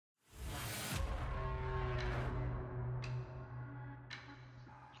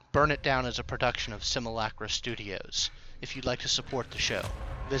Burn It Down is a production of Simulacra Studios. If you'd like to support the show,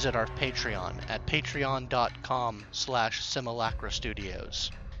 visit our Patreon at patreon.com/Simulacra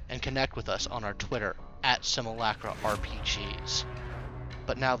Studios and connect with us on our Twitter at Simulacra RPGs.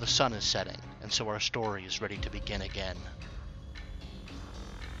 But now the sun is setting, and so our story is ready to begin again.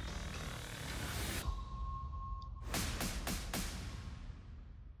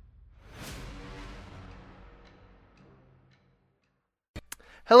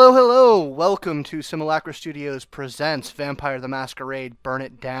 Hello, hello! Welcome to Simulacra Studios presents Vampire the Masquerade Burn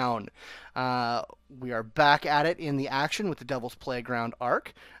It Down. We are back at it in the action with the Devil's Playground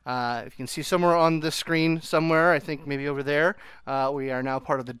arc. If you can see somewhere on the screen somewhere, I think maybe over there, we are now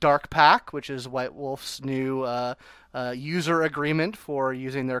part of the Dark Pack, which is White Wolf's new user agreement for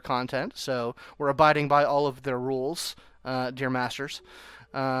using their content. So we're abiding by all of their rules, dear masters.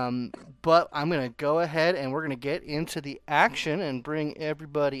 But I'm going to go ahead and we're going to get into the action and bring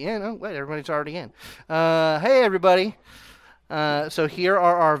everybody in. Oh, wait, everybody's already in. Hey, everybody. So here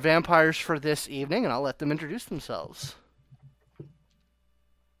are our vampires for this evening, and I'll let them introduce themselves.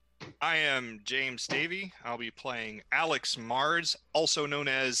 I am James Davey. I'll be playing Alex Mars, also known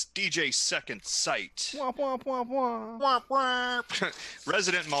as DJ Second Sight. Womp, womp, womp, womp. Womp, womp.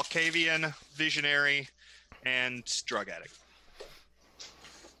 Resident Malkavian, visionary, and drug addict.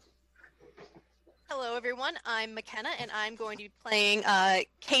 Hello, everyone. I'm McKenna, and I'm going to be playing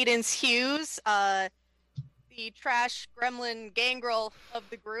Cadence Hughes, the trash gremlin gangrel of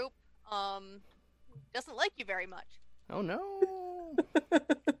the group. Doesn't like you very much. Oh, no.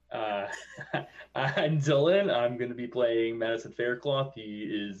 I'm Dylan. I'm going to be playing Madison Faircloth. He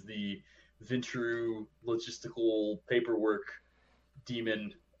is the Ventru logistical paperwork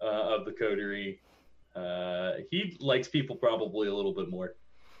demon of the coterie. He likes people probably a little bit more.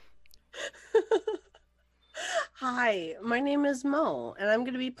 Hi, my name is Mo, and I'm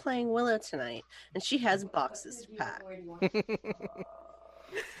going to be playing Willow tonight, and she has boxes to pack.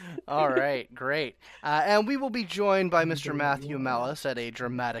 All right, great. And we will be joined by Mr. Matthew Mallis at a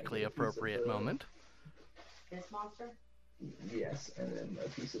dramatically appropriate moment. This monster? Yes, and then a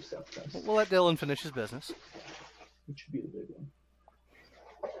piece of stuff. We'll let Dylan finish his business. Which should be the big one.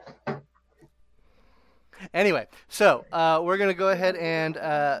 Anyway, so we're going to go ahead and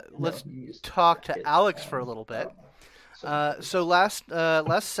let's talk to Alex for a little bit. So last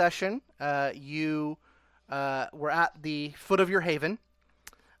session, you were at the foot of your haven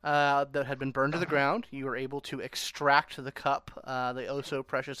that had been burned to the ground. You were able to extract the cup, the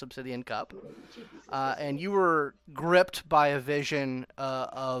oh-so-precious obsidian cup, and you were gripped by a vision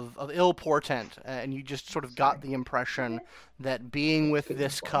of ill portent, and you just sort of got the impression that being with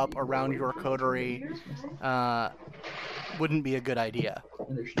this cup around your coterie wouldn't be a good idea.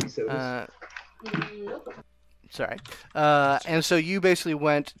 Sorry. And so you basically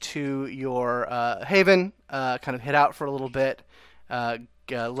went to your haven, kind of hid out for a little bit,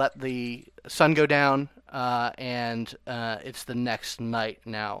 let the sun go down, and it's the next night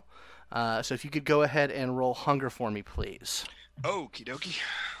now. So if you could go ahead and roll hunger for me, please. Okie dokie.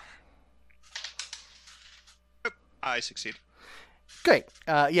 I succeed. Great.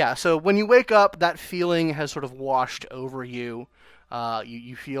 Yeah, so when you wake up, that feeling has sort of washed over you.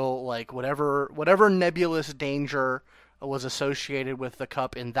 You feel like whatever nebulous danger was associated with the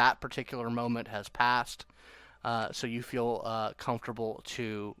cup in that particular moment has passed. So you feel comfortable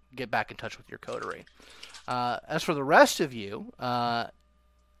to get back in touch with your coterie. As for the rest of you,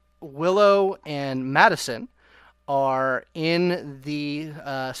 Willow and Madison are in the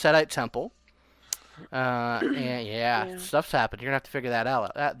Sedite Temple. And yeah, stuff's happened. You're gonna have to figure that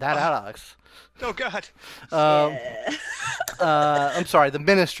out. That out, Alex. Oh God. I'm sorry, the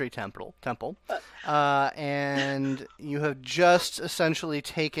Ministry Temple. And you have just essentially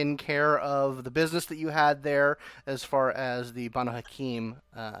taken care of the business that you had there, as far as the Banu Hakim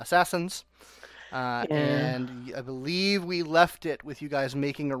assassins. And I believe we left it with you guys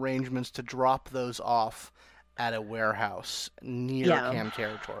making arrangements to drop those off at a warehouse near Cam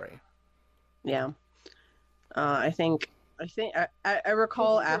territory. Yeah. I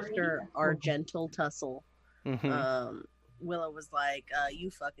recall after our gentle tussle, Willow was like, "You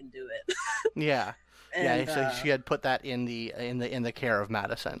fucking do it." Yeah. So she had put that in the care of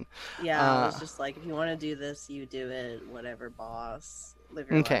Madison. Yeah, I was just like, if you want to do this, you do it. Whatever, boss. Live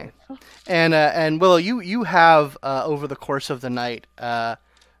your life. And Willow, you have over the course of the night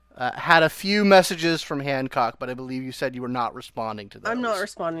had a few messages from Hancock, but I believe you said you were not responding to those. I'm not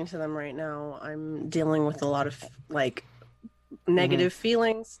responding to them right now. I'm dealing with a lot of negative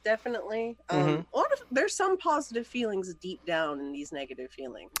feelings, definitely. There's some positive feelings deep down in these negative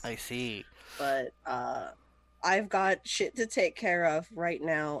feelings. I see. But I've got shit to take care of right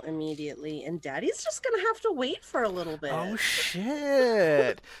now, immediately, and Daddy's just gonna have to wait for a little bit. Oh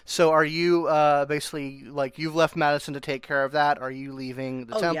shit! So are you basically like you've left Madison to take care of that? Are you leaving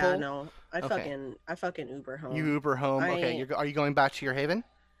the temple? Yeah, no, I fucking Uber home. You Uber home. Okay. Are you going back to your haven?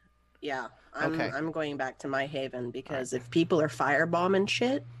 Yeah, Okay. I'm going back to my haven because if people are firebombing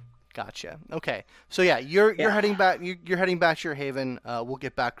shit. Gotcha. Okay. So yeah, you're Yeah. heading back. You're heading back to your haven. We'll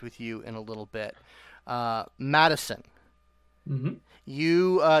get back with you in a little bit. Madison. Mm-hmm.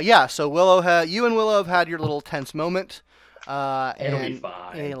 So you and Willow have had your little tense moment. It'll be and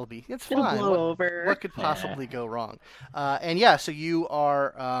fine. It's It'll fine. blow over. What could possibly go wrong? So you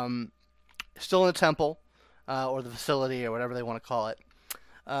are still in the temple, or the facility, or whatever they want to call it.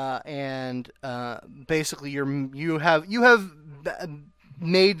 Basically you have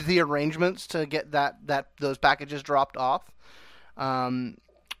made the arrangements to get those packages dropped off.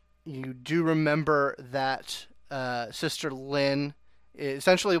 You do remember that Sister Lynn,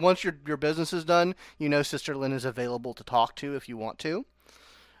 essentially once your business is done, Sister Lynn is available to talk to if you want to.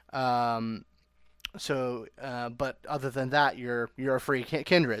 But other than that, you're a free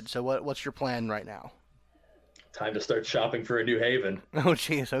kindred. So what's your plan right now? Time to start shopping for a new haven. Oh,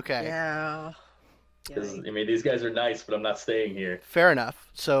 jeez. Okay. Yeah. Because these guys are nice, but I'm not staying here. Fair enough.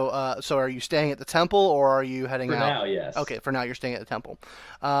 So are you staying at the temple, or are you heading for out? For now, yes. Okay, for now you're staying at the temple.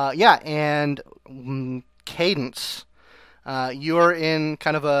 And Cadence, you're in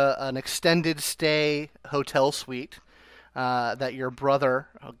kind of an extended stay hotel suite that your brother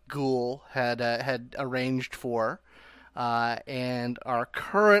Ghoul had arranged for. And are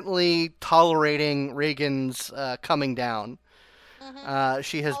currently tolerating Reagan's coming down.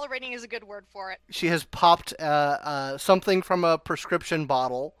 Mm-hmm. Tolerating is a good word for it. She has popped something from a prescription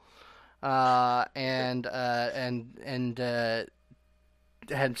bottle, and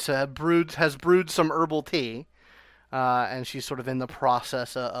has brewed some herbal tea, and she's sort of in the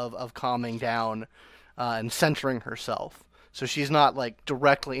process of calming down and centering herself. So she's not like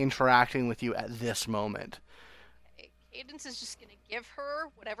directly interacting with you at this moment. Cadence is just gonna give her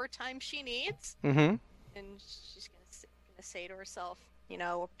whatever time she needs, Mm-hmm. and she's gonna say to herself,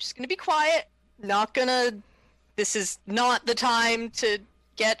 I'm just gonna be quiet. This is not the time to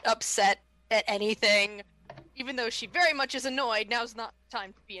get upset at anything. Even though she very much is annoyed, now's not the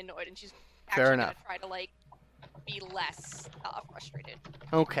time to be annoyed, and she's actually gonna try to be less frustrated.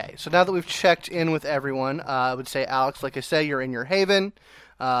 Okay, so now that we've checked in with everyone, I would say, Alex, like I say, you're in your haven.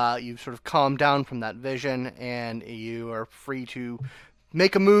 You've sort of calmed down from that vision, and you are free to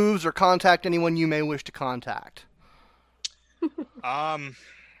make moves or contact anyone you may wish to contact.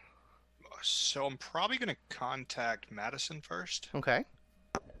 So I'm probably going to contact Madison first. Okay.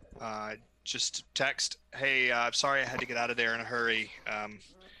 Just text, hey, I'm sorry I had to get out of there in a hurry.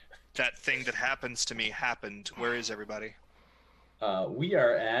 That thing that happens to me happened. Where is everybody? We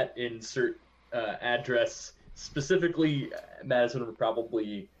are at insert address. Specifically, Madison would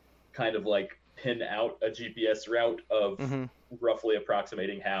probably kind of pin out a GPS route of roughly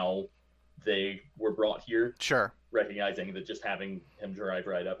approximating how they were brought here. Sure. Recognizing that just having him drive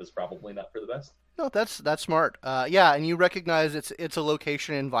right up is probably not for the best. No, that's smart. And you recognize it's a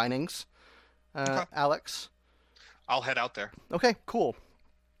location in Vinings, Okay. Alex. I'll head out there. Okay, cool.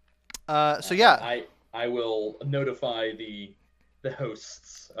 I will notify the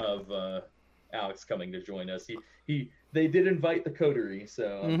hosts of Alex coming to join us. They did invite the coterie,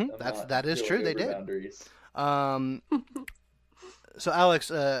 so that is true. They did. Boundaries. So Alex,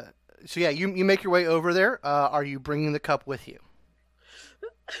 you make your way over there. Are you bringing the cup with you?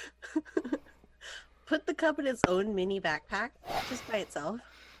 Put the cup in its own mini backpack, just by itself.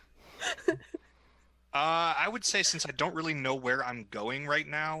 I would say, since I don't really know where I'm going right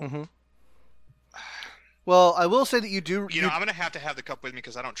now. Mm-hmm. Well, I will say that you do. I'm going to have the cup with me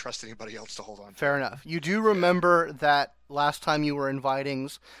because I don't trust anybody else to hold on. Fair enough. You do remember that last time you were in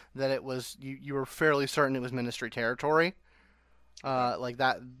Vitings, that it was you were fairly certain it was Ministry territory. Like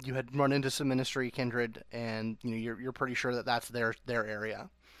that, you had run into some Ministry kindred, and you're pretty sure that that's their area.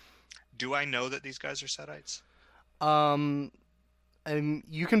 Do I know that these guys are Setites? And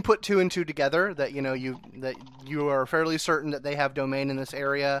you can put two and two together. That you are fairly certain that they have domain in this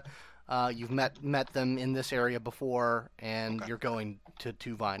area. You've met them in this area before, and You're going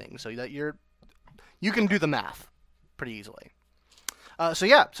to Vinings, so that you can do the math pretty easily. You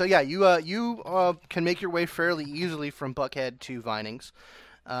can make your way fairly easily from Buckhead to Vinings,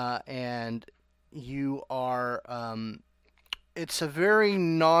 and you are. It's a very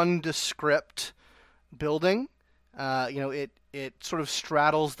nondescript building. It sort of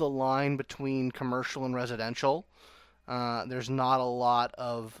straddles the line between commercial and residential. There's not a lot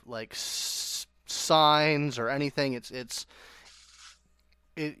of signs or anything. It's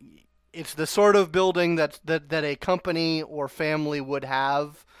the sort of building that a company or family would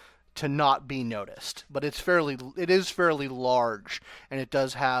have to not be noticed. But it is fairly large, and it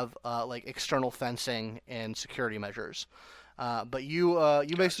does have like external fencing and security measures. But you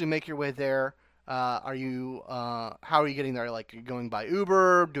basically make your way there. How are you getting there? Like, you're going by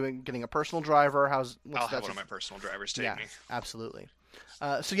Uber, getting a personal driver? I'll have one of my personal drivers take me. Absolutely.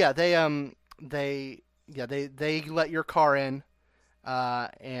 So yeah, they let your car in,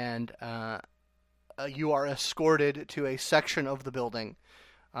 and you are escorted to a section of the building,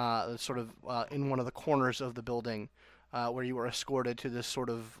 sort of in one of the corners of the building, where you are escorted to this sort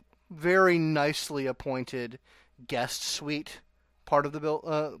of very nicely appointed guest suite part of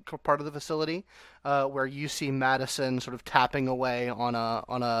the facility, where you see Madison sort of tapping away on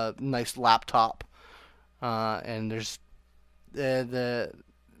a nice laptop, and there's the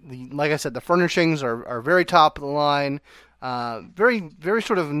like I said, the furnishings are very top of the line, very very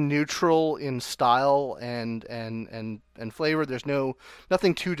sort of neutral in style and flavor. There's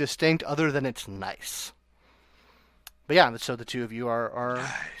nothing too distinct other than it's nice. But yeah, so the two of you are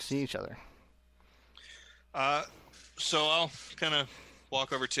seeing each other. So I'll kind of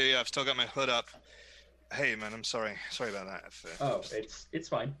walk over to you. I've still got my hood up. Hey, man, I'm sorry. Sorry about that. It's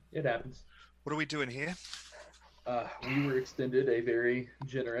fine. It happens. What are we doing here? We were extended a very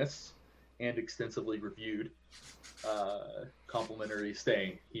generous and extensively reviewed complimentary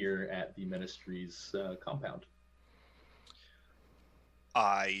stay here at the Ministry's compound.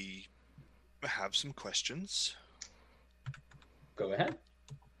 I have some questions. Go ahead.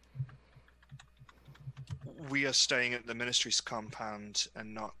 We are staying at the Ministry's compound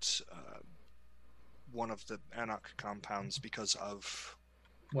and not one of the Anarch compounds because of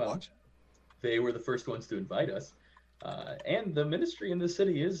what? They were the first ones to invite us. And the Ministry in the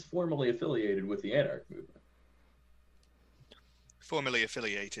city is formally affiliated with the Anarch movement. Formally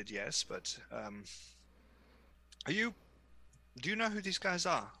affiliated, yes, but do you know who these guys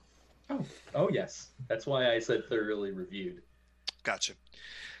are? Oh yes. That's why I said thoroughly reviewed. Gotcha.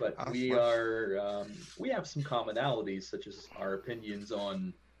 But we have some commonalities, such as our opinions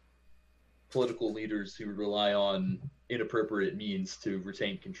on political leaders who rely on inappropriate means to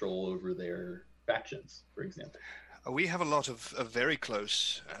retain control over their factions, for example. We have a lot of very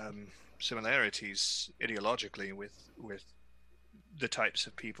close similarities ideologically with the types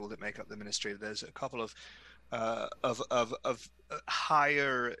of people that make up the Ministry. There's a couple of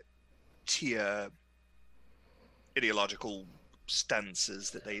higher tier ideological stances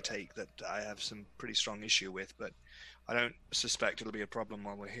that they take that I have some pretty strong issue with, but I don't suspect it'll be a problem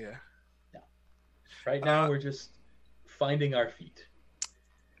while we're here. No. Right now we're just finding our feet.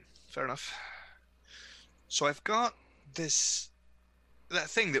 Fair enough. So I've got that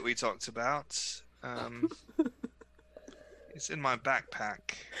thing that we talked about. It's in my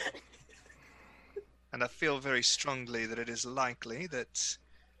backpack. And I feel very strongly that it is likely that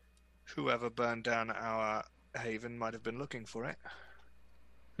whoever burned down our haven might have been looking for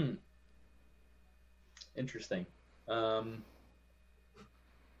it. Interesting. The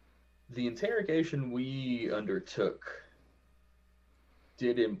interrogation we undertook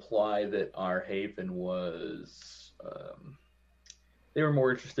did imply that our haven was... they were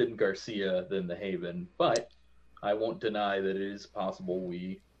more interested in Garcia than the haven, but I won't deny that it is possible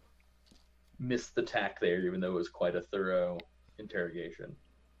we missed the tack there, even though it was quite a thorough interrogation.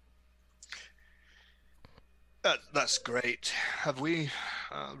 That's great. Have we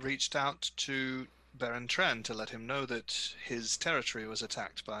reached out to Baron Tren to let him know that his territory was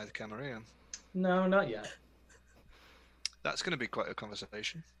attacked by the Camarilla? No, not yet. That's going to be quite a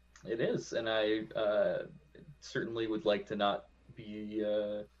conversation. It is, and I certainly would like to not be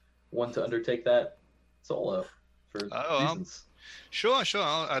one to undertake that solo for reasons. Sure.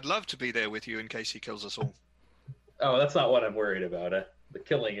 I'd love to be there with you in case he kills us all. Oh, that's not what I'm worried about. The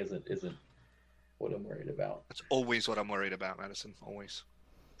killing isn't what I'm worried about. That's always what I'm worried about, Madison. Always.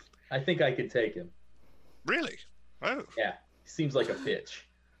 I think I could take him. Really? Oh. Yeah. He seems like a bitch.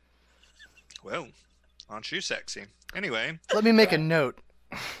 Well, aren't you sexy? Anyway. Let me make a note.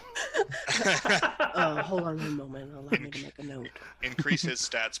 Hold on one moment. Allow me to make a note. Increase his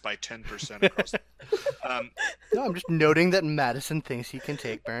stats by 10% across. No, I'm just noting that Madison thinks he can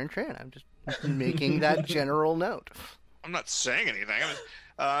take Baron Tran. I'm just making that general note. I'm not saying anything.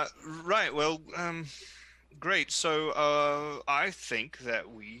 Right, well, great. So I think that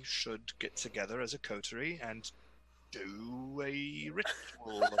we should get together as a coterie and do a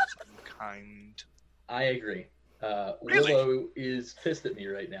ritual of some kind. I agree. Really? Willow is pissed at me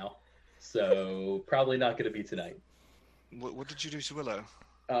right now, so probably not going to be tonight. What did you do to Willow?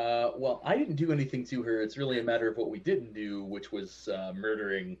 Well, I didn't do anything to her. It's really a matter of what we didn't do, which was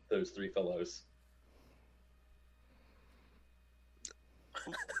murdering those three fellows.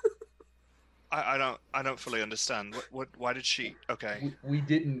 I don't fully understand. Why did she? Okay. We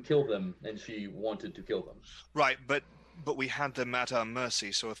didn't kill them, and she wanted to kill them. Right, but we had them at our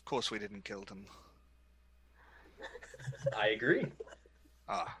mercy, so of course we didn't kill them. I agree.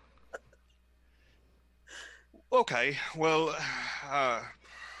 Ah. Okay, well,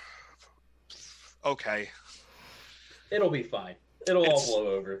 okay. It'll be fine. It'll all blow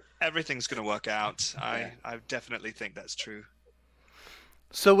over. Everything's gonna work out. Yeah. I definitely think that's true.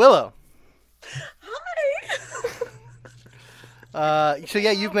 So Willow. Hi. So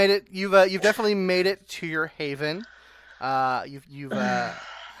yeah, you've made it. You've definitely made it to your haven. You've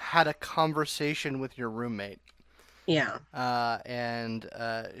had a conversation with your roommate. Yeah. And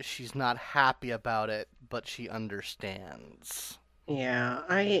she's not happy about it, but she understands. Yeah.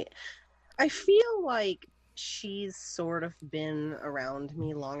 I feel like she's sort of been around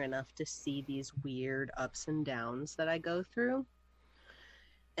me long enough to see these weird ups and downs that I go through.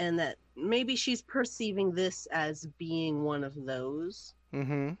 And that maybe she's perceiving this as being one of those.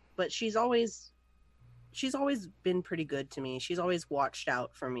 Mm-hmm. But she's always been pretty good to me. She's always watched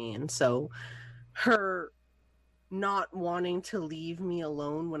out for me. And so her not wanting to leave me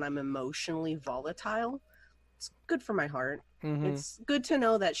alone when I'm emotionally volatile, it's good for my heart. Mm-hmm. It's good to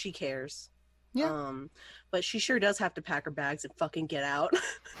know that she cares. Yeah. But she sure does have to pack her bags and fucking get out.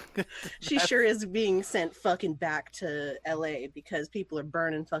 She sure is being sent fucking back to LA because people are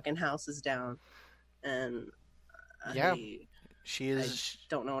burning fucking houses down. And Yeah. She I is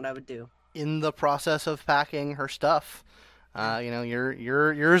don't know what I would do. in the process of packing her stuff. You know,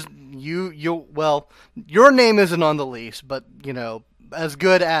 well, your name isn't on the lease, but you know, as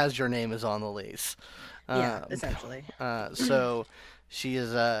good as your name is on the lease. Yeah, essentially. So she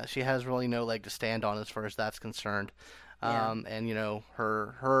has really no leg to stand on as far as that's concerned. Yeah. And you know,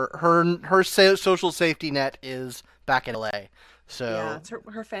 her social safety net is back in LA. So Yeah, it's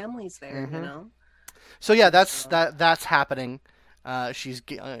her family's there, Mhm. you know. So yeah, that's happening.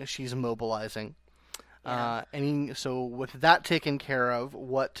 She's mobilizing. Yeah. So with that taken care of,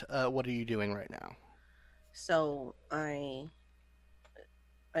 what are you doing right now? So I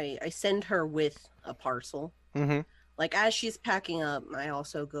send her with a parcel. Mm-hmm. Like as she's packing up, I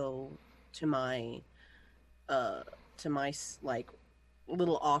also go to my like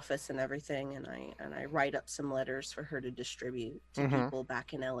little office and everything, and I write up some letters for her to distribute to Mhm. people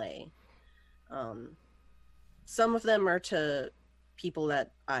back in LA. Some of them are to people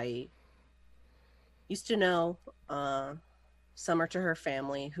that I used to know. Some are to her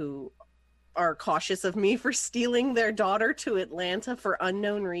family who are cautious of me for stealing their daughter to Atlanta for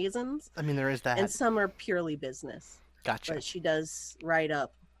unknown reasons. I mean, there is that. And some are purely business. Gotcha. But she does write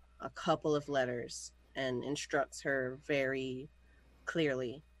up a couple of letters and instructs her very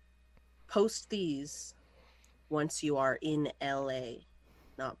clearly. Post these once you are in LA,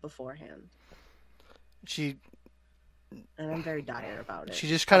 not beforehand. She And I'm very dire about it.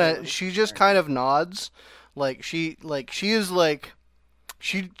 just Probably kind of nods,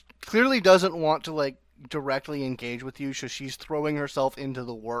 she clearly doesn't want to like directly engage with you, so she's throwing herself into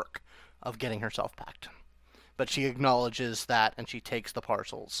the work of getting herself packed. But she acknowledges that, and she takes the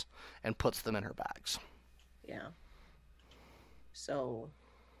parcels and puts them in her bags. Yeah. So,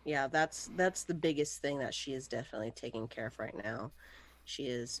 yeah, that's the biggest thing that she is definitely taking care of right now. She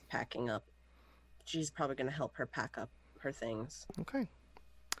is packing up. She's probably going to help her pack up her things. Okay.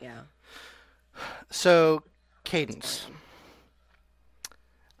 Yeah. So, Cadence.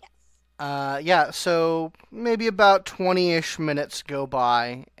 Yes. Yeah, so maybe about 20-ish minutes go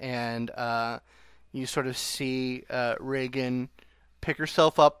by, and you sort of see Reagan pick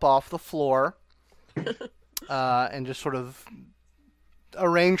herself up off the floor and just sort of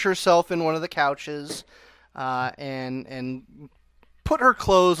arrange herself in one of the couches and put her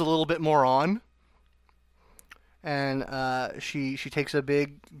clothes a little bit more on. And she takes a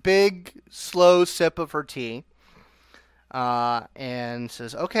big, slow sip of her tea and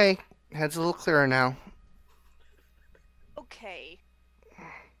says, "Okay, head's a little clearer now." Okay.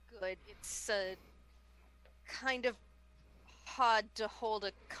 Good. It's kind of hard to hold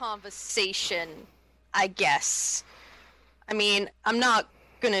a conversation, I guess. I mean, I'm not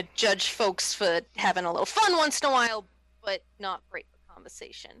gonna judge folks for having a little fun once in a while, but not great for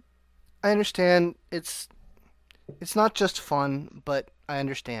conversation. I understand it's not just fun, but I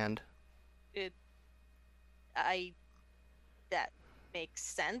understand. That makes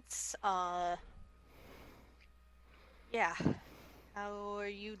sense. Yeah. How are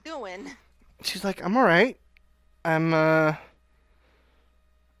you doing? She's like, "I'm all right. I'm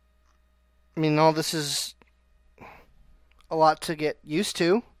I mean, all this is a lot to get used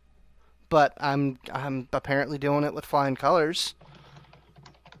to, but I'm apparently doing it with flying colors.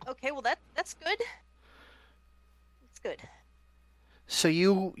 Okay, well that's good. It's good. So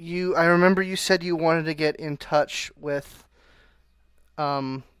I remember you said you wanted to get in touch with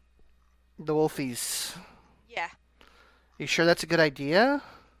the Wolfies. Yeah. You sure that's a good idea?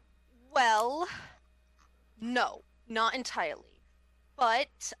 Well, no, not entirely. But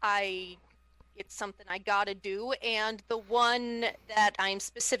it's something I gotta do, and the one that I'm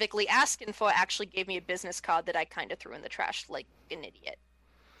specifically asking for actually gave me a business card that I kind of threw in the trash like an idiot.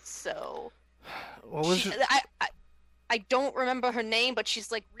 So, What was it? I don't remember her name, but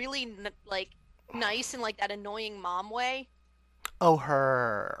she's like really like nice in like that annoying mom way. Oh,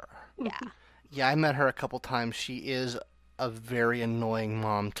 her. Yeah. Yeah, I met her a couple times. She is a very annoying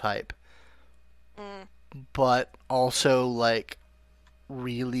mom type, Mm, but also like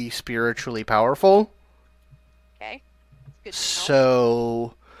really spiritually powerful. okay. Good to know.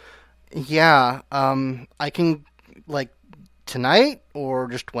 So, yeah, I can like tonight or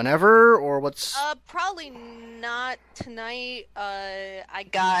just whenever or what's Probably not tonight. I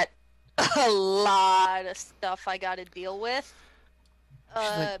got a lot of stuff I gotta deal with.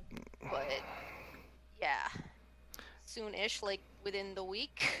 like- But yeah, soon-ish, like within the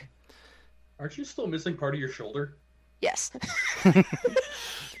week. Aren't you still missing part of your shoulder? Yes.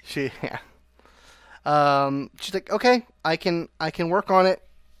 she yeah. She's like, "Okay, I can work on it."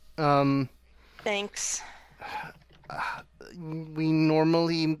 Thanks. We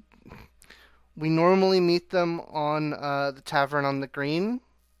normally meet them on the tavern on the green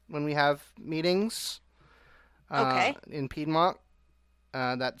when we have meetings. Okay. In Piedmont.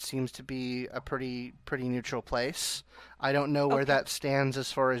 That seems to be a pretty neutral place. I don't know where Okay. that stands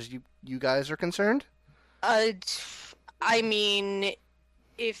as far as you guys are concerned. I mean,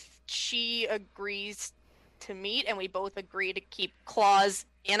 if she agrees to meet and we both agree to keep claws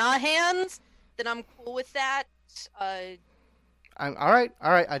in our hands, then I'm cool with that. I'm all right.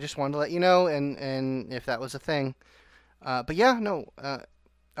 I just wanted to let you know, and if that was a thing. But yeah, no.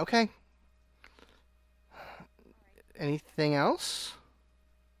 Okay. Anything else?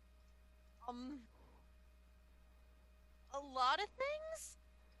 A lot of things.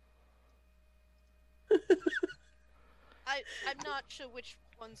 I'm not sure which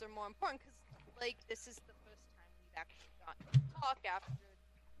ones are more important because, like, this is the first time we've actually gotten to talk after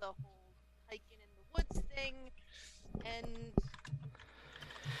the whole hiking in the woods thing, and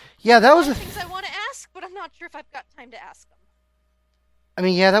Yeah, that a was lot a. of things I want to ask, but I'm not sure if I've got time to ask them. I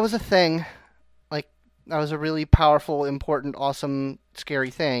mean, yeah, that was a thing. Like, that was a really powerful, important, awesome,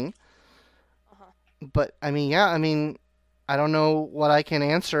 scary thing. Uh-huh. But I mean, yeah, I mean, I don't know what I can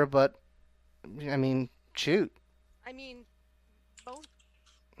answer, but I mean, shoot. I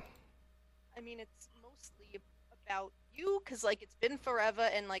mean, it's mostly about you, because, like, it's been forever,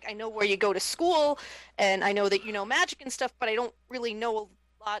 and, like, I know where you go to school, and I know that you know magic and stuff, but I don't really know a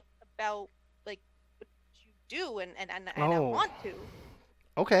lot about, like, what you do, and I Oh. want to.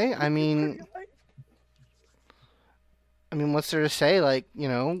 Okay, I mean, what's there to say? Like,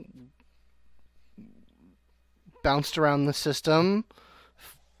 bounced around the system,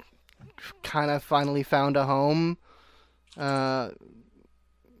 kind of finally found a home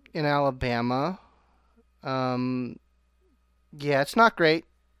in Alabama. Yeah, it's not great,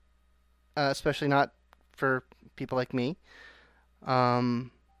 especially not for people like me.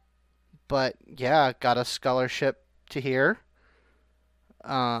 But yeah, got a scholarship to here,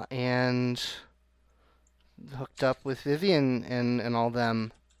 and hooked up with Vivian and all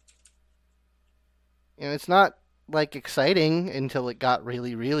them. It's not like exciting until it got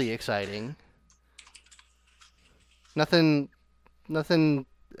really, really exciting. Nothing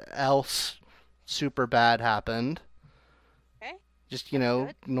else super bad happened. Okay. Just, That's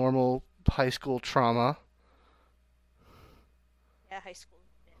good. normal high school trauma. Yeah, high school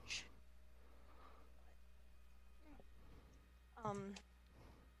bitch.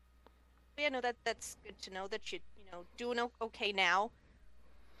 But yeah, no, that's good to know that you doing okay now.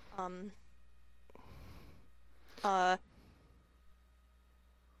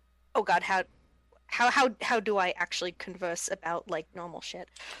 Oh God, how do I actually converse about like normal shit?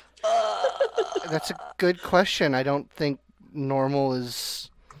 That's a good question. I don't think normal is.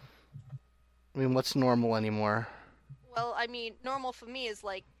 I mean, what's normal anymore? Well, I mean, normal for me is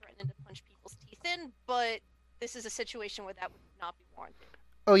like threatening to punch people's teeth in, but this is a situation where that would not be warranted.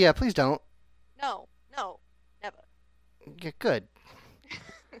 Oh, yeah, please don't. No, never. Yeah, good.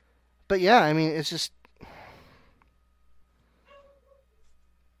 But yeah, I mean, it's just.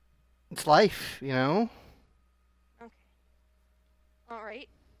 It's life, Okay. All right.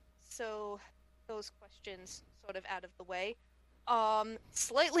 so those questions sort of out of the way.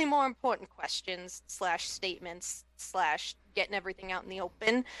 Slightly more important questions slash statements slash getting everything out in the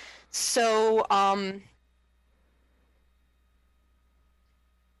open. So,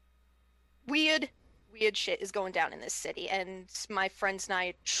 weird shit is going down in this city, and my friends and I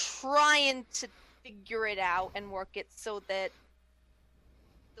are trying to figure it out and work it so that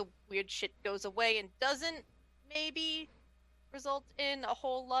the weird shit goes away and doesn't maybe result in a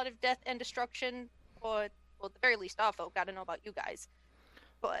whole lot of death and destruction, or well, at the very least, our folk. I don't know about you guys,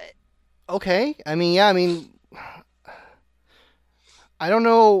 but Okay. I mean, yeah. I mean, I don't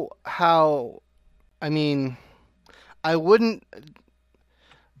know how. I mean, I wouldn't.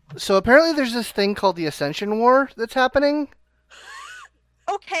 So apparently, there's this thing called the Ascension War that's happening.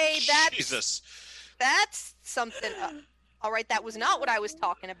 okay, Jesus. that's something. All right, that was not what I was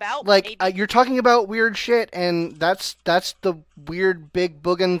talking about. Like Maybe- you're talking about weird shit, and that's the weird big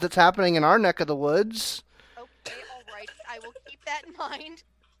boogin that's happening in our neck of the woods. Okay, all right, I will keep that in mind.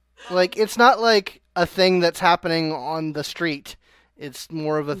 Like it's not like a thing that's happening on the street. It's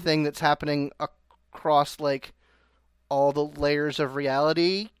more of a thing that's happening across like all the layers of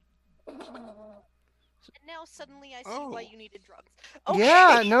reality. And now suddenly I see Oh. why you needed drugs. Okay.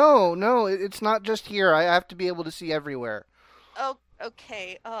 Yeah, no, it's not just here. I have to be able to see everywhere. Oh,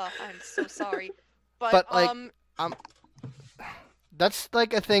 okay. I'm so sorry. But, But, like, That's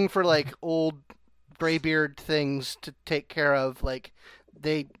like a thing for like old graybeard things to take care of. Like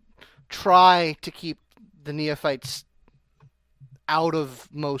they try to keep the neophytes out of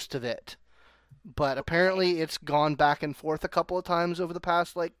most of it. But apparently it's gone back and forth a couple of times over the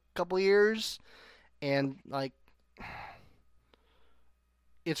past like couple of years, and like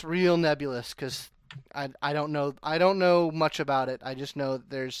it's real nebulous because I don't know much about it. I just know that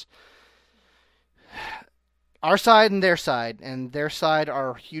there's our side and their side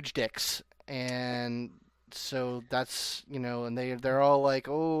are huge dicks, and so that's and they're all like,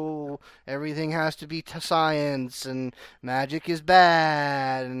 oh, everything has to be science and magic is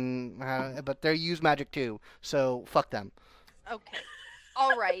bad, and but they use magic too, so fuck them. okay.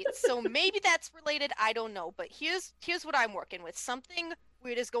 All right. So maybe that's related. I don't know. But here's what I'm working with. Something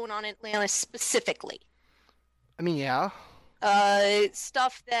weird is going on in Atlanta specifically. I mean, yeah.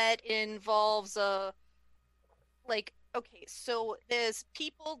 Stuff that involves like, okay, so there's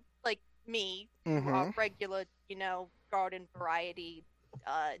people like me who are regular, garden variety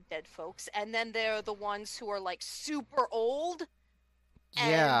dead folks, and then there are the ones who are like super old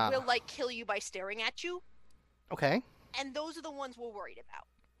and Yeah. will like kill you by staring at you, Okay. and those are the ones we're worried about.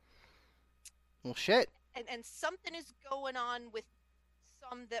 Well, shit. And something is going on with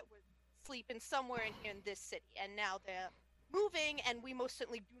some that were sleeping somewhere in here in this city, and now they're moving, and we most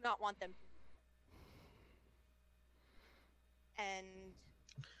certainly do not want them to move. And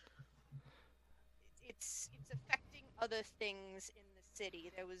it's affecting other things in the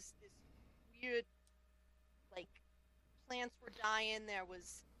city. There was this weird, like, plants were dying. There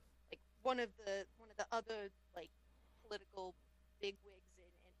was like one of the other like political bigwigs in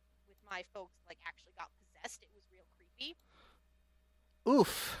with my folks like actually got possessed. It was real creepy.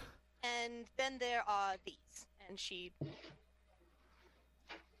 Oof. And then there are these, and she.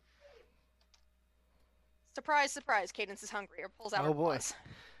 Surprise, surprise! Cadence is hungry, or pulls out Oh, her boy. paws.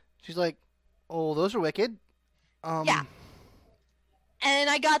 She's like, oh, those are wicked. Yeah. And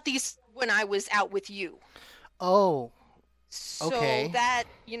I got these when I was out with you. Oh. So Okay. that,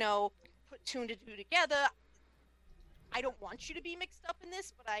 put two and two together. I don't want you to be mixed up in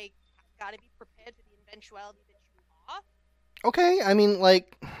this, but I gotta be prepared for the eventuality that you are. Okay. I mean,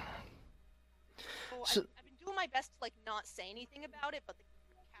 like, So So- I've been doing my best to like not say anything about it, but the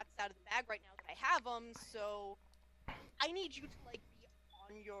cat's out of the bag right now that I have them. So I need you to like be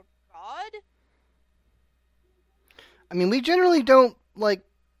on your guard. I mean, we generally don't like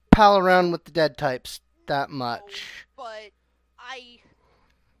pal around with the dead types that much. But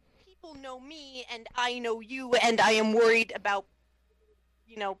people know me, and I know you, and I am worried about,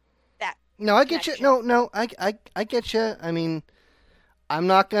 that. No, I get you. connection. No, I get you. I mean, I'm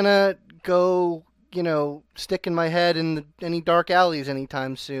not gonna go, sticking my head in any dark alleys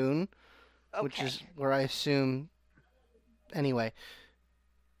anytime soon, Okay. which is where I assume. Anyway,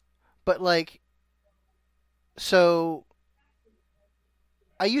 but like, so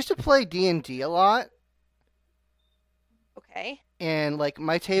I used to play D&D a lot, Okay. and like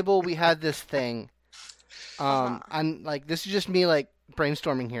my table, we had this thing. I'm like, this is just me like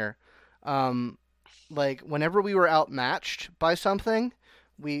brainstorming here. Like whenever we were outmatched by something,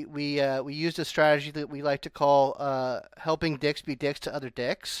 we used a strategy that we like to call helping dicks be dicks to other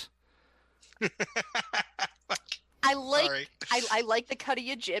dicks. I like Sorry. I like the cut of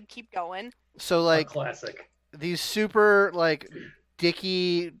your jib. Keep going. So A like classic. these super like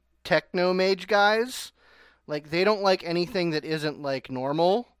dicky techno mage guys, like they don't like anything that isn't like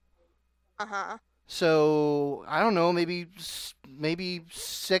normal. Uh-huh. So I don't know, maybe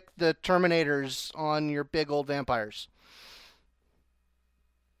sick the Terminators on your big old vampires.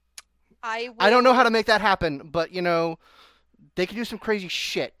 I don't know will- how to make that happen, but you know, they can do some crazy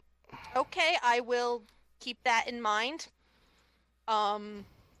shit. Okay, I will keep that in mind. I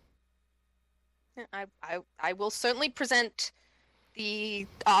will certainly present the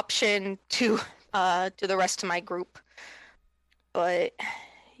option to the rest of my group. But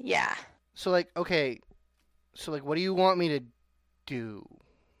yeah. So like, okay, so like, what do you want me to do?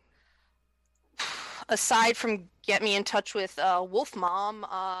 Aside from get me in touch with Wolf Mom,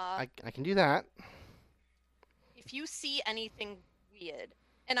 I can do that. if you see anything weird,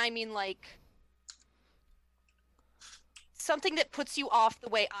 and I mean like something that puts you off the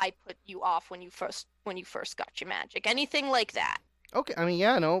way I put you off when you first got your magic, anything like that, Okay, I mean,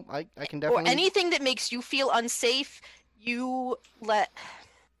 yeah, no, I can or definitely. anything that makes you feel unsafe, you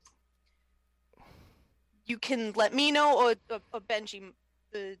can let me know, or Benji,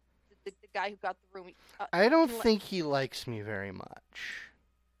 the guy who got the room. I don't can let- think he likes me very much.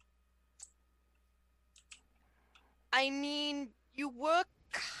 I mean, you were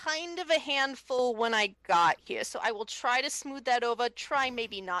kind of a handful when I got here, so I will try to smooth that over. Try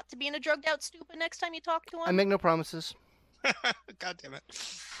maybe not to be in a drugged out stupor next time you talk to him. I make no promises. God damn it.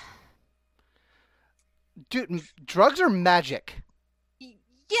 Dude, drugs are magic.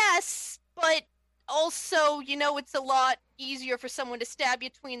 Yes, but also, you know, it's a lot easier for someone to stab you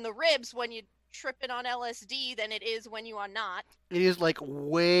between the ribs when you're tripping on LSD than it is when you are not. It is like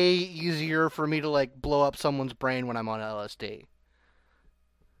way easier for me to like blow up someone's brain when I'm on LSD.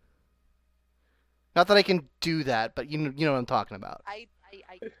 Not that I can do that, but you know what I'm talking about. I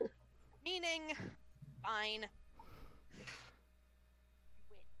meaning, fine. Win.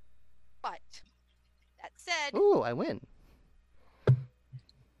 But, that said, Ooh, I win.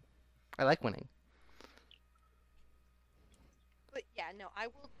 I like winning. but yeah, no, I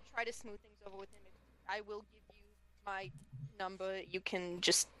will try to smooth things over with him. I will give you my number. You can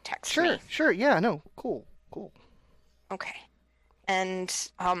just text Sure, me. sure, yeah, no, cool. Okay. And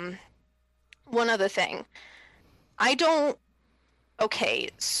one other thing. Okay,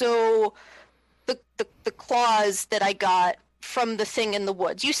 so the claws that I got from the thing in the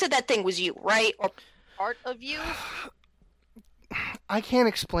woods. You said that thing was you, right? Or part of you? I can't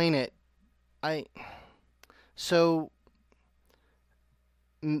explain it.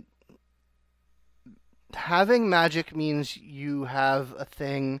 Having magic means you have a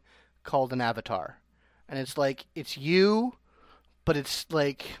thing called an avatar. And it's like, it's you, but it's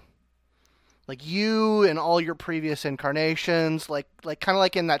like you and all your previous incarnations, like kind of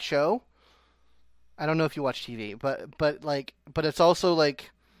like in that show. I don't know if you watch TV, but it's also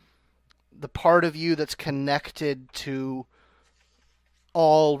like the part of you that's connected to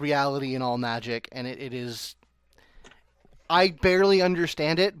all reality and all magic, and it is. I barely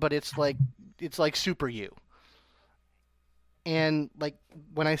understand it, but it's like super you. And like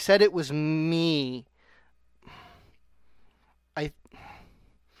when I said it was me,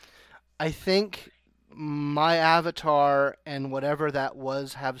 I think my avatar and whatever that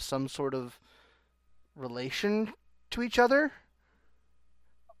was have some sort of relation to each other.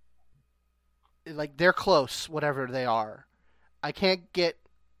 Like they're close, whatever they are. I can't get.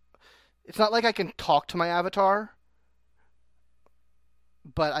 It's not like I can talk to my avatar,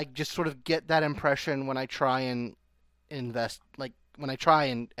 but I just sort of get that impression when I try and invest, like when I try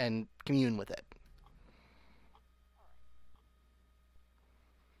and commune with it.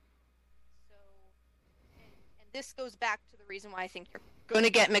 So, and this goes back to the reason why I think you're going to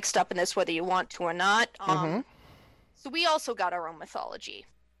get mixed up in this, whether you want to or not. Mhm. So we also got our own mythology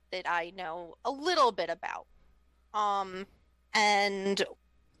that I know a little bit about. And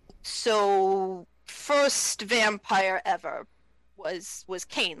so first vampire ever was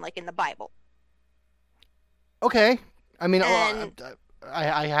Cain, like in the Bible. Okay. I mean, And-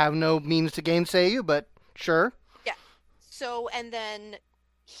 I have no means to gainsay you, but sure. So, and then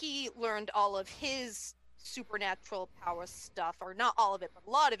he learned all of his supernatural power stuff, or not all of it, but a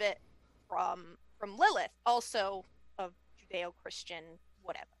lot of it from Lilith, also of Judeo-Christian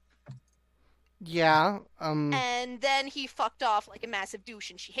whatever. Yeah. And then he fucked off like a massive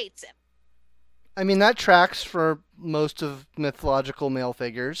douche, and she hates him. I mean, that tracks for most of mythological male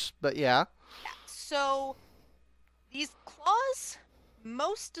figures, but yeah. So these claws,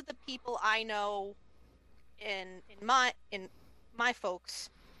 most of the people I know in my folks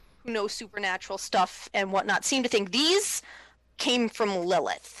who know supernatural stuff and whatnot seem to think these came from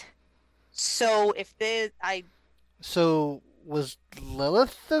Lilith. So if So was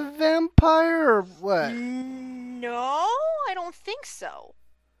Lilith the vampire or what? No, I don't think so.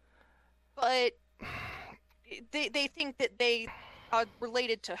 But they think that they are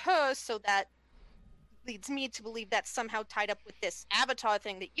related to her, so that leads me to believe that's somehow tied up with this avatar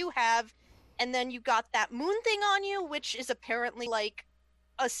thing that you have. And then you got that moon thing on you, which is apparently like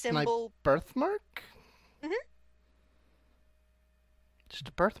a symbol. Birthmark? Mhm. Just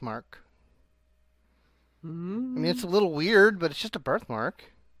a birthmark. I Mm. mean, it's a little weird, but it's just a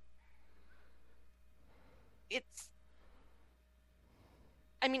birthmark.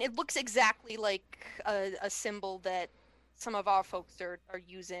 I mean, it looks exactly like a symbol that some of our folks are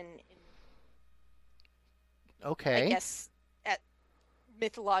using in, Okay. I guess, at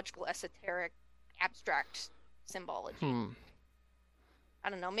mythological, esoteric, abstract symbology. I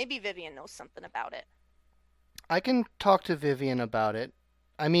don't know. Maybe Vivian knows something about it. I can talk to Vivian about it.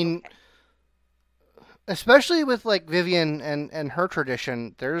 I mean, Okay. especially with like Vivian and her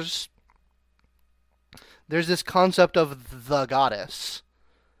tradition, there's this concept of the goddess.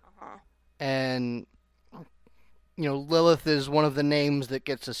 Uh-huh. And Lilith is one of the names that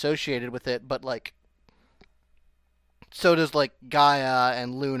gets associated with it, but like so does like Gaia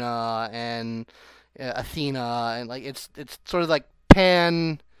and Luna and Athena, and like it's sort of like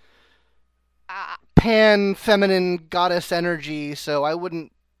pan feminine goddess energy. So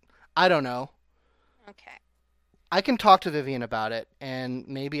I don't know. Okay. I can talk to Vivian about it, and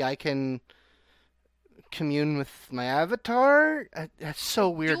maybe I can commune with my avatar. That's so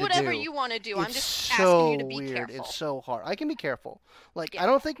weird Do whatever to do. you want to do. I'm It's just so asking you to be weird. careful. It's so hard. I can be careful. Like, Yeah. I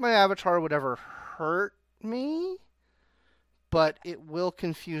don't think my avatar would ever hurt me, but it will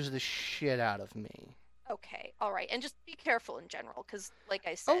confuse the shit out of me. Okay. All right. And just be careful in general, because, like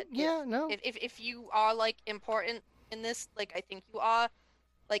I Oh, said, yeah, no. if you are like important in this, like I think you are,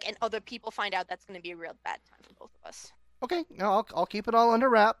 like, and other people find out, that's going to be a real bad time for both of us. Okay, no, I'll keep it all under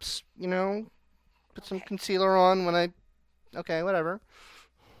wraps, put some Okay. concealer on when I... Okay, whatever.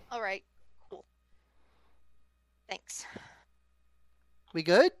 All right. Cool. Thanks. We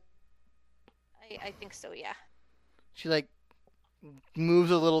good? I think so. Yeah. She, like,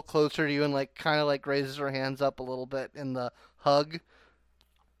 moves a little closer to you and, like, kind of, like, raises her hands up a little bit in the hug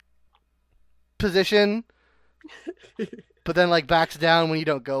position, but then, like, backs down when you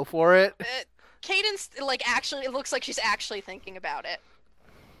don't go for it. Cadence, like, actually, it looks like she's actually thinking about it.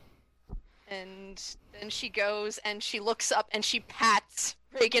 And then she goes and she looks up and she pats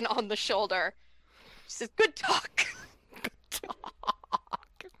Reagan on the shoulder. She says, "Good talk."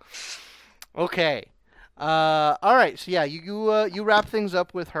 Okay. All right. So yeah, you wrap things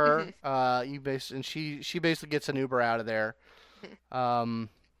up with her. And she basically gets an Uber out of there. And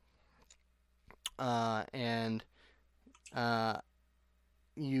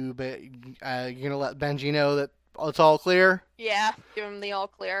you're gonna let Benji know that it's all clear. Yeah, give him the all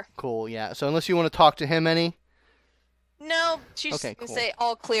clear. Cool. Yeah. So unless you want to talk to him any. No, she's Okay, gonna cool. say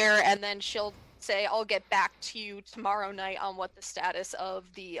all clear, and then she'll say, "I'll get back to you tomorrow night on what the status of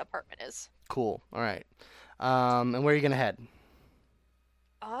the apartment is." Cool. All right. And where are you gonna head?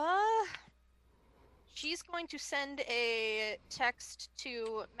 She's going to send a text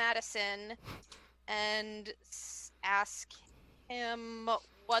to Madison and ask him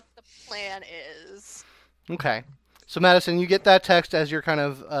what the plan is. Okay. So Madison, you get that text as you're kind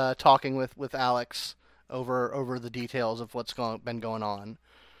of talking with Alex over the details of what's been going on.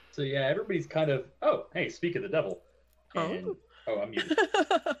 So yeah, everybody's kind of, oh, hey, speak of the devil. And, I'm muted.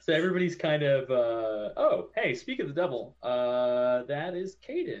 So everybody's kind of, oh, hey, speak of the devil. That is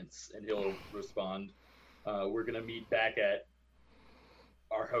Cadence. And he'll respond, we're going to meet back at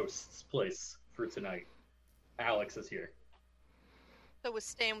our host's place for tonight. Alex is here. So was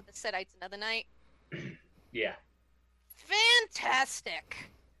staying with the Sedites another night. Yeah. Fantastic.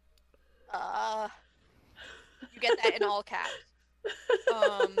 You get that in all caps.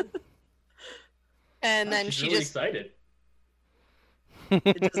 And then She's she really just excited.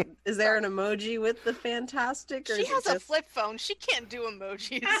 Is there an emoji with the fantastic? Or she is it has a just, flip phone. She can't do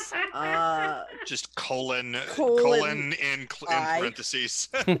emojis. Just colon in I. parentheses.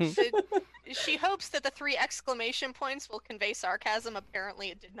 She hopes that the 3 exclamation points will convey sarcasm. Apparently,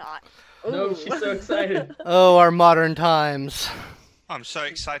 it did not. No, Ooh. she's so excited. Oh, our modern times. I'm so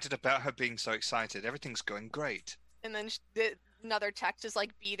excited about her being so excited. Everything's going great. And then another text is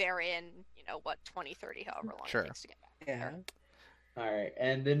like, "Be there in 20, 30, however long Sure. it takes to get back." Yeah. All right,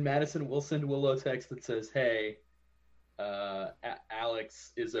 and then Madison will send Willow a text that says, "Hey,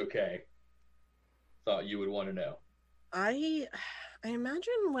 Alex is okay. Thought you would want to know." I I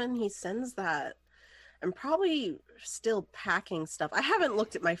imagine when he sends that, I'm probably still packing stuff. I haven't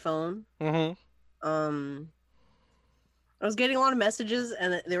looked at my phone. Mm-hmm. I was getting a lot of messages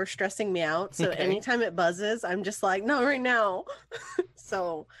and they were stressing me out. So Okay. anytime it buzzes, I'm just like, no, right now.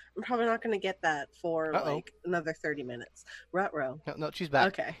 So I'm probably not going to get that for Uh-oh. like another 30 minutes. Ruh-roh. No, she's back.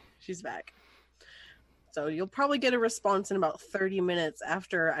 Okay, she's back. So you'll probably get a response in about 30 minutes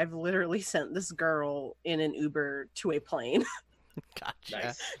after I've literally sent this girl in an Uber to a plane, Gotcha.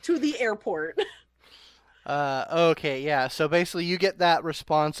 Nice. to the airport. Okay, yeah. So basically, you get that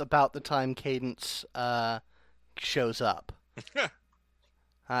response about the time Cadence shows up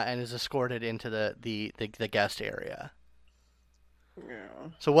and is escorted into the guest area. Yeah.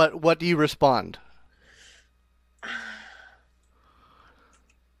 So what do you respond?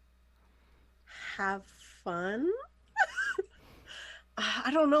 Have fun?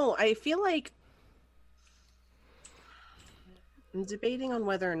 I don't know. I feel like I'm debating on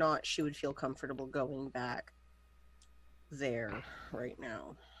whether or not she would feel comfortable going back there right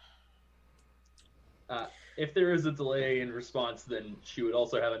now. If there is a delay in response, then she would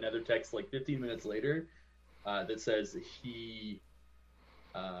also have another text like 15 minutes later that says he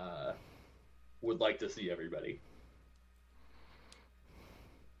would like to see everybody.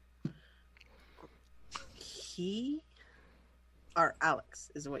 He or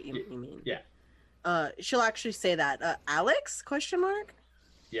Alex is what you mean. Yeah. She'll actually say that. Alex? Question mark?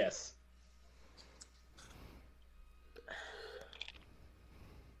 Yes.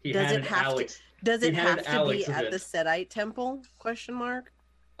 Does it have to? Does it he had have an to Alex be at event. the Sedite temple? Question mark.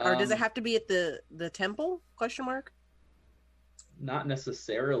 Or does it have to be at the temple? Question mark. Not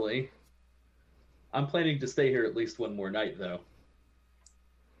necessarily. I'm planning to stay here at least one more night, though.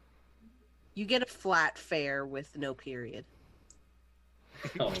 You get a flat fare with no period.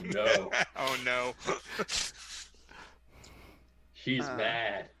 Oh no, Oh no. she's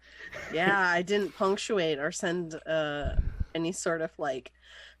mad. Yeah, I didn't punctuate or send any sort of like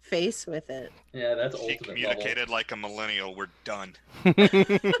face with it. Yeah, that's She ultimate communicated like a millennial. We're done. level.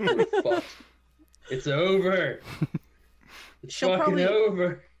 We're fucked. It's over. It's She'll fucking probably-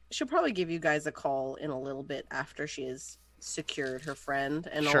 over. She'll probably give you guys a call in a little bit after she has secured her friend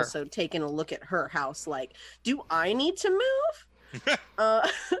and Sure. also taken a look at her house. Like, do I need to move?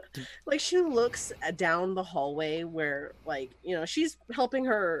 Like she looks down the hallway where, like, you know, she's helping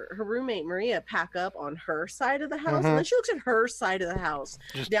her roommate Maria pack up on her side of the house, and then she looks at her side of the house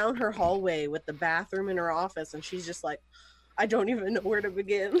Just- down her hallway with the bathroom in her office, and she's just like, I don't even know where to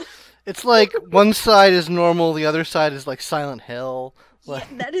begin. It's like one side is normal, the other side is like Silent Hill. Like,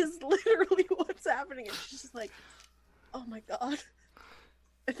 Yeah, that is literally what's happening. And she's just like, oh my god,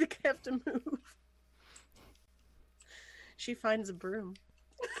 I think I have to move. She finds a broom.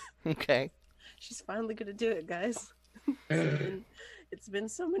 okay. She's finally gonna do it, guys. It's been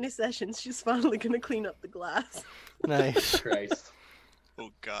so many sessions. She's finally gonna clean up the glass. Nice. Christ. Oh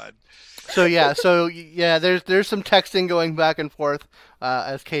God. So yeah, there's some texting going back and forth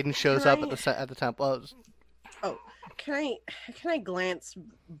as Caden shows up at the temple. Can I glance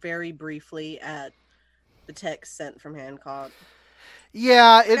very briefly at the text sent from Hancock?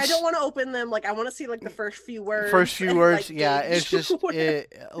 Yeah, Like, I don't want to open them. Like, I want to see like the first few words. and, like, yeah, gauge it's just where-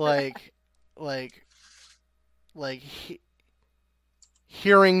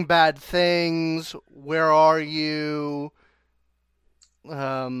 hearing bad things. Where are you?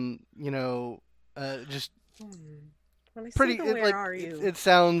 Just When I see pretty. the It, where like are you? it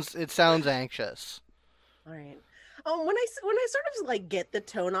sounds anxious. All right. When I sort of like get the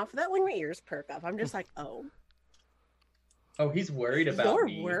tone off of that, like my ears perk up. I'm just like, oh, Oh, he's worried about you're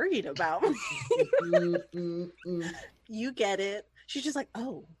me. worried about me. You get it. She's just like,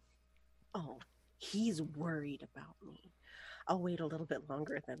 oh, he's worried about me. I'll wait a little bit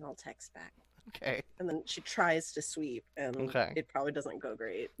longer, then I'll text back. Okay. And then she tries to sweep, and Okay. it probably doesn't go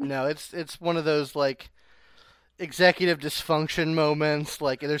great. No, it's one of those like executive dysfunction moments.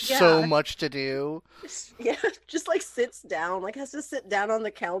 Like there's so Yeah. much to do. Yeah, just like sits down, like has to sit down on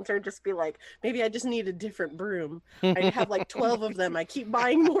the counter, just be like, maybe I just need a different broom. I have like 12 of them. I keep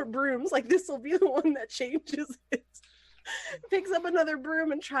buying more brooms. Like this will be the one that changes it. Picks up another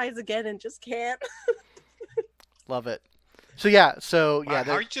broom and tries again and just can't. Love it. So yeah, How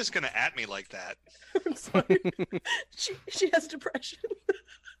there- are you just gonna at me like that? I'm sorry. She has depression.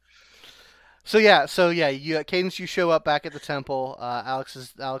 So you Cadence, you show up back at the temple. Alex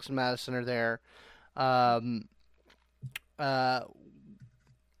and Madison are there.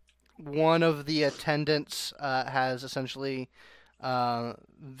 One of the attendants has essentially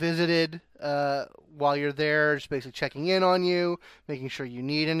visited while you're there, just basically checking in on you, making sure you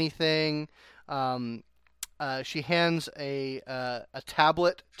need anything. she hands a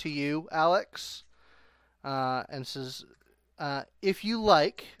tablet to you, Alex, and says, "If you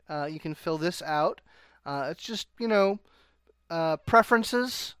like, you can fill this out. It's just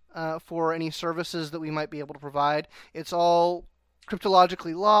preferences for any services that we might be able to provide. It's all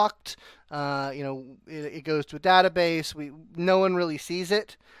cryptologically locked. It goes to a database. No one really sees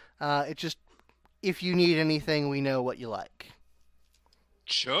it. It just if you need anything, we know what you like."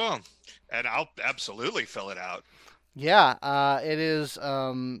 Sure, and I'll absolutely fill it out. Yeah, it is.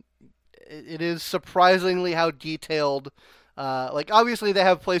 It is surprisingly how detailed. Obviously they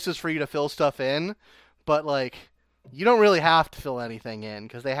have places for you to fill stuff in, but you don't really have to fill anything in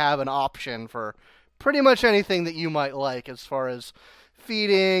because they have an option for pretty much anything that you might like as far as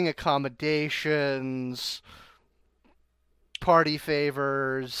feeding, accommodations, party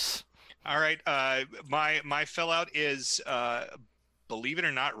favors. All right. My fill out is, believe it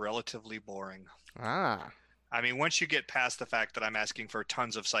or not, relatively boring. Ah. I mean, once you get past the fact that I'm asking for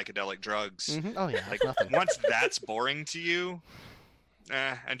tons of psychedelic drugs, Mm-hmm. Oh yeah, nothing. once that's boring to you,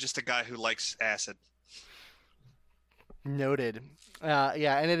 I'm just a guy who likes acid. Noted.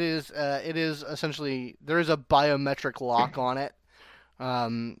 Yeah, and it is essentially there is a biometric lock on it,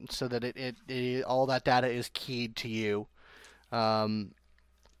 so that it all that data is keyed to you. And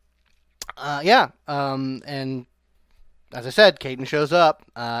as I said, Caden shows up,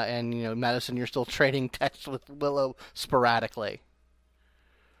 and Madison, you're still trading texts with Willow sporadically.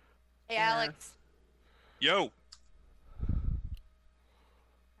 Hey, Yeah. Alex. Yo,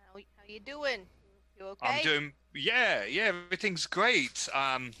 How you doing? You okay? I'm doing. Yeah, everything's great.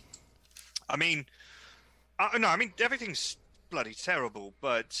 Everything's bloody terrible,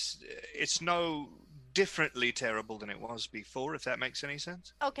 but it's no differently terrible than it was before, if that makes any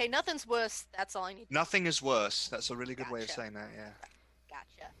sense. Okay, nothing's worse. That's all I need. Nothing is worse. That's a really good way of Gotcha. saying that, yeah.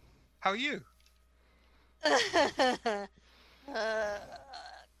 Gotcha. How are you?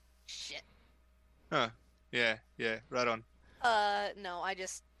 Shit. Huh. Yeah, right on. No,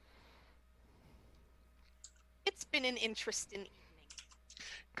 it's been an interesting evening.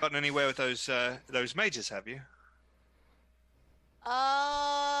 Gotten anywhere with those mages, have you?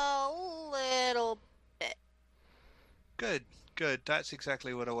 A little bit. Good. That's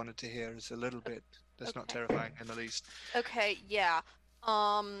exactly what I wanted to hear, is a little bit. That's not Okay. terrifying in the least. Okay, yeah.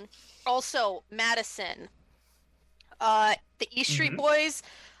 Also, Madison. The East Street Mhm. Boys,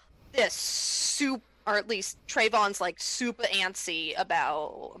 or at least Trayvon's super antsy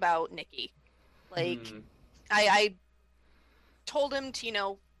about Nikki. Mm. I told him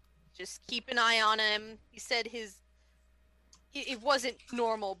to, just keep an eye on him. He said it wasn't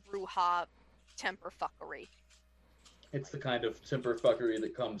normal Brujah temper fuckery. It's the kind of temper fuckery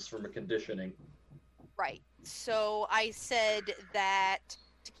that comes from a conditioning. Right. So I said that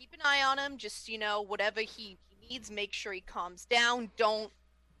to keep an eye on him, just, whatever he needs, make sure he calms down, don't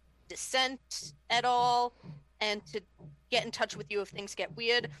dissent at all, and to get in touch with you if things get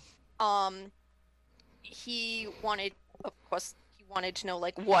weird. He wanted to know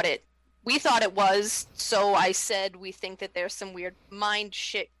what we thought it was, so I said we think that there's some weird mind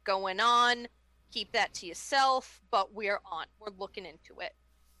shit going on. Keep that to yourself, but we're looking into it.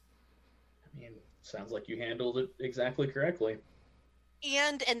 I mean, sounds like you handled it exactly correctly.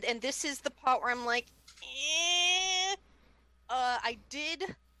 And this is the part where I'm like, I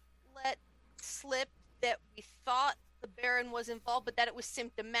did let slip that we thought the Baron was involved, but that it was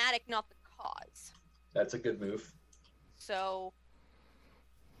symptomatic, not the cause. That's a good move. So,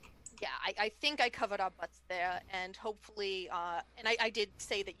 yeah, I think I covered our butts there, and hopefully, and I did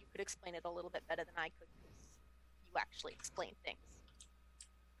say that you could explain it a little bit better than I could, because you actually explain things.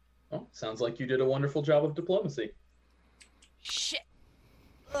 Well, sounds like you did a wonderful job of diplomacy. Shit.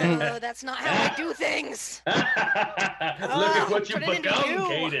 That's not how I do things. Look at what you've put it into become, you.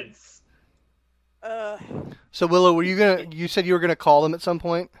 Cadence. So Willow, you said you were gonna call them at some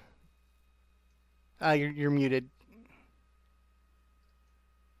point? You're muted.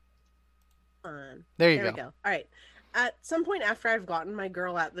 There you we go. go. All right. At some point after I've gotten my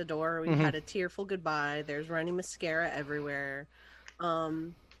girl at the door, we've Mhm. had a tearful goodbye. There's running mascara everywhere.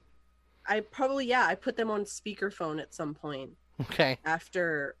 I put them on speakerphone at some point Okay.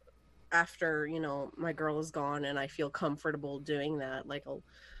 after my girl is gone, and I feel comfortable doing that.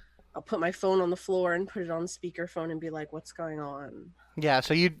 I'll put my phone on the floor and put it on speakerphone and be like, "What's going on?" Yeah.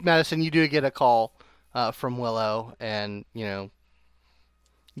 So Madison, you do get a call from Willow, and you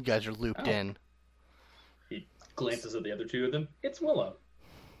guys are looped Oh. in. He glances at the other two of them. It's Willow.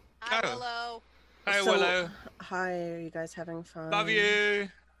 Hi, Oh. Willow. Hi, So- Willow. Hi, are you guys having fun? Love you.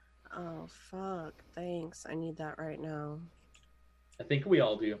 Oh fuck! Thanks. I need that right now. I think we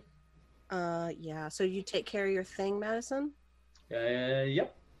all do. Yeah. So you take care of your thing, Madison?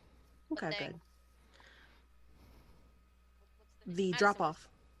 Yep. Okay, thing? good. What's The Madison drop was- off.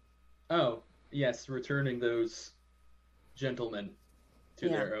 Oh, yes, returning those gentlemen to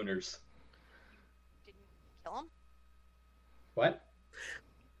Yeah. their owners. Didn't you kill him? What?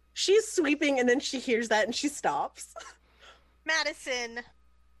 She's sweeping and then she hears that and she stops. Madison,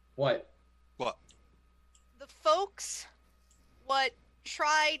 What? What? the folks what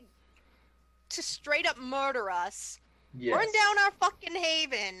tried to straight up murder us, Yes. burn down our fucking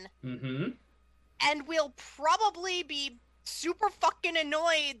haven, Mm-hmm. and we'll probably be super fucking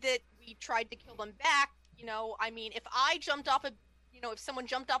annoyed that we tried to kill them back. You know, I mean, if I jumped off a, you know, if someone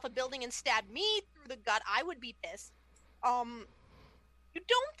jumped off a building and stabbed me through the gut, I would be pissed. You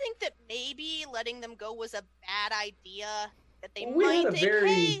don't think that maybe letting them go was a bad idea? That they Well, we had might a think,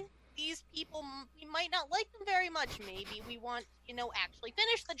 very- hey, these people, we might not like them very much. Maybe we want, you know, actually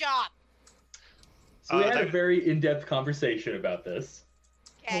finish the job. So we had a they- very in-depth conversation about this.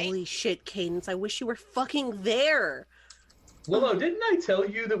 Okay. Holy shit, Cadence. I wish you were fucking there. Willow, didn't I tell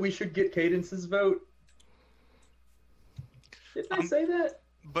you that we should get Cadence's vote? Didn't I say that?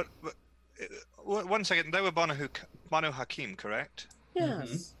 But one second. They were Banu Hakim, correct?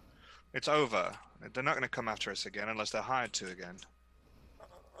 Yes. It's over. They're not going to come after us again unless they're hired to again.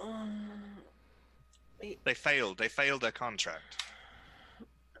 They failed. They failed their contract.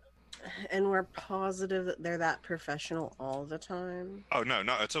 And we're positive that they're that professional all the time. Oh no,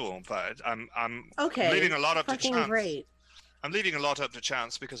 not at all. But I'm Okay. leaving a lot up to fucking chance. great. I'm leaving a lot up to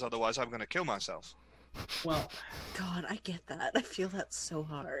chance because otherwise I'm going to kill myself. Well, God, I get that. I feel that so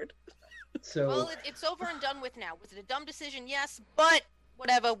hard. so Well, it's over and done with now. Was it a dumb decision? Yes, but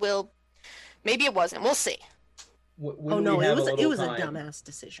whatever. Maybe it wasn't. We'll see. when Oh no, we it have was a it little was a time, dumbass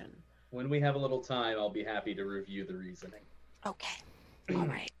decision. When we have a little time, I'll be happy to review the reasoning. Okay. All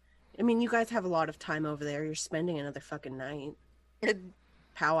right. I mean, you guys have a lot of time over there. You're spending another fucking night.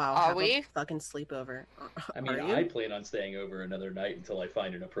 Powwow. Are have we? A fucking sleepover. I mean, Are you? I plan on staying over another night until I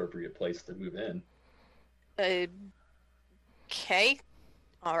find an appropriate place to move in. Okay.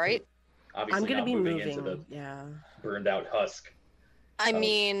 All right. Obviously, I'm gonna not be moving moving. into the Yeah. burned out husk I of a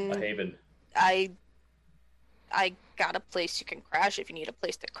mean, haven. I got a place you can crash if you need a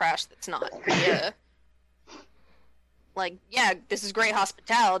place to crash that's not like, yeah, this is great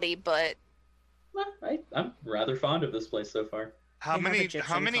hospitality, but Well, I'm rather fond of this place so far. How They have many? Egyptian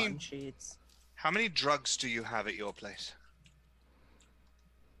How many? cotton sheets. How many drugs do you have at your place?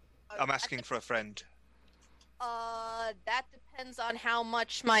 I'm asking for a friend. That depends on how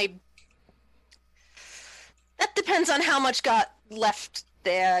much my. That depends on how much got left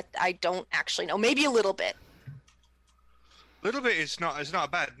there. I don't actually know. Maybe a little bit. Little bit is not a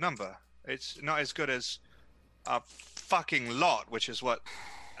bad number. It's not as good as a fucking lot, which is what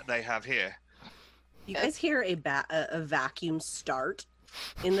they have here. You guys hear a vacuum start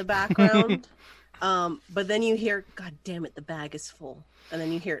in the background, but then you hear, "God damn it, the bag is full," and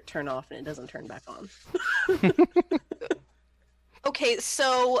then you hear it turn off and it doesn't turn back on. Okay,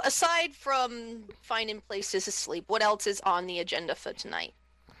 so aside from finding places to sleep, what else is on the agenda for tonight?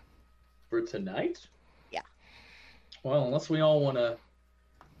 For tonight? Yeah. Well, unless we all want to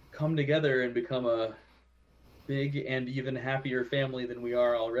come together and become a big and even happier family than we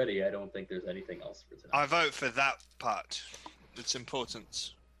are already, I don't think there's anything else for tonight. I vote for that part. It's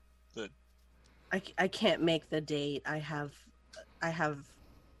important. I can't make the date. I have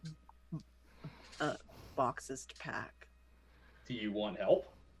boxes to pack. Do you want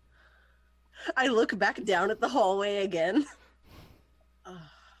help? I look back down at the hallway again.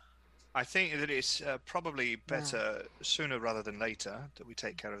 I think that it's probably better sooner rather than later that we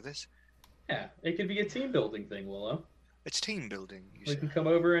take care of this. Yeah, it could be a team building thing, Willow. It's team building, you We say. can come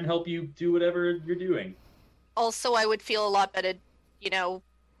over and help you do whatever you're doing. Also, I would feel a lot better, you know,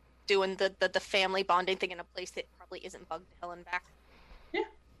 doing the family bonding thing in a place that probably isn't bugged to hell and back.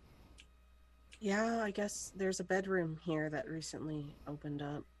 Yeah, I guess there's a bedroom here that recently opened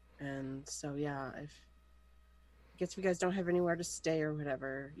up, and so yeah, I guess if you guys don't have anywhere to stay or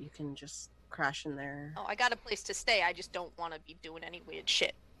whatever, you can just crash in there. Oh, I got a place to stay. I just don't want to be doing any weird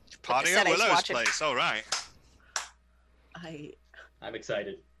shit. Party said at I was Willow's watching. place. All right. I'm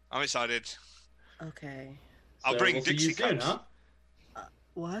excited. I'm excited. Okay. I'll So bring we'll see Dixie you soon, cups. Huh?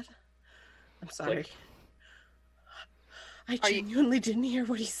 What? I'm sorry. Click. I Are you- genuinely didn't hear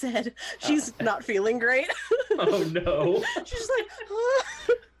what he said. She's not feeling great. Oh no. She's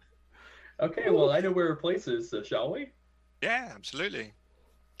like, Okay, well I know where her place is, so shall we? Yeah, absolutely.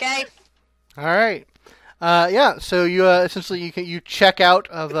 Okay. All right. Yeah. So you essentially you check out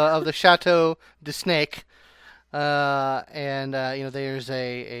of the Chateau de Snake, and there's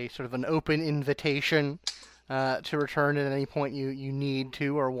a sort of an open invitation to return at any point you need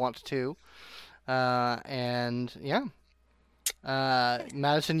to or want to. And yeah.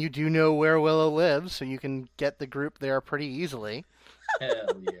 Madison, you do know where Willow lives, so you can get the group there pretty easily.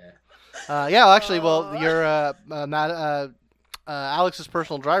 Hell yeah. Yeah, actually, well, your Alex's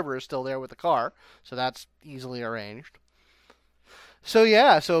personal driver is still there with the car, so that's easily arranged. So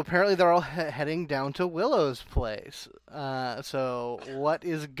yeah, so apparently they're all heading down to Willow's place. So what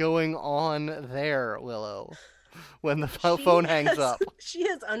is going on there, Willow? When the phone hangs up, She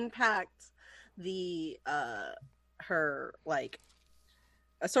has unpacked the her like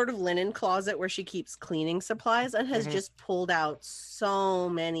a sort of linen closet where she keeps cleaning supplies and has just pulled out so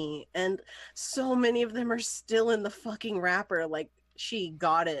many, and so many of them are still in the fucking wrapper. Like she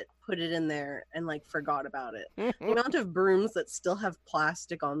got it, put it in there, and like forgot about it. The amount of brooms that still have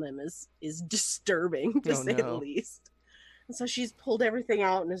plastic on them is disturbing, to say the least. And so she's pulled everything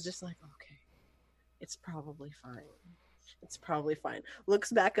out and is just like, okay, it's probably fine. It's probably fine.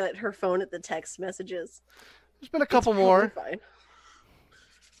 Looks back at her phone at the text messages. There's been a couple more. Fine.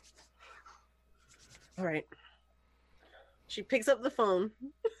 All right. She picks up the phone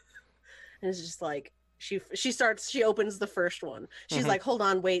and is just like, she opens the first one. She's like, hold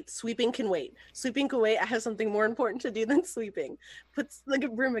on, wait, sweeping can wait. Sweeping can wait. I have something more important to do than sweeping. Puts the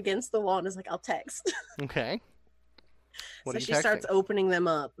broom against the wall and is like, I'll text. Okay. What so are you she texting? starts opening them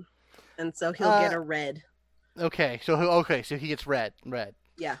up. And so he'll get a red. Okay, so he gets red.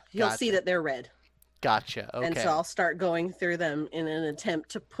 Yeah, he'll see that they're red. Gotcha. Okay. And so I'll start going through them in an attempt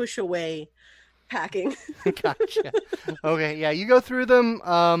to push away packing. Gotcha. Okay, yeah, you go through them.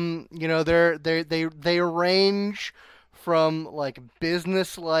 They range from like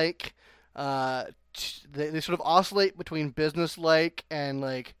business-like. They sort of oscillate between business-like and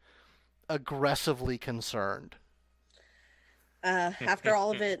like aggressively concerned. After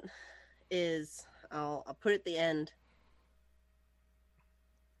all of it is, I'll put at the end.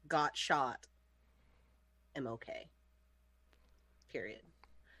 Got shot. Am okay. Period.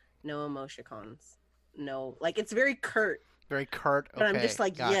 No emoticons. No, like it's very curt. Very curt. Okay, but I'm just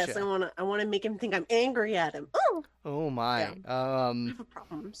like, gotcha. yes, I want to make him think I'm angry at him. Oh. Oh my. Yeah. I have a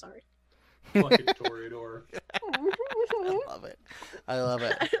problem. I'm sorry. Fucking Toreador. I love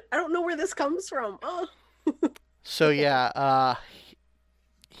it. I don't know where this comes from. Oh. So yeah,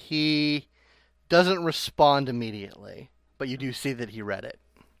 he doesn't respond immediately, but you do see that he read it.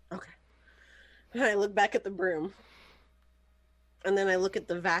 Okay. And I look back at the broom. And then I look at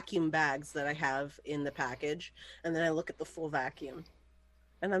the vacuum bags that I have in the package. And then I look at the full vacuum.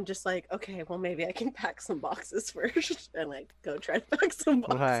 And I'm just like, okay, well, maybe I can pack some boxes first. And like, go try to pack some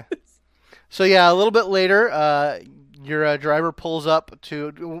boxes. Okay. So yeah, a little bit later, your driver pulls up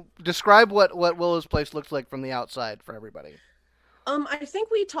to describe what Willow's place looks like from the outside for everybody. I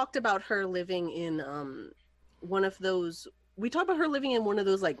think we talked about her living in one of those. We talked about her living in one of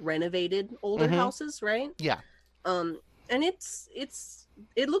those like renovated older houses, right? Yeah. And it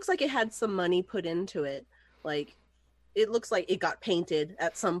looks like it had some money put into it. Like it looks like it got painted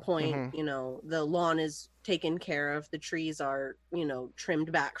at some point. You know, the lawn is taken care of. The trees are,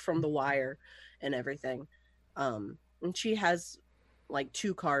 trimmed back from the wire and everything. And she has like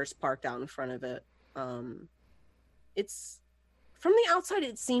 2 cars parked out in front of it. It's from the outside,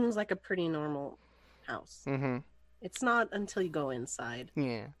 it seems like a pretty normal house. It's not until you go inside.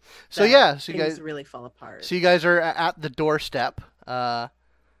 Yeah. So yeah, so you things guys really fall apart. So you guys are at the doorstep. The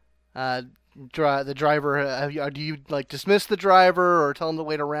driver. Do you like dismiss the driver or tell him to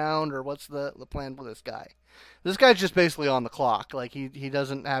wait around, or what's the plan with this guy? This guy's just basically on the clock. Like he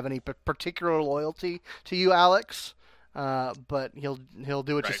doesn't have any particular loyalty to you, Alex. But he'll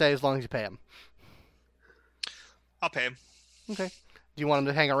do what you say as long as you pay him. I'll pay him. Okay. Do you want him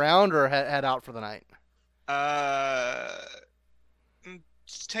to hang around or head out for the night?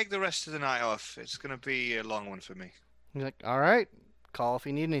 Take the rest of the night off. It's going to be a long one for me. He's like, all right. Call if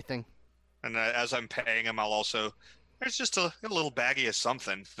you need anything. And as I'm paying him, I'll also... There's just a little baggie of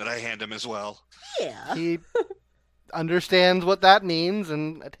something that I hand him as well. Yeah. He understands what that means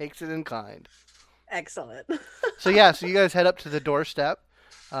and takes it in kind. Excellent. So yeah, so you guys head up to the doorstep.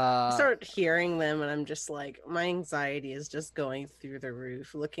 I start hearing them and I'm just like, my anxiety is just going through the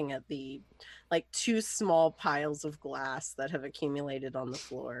roof, looking at the like 2 small piles of glass that have accumulated on the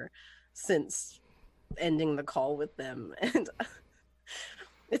floor since ending the call with them. And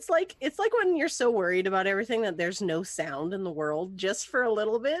it's like when you're so worried about everything that there's no sound in the world just for a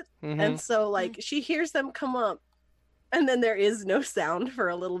little bit. And so like she hears them come up and then there is no sound for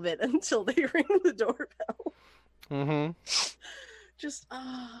a little bit until they ring the doorbell. Just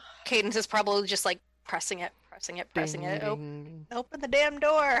Cadence is probably just like pressing it. Pressing it, pressing it. Ding. Open the damn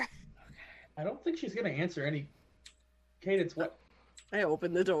door. I don't think she's gonna answer any. Cadence, what? I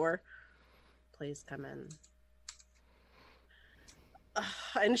open the door. Please come in.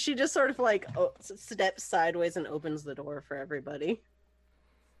 And she just sort of like steps sideways and opens the door for everybody.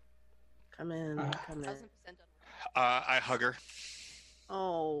 Come in, come in. 1000% done. I hug her.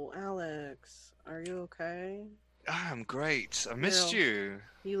 Oh, Alex, are you okay? I'm great. I missed Girl. you.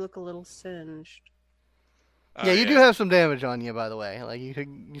 You look a little singed. Yeah, you do have some damage on you, by the way. Like you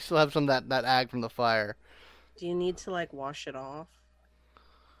still have some of that ag from the fire. Do you need to like wash it off?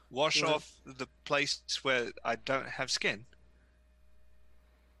 Wash What? off the place where I don't have skin.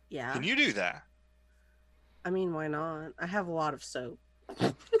 Yeah. Can you do that? I mean, why not? I have a lot of soap.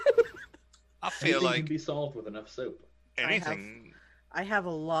 I feel Anything like can be solved with enough soap. anything. I have a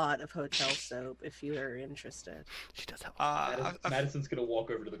lot of hotel soap if you are interested. She does have. Madison's gonna walk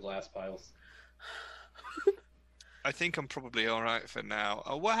over to the glass piles. I think I'm probably all right for now.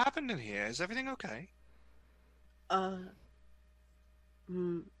 What happened in here? Is everything okay?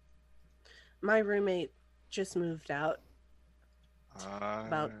 My roommate just moved out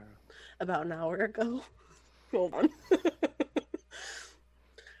About about an hour ago. Hold on.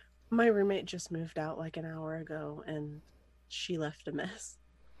 My roommate just moved out like an hour ago, and she left a mess.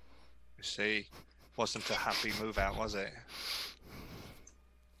 see, wasn't a happy move out, was it?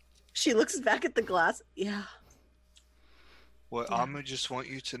 She looks back at the glass. Yeah. Well, Yeah. I just want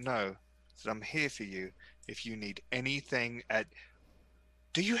you to know that I'm here for you if you need anything.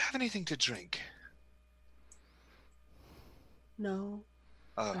 Do you have anything to drink? No,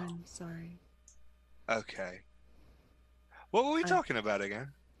 Oh, I'm sorry. okay. What were we I- talking about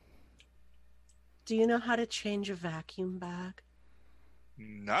again? Do you know how to change a vacuum bag?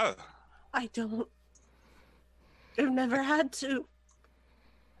 No. I don't. I've never had to.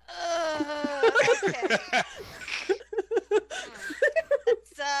 Okay.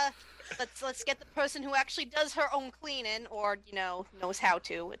 Let's get the person who actually does her own cleaning, or knows how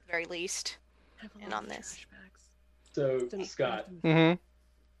to at the very least. I have a And lot on of this. trash bags. So, Don't- Scott, Mm-hmm.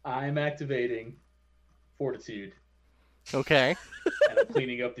 I'm activating Fortitude, Okay. and I'm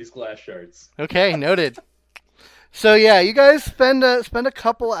cleaning up these glass shards. Okay. Noted. So yeah, you guys spend a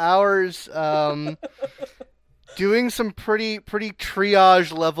couple hours doing some pretty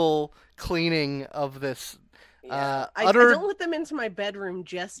triage level cleaning of this. Yeah. I utter- don't let them into my bedroom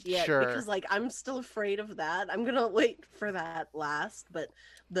just yet Sure. because like I'm still afraid of that. I'm gonna wait for that last, but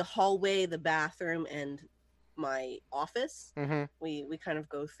the hallway, the bathroom, and my office, Mm-hmm. we kind of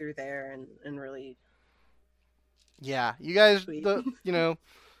go through there and really Yeah, you guys, Sweet.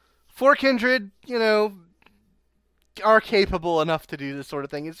 For Kindred, are capable enough to do this sort of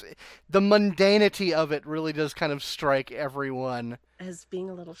thing. It's the mundanity of it really does kind of strike everyone as being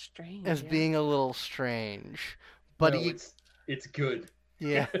a little strange. as yeah. being a little strange. But No, it's good.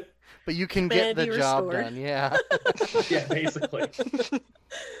 yeah, but you can get the Humanity job restored. done. Yeah. Yeah, basically.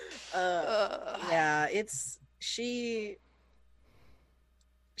 Yeah,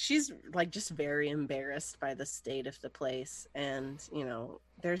 she's like just very embarrassed by the state of the place, and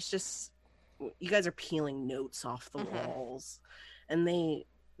there's just, you guys are peeling notes off the Mhm. walls, and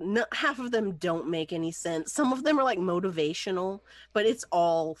half of them don't make any sense. Some of them are like motivational, but it's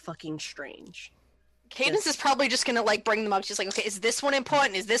all fucking strange. Cadence is probably just gonna bring them up. She's like, okay, is this one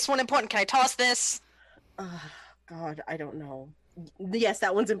important? Is this one important? Can I toss this? God, I don't know. Yes,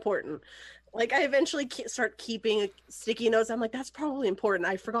 that one's important. Like, I eventually start keeping sticky notes. I'm like, that's probably important.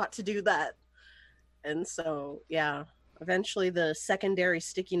 I forgot to do that. And so, yeah, eventually the secondary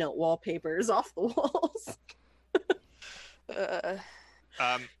sticky note wallpaper is off the walls.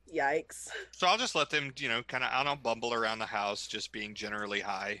 Yikes. So I'll just let them, kind of, I don't know, bumble around the house, just being generally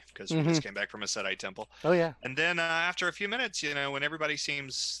high because we just came back from a Sedite temple. Oh yeah. And then after a few minutes, when everybody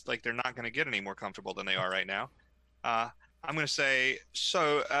seems like they're not going to get any more comfortable than they are right now, I'm going to say,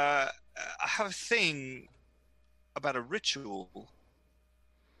 so I have a thing about a ritual.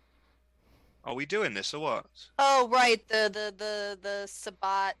 Are we doing this or what? Oh, right, the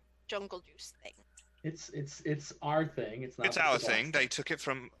Sabat jungle juice thing. It's our thing. It's not. It's our the boss thing. They took it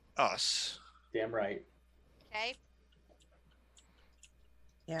from us. Damn right. Okay.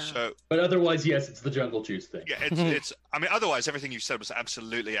 Yeah. So But otherwise, yes, it's the jungle juice thing. yeah, it's. I mean, otherwise everything you said was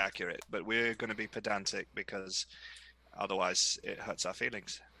absolutely accurate. But we're going to be pedantic because otherwise it hurts our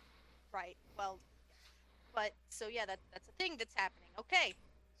feelings. Right. Well, but so yeah, that's a thing that's happening. Okay.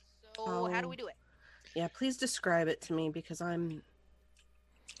 So how do we do it? Yeah, please describe it to me because I'm.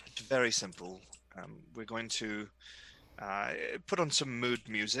 It's very simple. We're going to put on some mood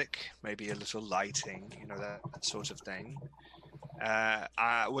music, maybe a little lighting, that sort of thing.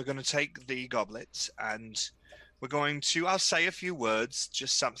 We're going to take the goblets and we're going to. I'll say a few words,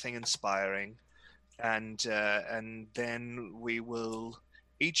 just something inspiring, and then we will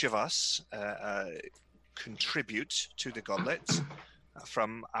each of us contribute to the goblets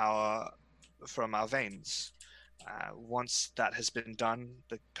from our veins. Once that has been done,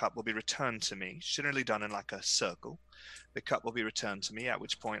 the cup will be returned to me. Generally done in like a circle. The cup will be returned to me. At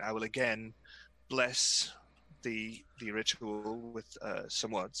which point, I will again bless the ritual with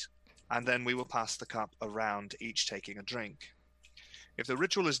some words, and then we will pass the cup around, each taking a drink. If the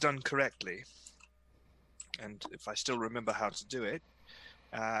ritual is done correctly, and if I still remember how to do it,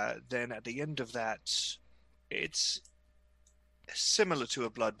 then at the end of that, it's similar to a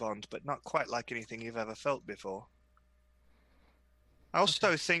blood bond, but not quite like anything you've ever felt before. I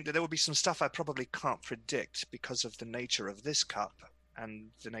also think that there will be some stuff I probably can't predict because of the nature of this cup and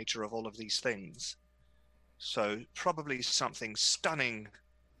the nature of all of these things. So probably something stunning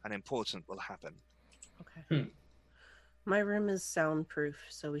and important will happen. Okay. My room is soundproof,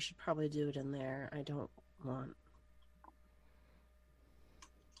 so we should probably do it in there. I don't want...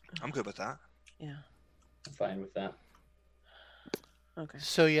 I'm good with that. Yeah. I'm fine with that. Okay.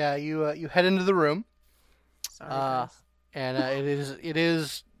 So yeah, you head into the room, Sorry, guys. and it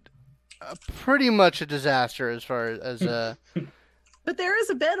is pretty much a disaster as far as But there is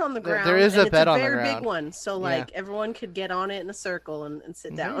a bed on the There- ground. there is and a it's bed a on the very ground. big one, so like everyone could get on it in a circle and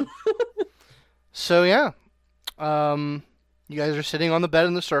sit Mhm. down. So yeah, you guys are sitting on the bed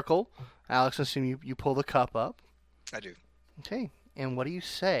in the circle. Alex, I assume you pull the cup up. I do. Okay, and what do you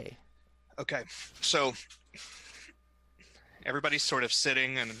say? Okay, so everybody's sort of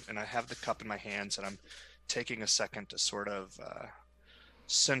sitting, and I have the cup in my hands, and I'm taking a second to sort of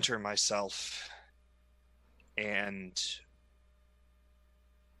center myself, and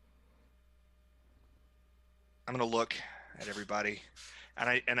I'm gonna look at everybody, and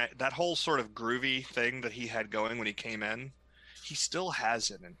I that whole sort of groovy thing that he had going when he came in, he still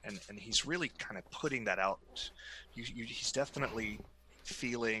has it, and he's really kind of putting that out. He's definitely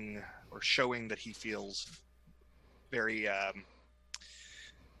feeling or showing that he feels very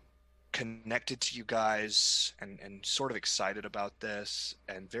connected to you guys and sort of excited about this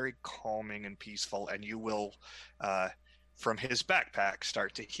and very calming and peaceful. And you will, from his backpack,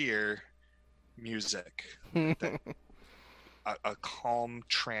 start to hear music, a calm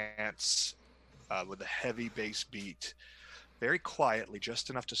trance with a heavy bass beat, very quietly, just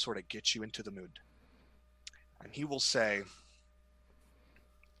enough to sort of get you into the mood. And he will say,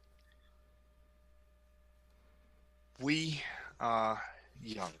 "We are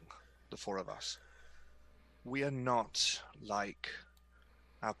young, the four of us. We are not like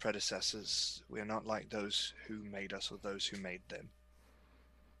our predecessors. We are not like those who made us or those who made them.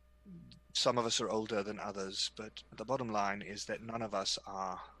 Some of us are older than others, but the bottom line is that none of us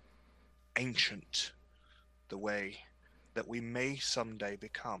are ancient the way that we may someday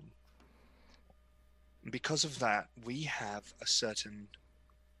become. Because of that, we have a certain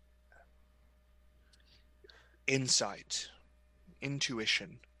insight,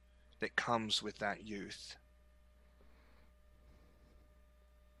 intuition that comes with that youth.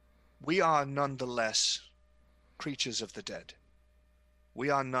 We are nonetheless creatures of the dead.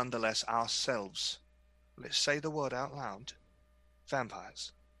 We are nonetheless ourselves, let's say the word out loud,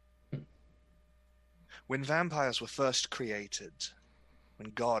 vampires. When vampires were first created,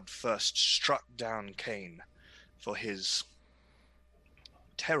 when God first struck down Cain for his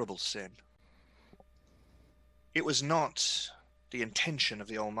terrible sin, it was not the intention of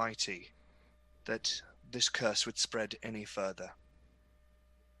the Almighty that this curse would spread any further.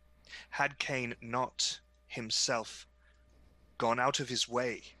 Had Cain not himself gone out of his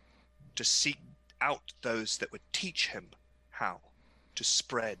way to seek out those that would teach him how to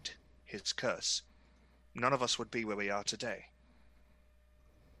spread his curse, none of us would be where we are today.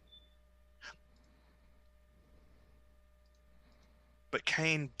 But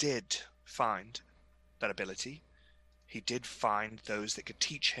Cain did find that ability. He did find those that could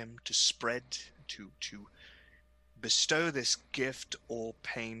teach him to spread, to bestow this gift or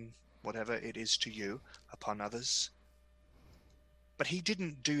pain, whatever it is to you, upon others. But he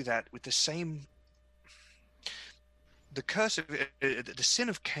didn't do that with the same... The curse of the sin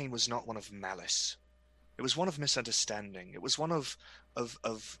of Cain was not one of malice. It was one of misunderstanding. It was one of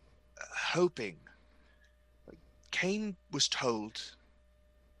hoping. Cain was told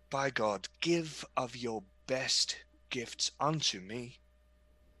by God, "Give of your best gifts unto me."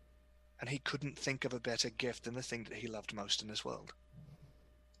 And he couldn't think of a better gift than the thing that he loved most in this world.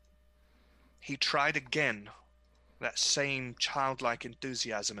 He tried again, that same childlike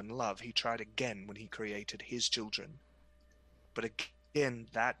enthusiasm and love, he tried again when he created his children. But again,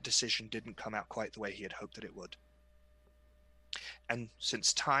 that decision didn't come out quite the way he had hoped that it would. And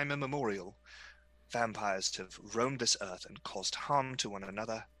since time immemorial, vampires have roamed this earth and caused harm to one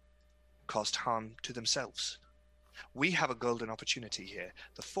another, caused harm to themselves. We have a golden opportunity here.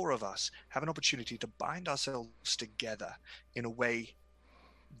 The four of us have an opportunity to bind ourselves together in a way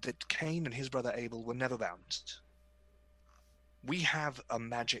that Cain and his brother Abel were never bound. We have a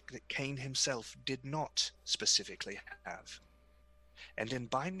magic that Cain himself did not specifically have. And in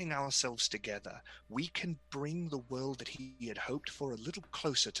binding ourselves together, we can bring the world that he had hoped for a little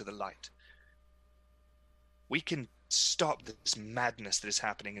closer to the light. We can stop this madness that is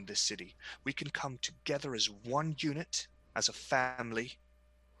happening in this city. We can come together as one unit, as a family,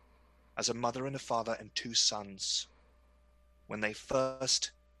 as a mother and a father and two sons, when they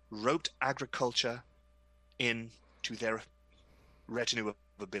first roped agriculture into their retinue of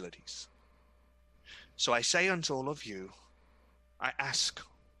abilities. So I say unto all of you, I ask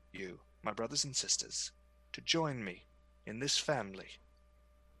you, my brothers and sisters, to join me in this family,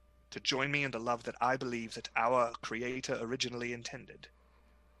 to join me in the love that I believe that our Creator originally intended.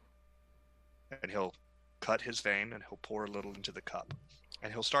 And he'll cut his vein and he'll pour a little into the cup.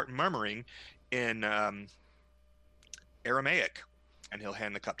 And he'll start murmuring in Aramaic. And he'll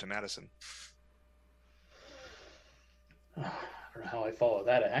hand the cup to Madison. I don't know how I follow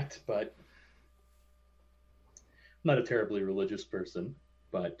that act, but I'm not a terribly religious person,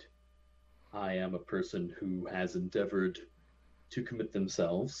 but I am a person who has endeavored to commit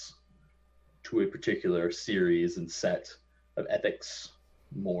themselves to a particular series and set of ethics,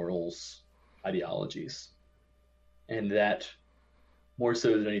 morals, ideologies. And that, more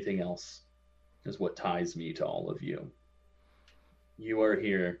so than anything else, is what ties me to all of you. You are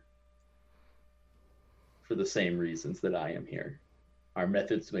here for the same reasons that I am here. Our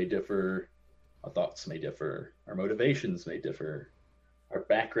methods may differ, our thoughts may differ, our motivations may differ, our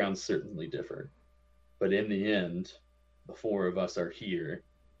backgrounds certainly differ. But in the end, the four of us are here,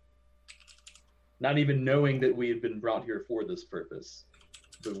 not even knowing that we had been brought here for this purpose,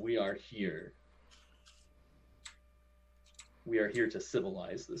 but we are here. We are here to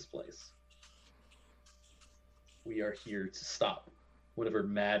civilize this place. We are here to stop whatever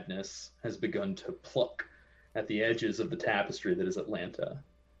madness has begun to pluck at the edges of the tapestry that is Atlanta.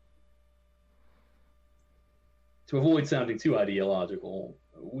 To avoid sounding too ideological,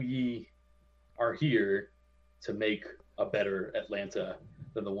 we are here to make a better Atlanta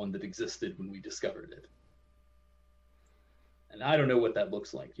than the one that existed when we discovered it. And I don't know what that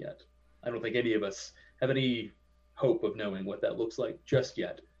looks like yet. I don't think any of us have any hope of knowing what that looks like just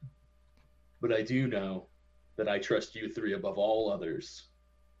yet. But I do know that I trust you three above all others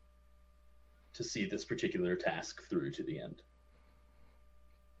to see this particular task through to the end.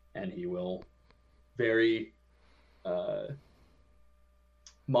 And he will very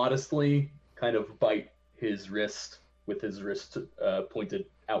modestly kind of bite his wrist with his wrist pointed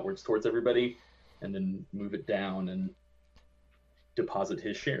outwards towards everybody, and then move it down and deposit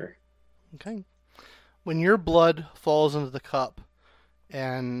his share. Okay. When your blood falls into the cup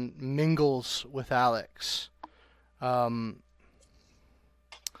and mingles with Alex,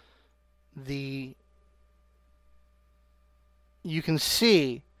 you can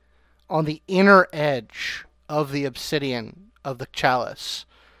see on the inner edge of the obsidian of the chalice,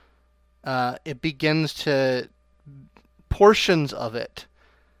 it begins to, portions of it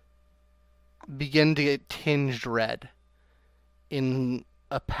begin to get tinged red in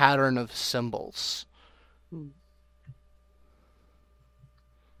a pattern of symbols.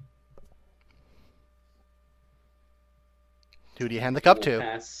 Who do you hand the cup to?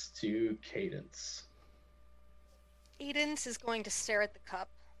 Pass to Cadence. Cadence is going to stare at the cup.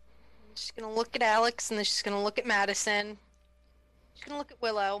 She's going to look at Alex, and then she's going to look at Madison. She's going to look at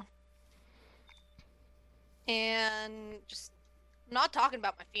Willow. And just not talking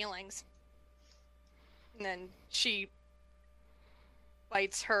about my feelings. And then she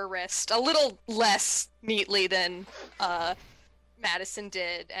bites her wrist a little less neatly than Madison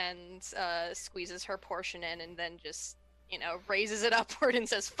did, and squeezes her portion in, and then just, raises it upward and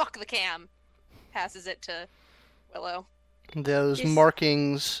says, "Fuck the cam." Passes it to Willow. Those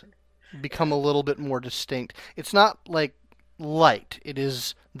markings become a little bit more distinct. It's not like light. It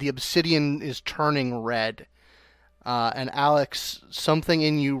is, the obsidian is turning red. And Alex, something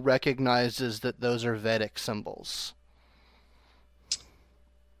in you recognizes that those are Vedic symbols.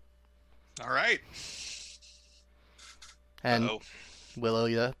 All right. And Uh-oh. Willow,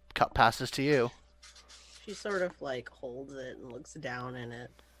 the cup passes to you. She sort of holds it and looks down in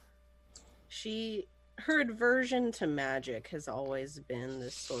it. Her aversion to magic has always been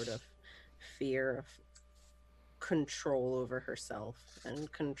this sort of fear of control over herself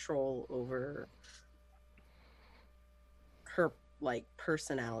and control over her like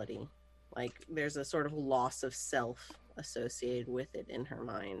personality. Like there's a sort of loss of self associated with it in her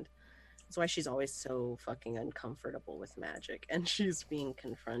mind. That's why she's always so fucking uncomfortable with magic, and she's being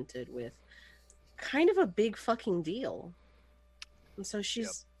confronted with kind of a big fucking deal. And so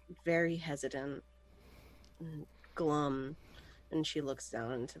she's very hesitant and glum, and she looks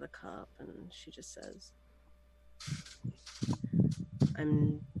down into the cup and she just says,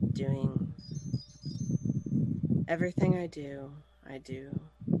 I'm doing everything I do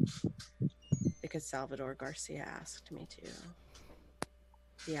because Salvador Garcia asked me to.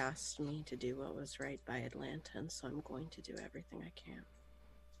 He asked me to do what was right by Atlanta, and so I'm going to do everything I can.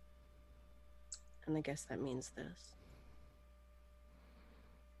 And I guess that means this.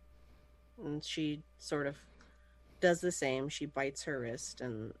 And she sort of does the same. She bites her wrist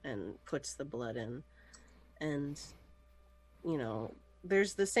and puts the blood in. And, you know,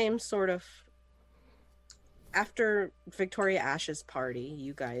 there's the same sort of... After Victoria Ash's party,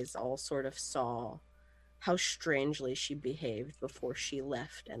 you guys all sort of saw how strangely she behaved before she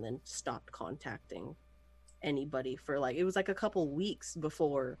left and then stopped contacting anybody for like... It was like a couple weeks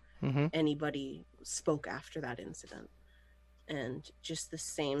before anybody spoke after that incident. And just the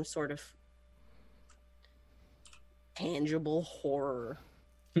same sort of tangible horror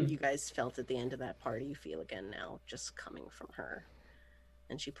you guys felt at the end of that party, you feel again now, just coming from her.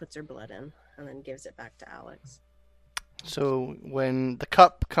 And she puts her blood in and then gives it back to Alex. So when the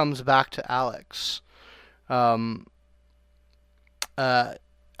cup comes back to Alex, Alex,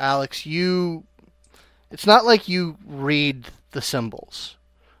 it's not like you read the symbols,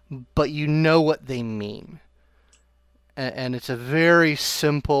 but you know what they mean. And it's a very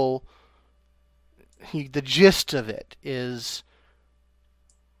simple... The gist of it is,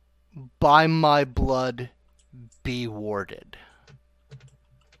 by my blood, be warded.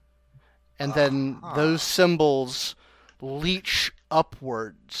 And then those symbols leach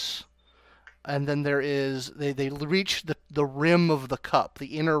upwards. And then there is... They reach the rim of the cup,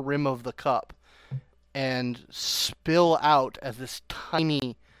 the inner rim of the cup, and spill out as this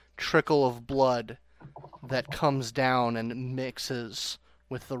tiny trickle of blood that comes down and mixes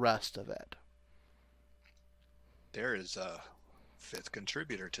with the rest of it. There is a fifth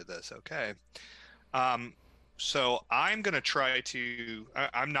contributor to this. Okay. So I'm going to try to...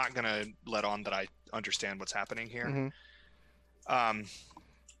 I'm not going to let on that I understand what's happening here. Mm-hmm. I'm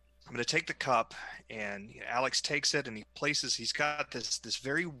going to take the cup, and Alex takes it, and he's got this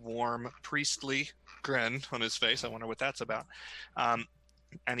very warm, priestly grin on his face. I wonder what that's about.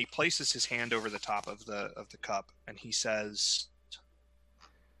 And he places his hand over the top of the cup, and he says,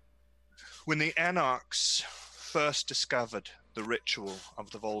 when the Anarchs first discovered the ritual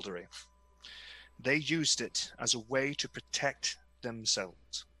of the Voldery, they used it as a way to protect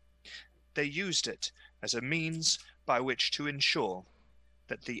themselves. They used it as a means by which to ensure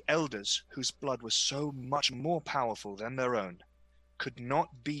that the elders, whose blood was so much more powerful than their own, could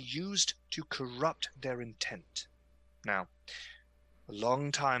not be used to corrupt their intent. Now, a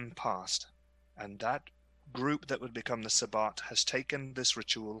long time passed, and that group that would become the Sabbat has taken this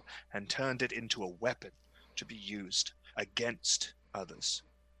ritual and turned it into a weapon to be used against others.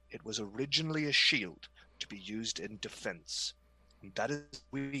 It was originally a shield to be used in defense. And that is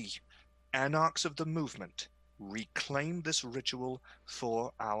we, Anarchs of the movement, reclaim this ritual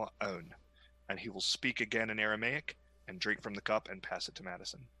for our own. And he will speak again in Aramaic and drink from the cup and pass it to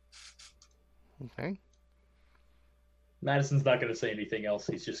Madison. Okay. Madison's not going to say anything else.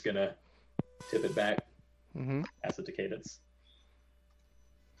 He's just going to tip it back, pass it to Cadence.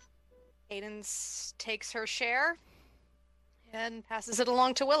 Cadence takes her share and passes it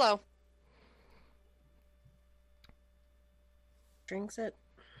along to Willow. Drinks it.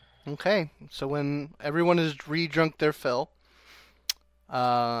 Okay, so when everyone has re-drunk their fill,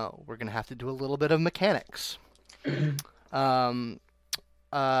 we're going to have to do a little bit of mechanics.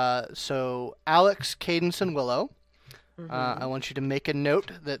 So Alex, Cadence, and Willow, I want you to make a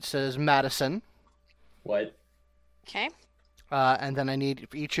note that says Madison. What? Okay. And then I need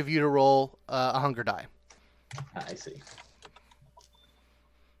for each of you to roll a hunger die. I see.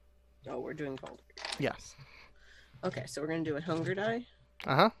 Oh, we're doing Voldery. Yes. Okay, so we're going to do a hunger die.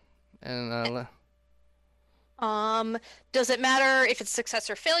 Uh-huh. And does it matter if it's success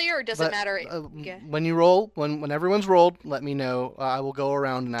or failure, or does it matter? When you roll, when everyone's rolled, let me know. I will go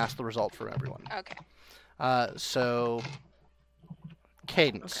around and ask the result for everyone. Okay. So,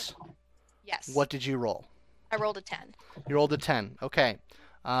 Cadence. Okay. Yes. What did you roll? I rolled a 10. You rolled a 10. Okay.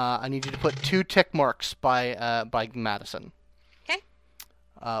 I need you to put 2 tick marks by Madison. Okay.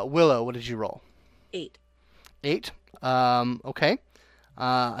 Willow, what did you roll? 8. 8. Okay.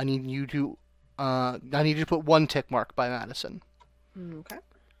 I need you to put 1 tick mark by Madison. Okay.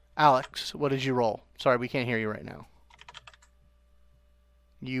 Alex, what did you roll? Sorry, we can't hear you right now.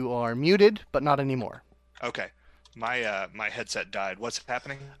 You are muted, but not anymore. Okay. My headset died. What's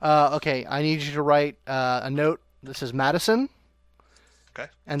happening? Okay, I need you to write a note. This is Madison. Okay.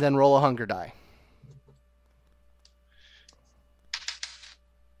 And then roll a hunger die.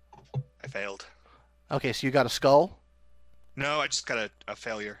 I failed. Okay, so you got a skull. No, I just got a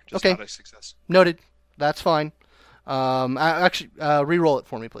failure. Just Okay. not a success. Noted. That's fine. Actually, re-roll it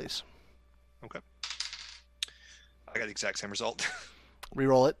for me, please. Okay. I got the exact same result.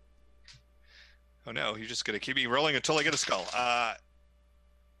 Re-roll it. Oh no, you're just gonna keep me rolling until I get a skull. I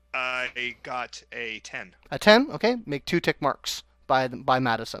got a 10. A 10. Okay, make 2 tick marks by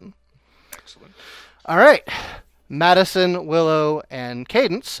Madison. Excellent. All right, Madison, Willow, and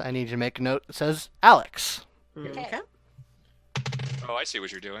Cadence. I need you to make a note that says Alex. Okay. Oh, I see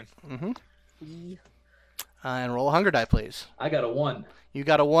what you're doing. Mm-hmm. Yeah. And roll a hunger die, please. I got a 1. You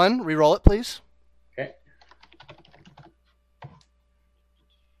got a 1. Re-roll it, please. Okay.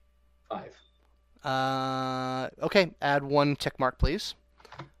 5. Okay, add 1 tick mark, please.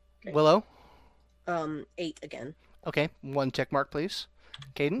 Okay. Willow. 8 again. Okay, 1 tick mark, please.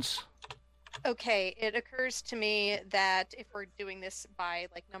 Cadence. Okay, it occurs to me that if we're doing this by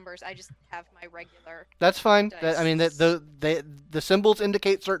like numbers, I just have my regular. That's fine. I mean, Dice. the symbols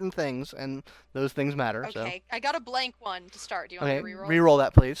indicate certain things, and those things matter. Okay, I got a blank one to start. Do you So. want Okay, me to reroll? re-roll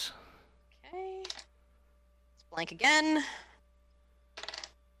that, please. Okay. It's blank again.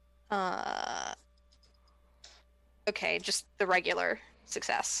 Okay, just the regular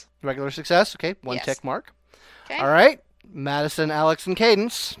success. Regular success. Okay, 1 Yes. tick mark. Okay. All right, Madison, Alex, and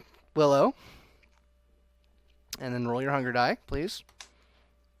Cadence. Willow. And then roll your hunger die, please.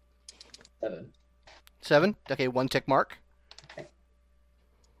 7. 7. Okay, 1 tick mark.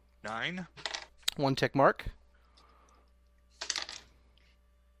 9. 1 tick mark.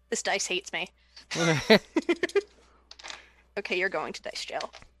 This dice hates me. Okay. Okay, you're going to dice jail.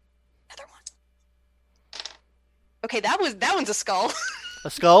 Another one. Okay, that one's a skull. A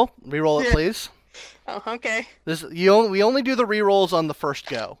skull. Re-roll it, Yeah. please. Oh, okay. We only do the re-rolls on the first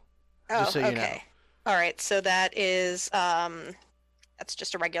go. Oh, Just so you know. okay. All right, so that is that's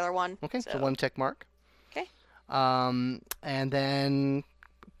just a regular one. Okay, so so 1 tick mark. Okay. And then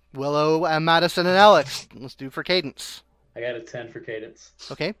Willow and Madison and Alex. Let's do for Cadence. I got a 10 for Cadence.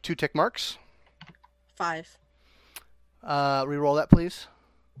 Okay, 2 tick marks. 5. Re-roll that, please.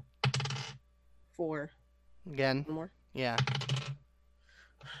 4. Again. One more. Yeah.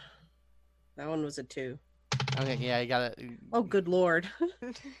 That one was a 2. Okay, yeah, you got it. Oh, good lord.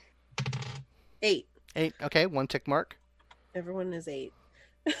 8. 8. Okay, 1 tick mark. Everyone is 8.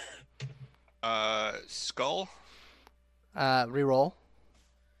 Skull. Re-roll.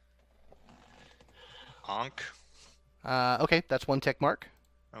 Honk. Okay, that's 1 tick mark.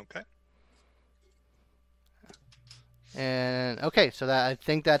 Okay. And okay, so I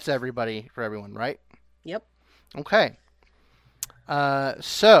think that's everybody for everyone, right? Yep. Okay.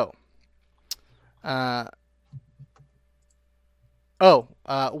 Willow.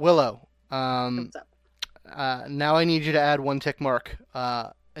 What's up? Now I need you to add 1 tick mark,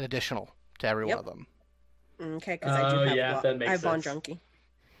 an additional to every Yep. one of them. Okay, because I do Oh, have yeah, that makes I have Von sense. Junkie.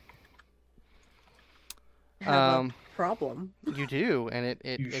 I have Um, a problem. You do, and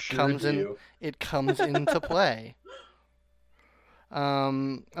You it sure comes in. do. It comes into play.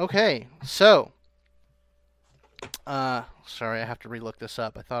 Okay, so. Sorry, I have to relook this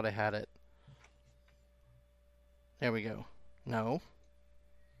up. I thought I had it. There we go. No.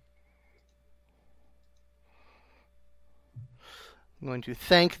 I'm going to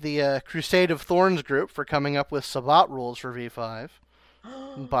thank the Crusade of Thorns group for coming up with Sabbat rules for V5,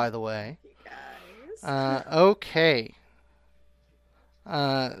 by the way. Guys. Okay.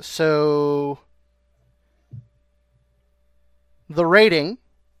 So the rating,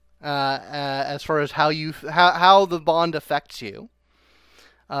 as far as how the bond affects you.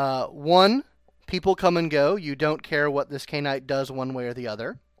 1, people come and go. You don't care what this Cainite does one way or the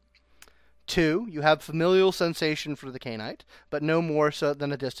other. 2, you have familial sensation for the Cainite, but no more so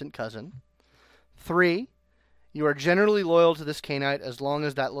than a distant cousin. 3, you are generally loyal to this Cainite as long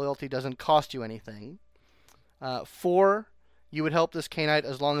as that loyalty doesn't cost you anything. 4, you would help this Cainite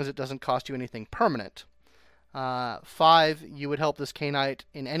as long as it doesn't cost you anything permanent. 5, you would help this Cainite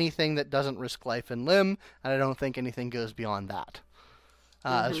in anything that doesn't risk life and limb, and I don't think anything goes beyond that,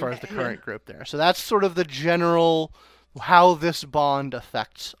 as far as the current group there. So that's sort of the general, how this bond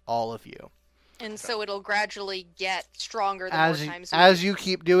affects all of you. And so it'll gradually get stronger the As more you, times as we you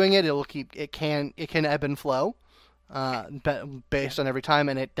keep doing it, it can ebb and flow, based on every time,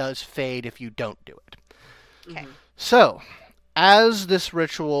 and it does fade if you don't do it. Okay. So, as this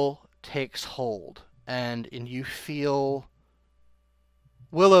ritual takes hold, and you feel,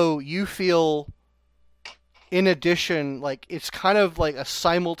 Willow, you feel, in addition, like it's kind of like a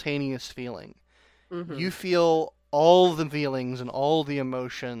simultaneous feeling. Mhm. You feel all the feelings and all the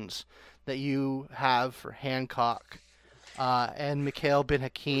emotions that you have for Hancock and Mikhail bin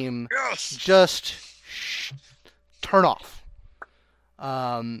Hakim Yes. just turn off.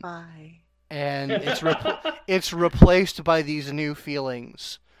 Bye. And it's replaced by these new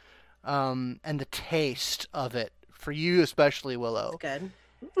feelings, and the taste of it for you, especially Willow. Good.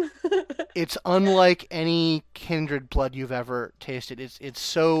 It's unlike any kindred blood you've ever tasted. It's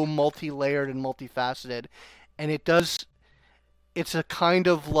so multi-layered and multifaceted, and it's a kind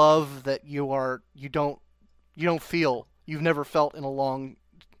of love that you don't feel. You've never felt as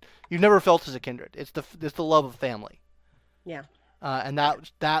a kindred. It's the love of family. Yeah. And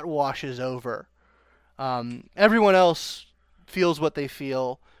that washes over. Everyone else feels what they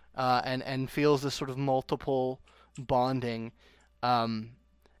feel, and feels this sort of multiple bonding. And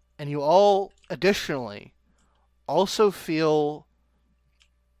you all, additionally, also feel...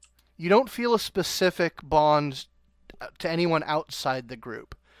 You don't feel a specific bond to anyone outside the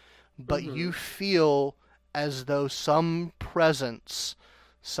group, but you feel as though some presence,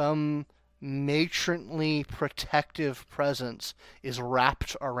 some matronly protective presence is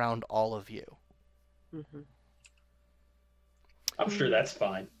wrapped around all of you. Mhm. I'm sure that's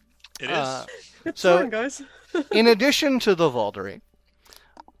fine. It is. It's So- fine, guys. In addition to the Vauldery,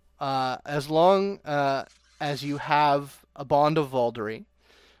 as long as you have a bond of Vauldery,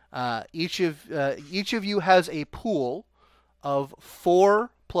 each of you has a pool of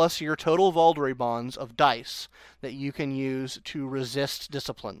 4 plus your total Vauldery bonds of dice that you can use to resist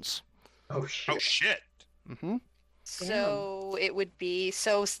disciplines. Oh shit. Oh shit. Mm-hmm. So it would be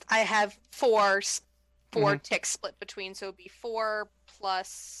I have four Mm-hmm. ticks split between, so it'd be 4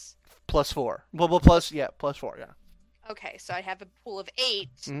 plus. Plus 4. Well, plus 4, yeah. Okay, so I have a pool of 8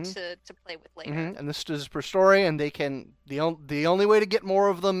 Mhm. to play with later. Mm-hmm. And this is per story, and they can the only way to get more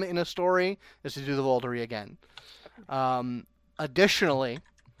of them in a story is to do the Vauldery again. Additionally,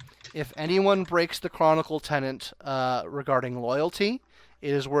 if anyone breaks the Chronicle Tenant regarding loyalty,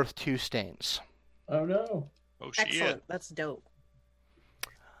 it is worth 2 stains. Oh no. Oh shit. Excellent. That's dope.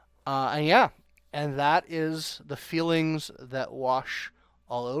 And that is the feelings that wash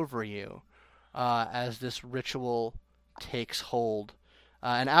all over you as this ritual takes hold.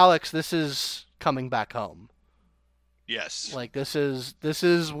 And Alex, this is coming back home. Yes. Like this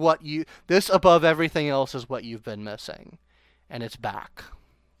is what this above everything else is what you've been missing, and it's back.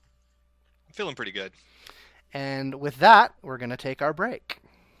 I'm feeling pretty good. And with that, we're gonna take our break.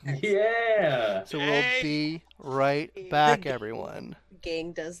 Yeah. So Yay! we'll be right back, everyone.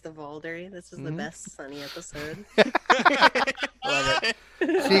 Gang does the Vauldery. This is the Mhm. best Sunny episode. Love it.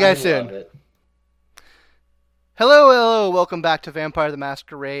 See you I guys soon. love it. Hello, welcome back to Vampire the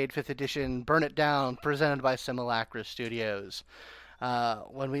Masquerade 5th edition Burn It Down, presented by Simulacra Studios.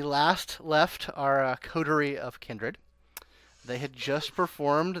 When we last left our coterie of kindred, they had just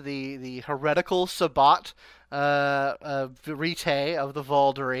performed the heretical Sabbat rite of the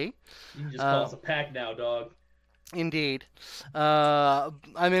Vauldery. You can just call us a pack now, dog. Indeed. I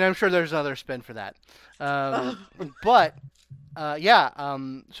mean, I'm sure there's another spin for that. But,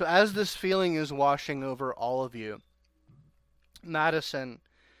 so as this feeling is washing over all of you, Madison,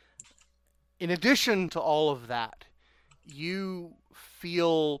 in addition to all of that, you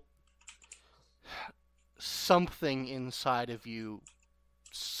feel something inside of you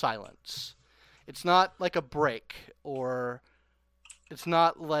silence. It's not like a break, or it's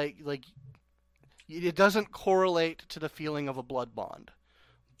not like it doesn't correlate to the feeling of a blood bond,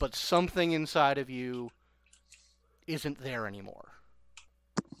 but something inside of you isn't there anymore.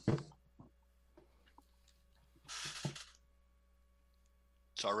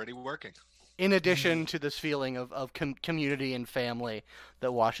 It's already working. In addition to this feeling of community and family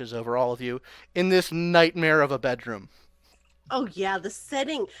that washes over all of you in this nightmare of a bedroom. Oh yeah, the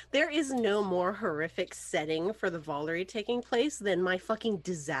setting. There is no more horrific setting for the Vauldery taking place than my fucking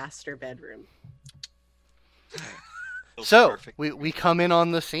disaster bedroom. Feels So, perfect. we come in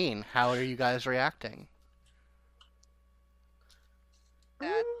on the scene. How are you guys reacting?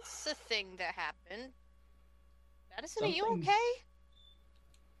 That's a thing that happened. Madison, are you Something's- okay?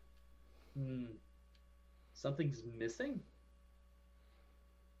 Something's missing?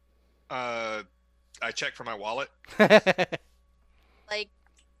 I checked for my wallet. Like,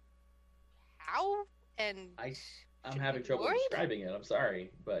 how? And I'm should having be trouble worried? describing it. I'm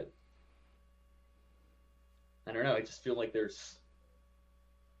sorry, but I don't know. I just feel like there's.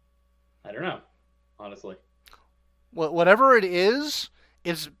 I don't know, honestly. Whatever it is,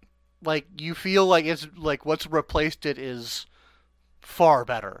 it's like you feel like it's like what's replaced it is far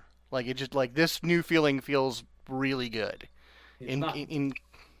better. Like it just like this new feeling feels really good. It's not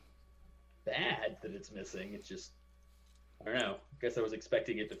bad that it's missing. It's just I don't know. I guess I was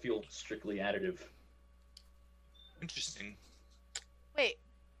expecting it to feel strictly additive. Interesting. Wait,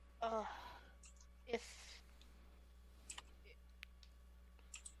 if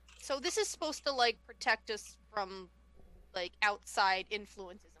so, this is supposed to like protect us from like outside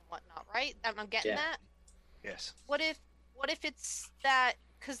influences and whatnot, right? I'm getting Yeah. that. Yes. What if it's that?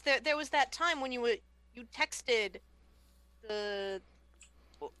 Because there was that time when you texted the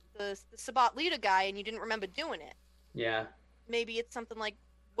Sabat leader guy and you didn't remember doing it. Yeah. Maybe it's something like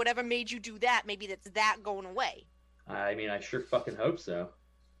whatever made you do that. Maybe that's that going away. I mean, I sure fucking hope so.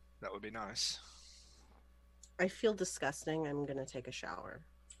 That would be nice. I feel disgusting. I'm gonna take a shower.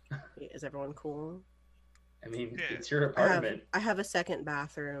 Is everyone cool? I mean, Yeah. it's your I have, apartment. I have a second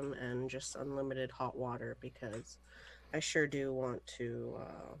bathroom and just unlimited hot water because I sure do want to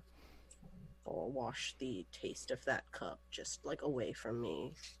wash the taste of that cup just like away from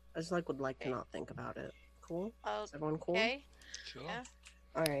me. I just like would like to Okay. not think about it. Cool? Is everyone cool? Okay. Sure. Yeah.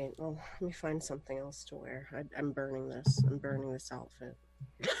 All right. Well, let me find something else to wear. I'm burning this. I'm burning this outfit.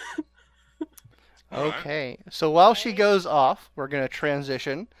 All right. Okay, so while she goes off, we're going to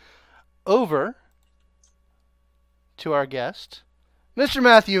transition over to our guest, Mr.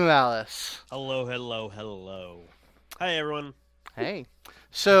 Matthew Malice. Hello, hello, hello. Hi, everyone. Hey.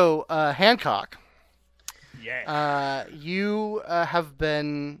 So, Hancock, Yeah. you have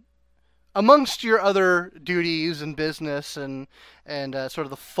been, amongst your other duties and business and sort of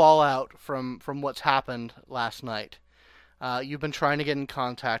the fallout from what's happened last night, you've been trying to get in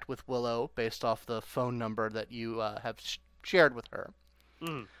contact with Willow based off the phone number that you have shared with her.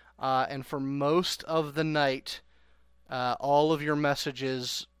 Mhm. And for most of the night, all of your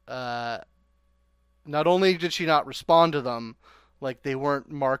messages, not only did she not respond to them, like they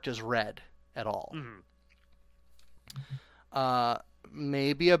weren't marked as read at all. Mhm.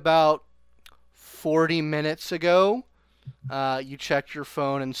 Maybe about 40 minutes ago, you checked your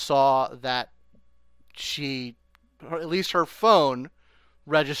phone and saw that or at least her phone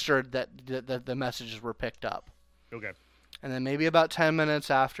registered that the messages were picked up. Okay. And then maybe about 10 minutes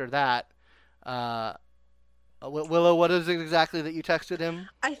after that, Willow, what is it exactly that you texted him?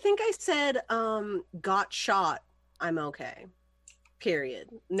 I think I said, got shot. I'm okay. Period.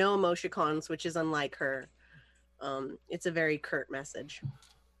 No emoticons, which is unlike her. It's a very curt message.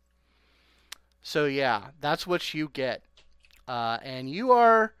 So yeah, that's what you get. And you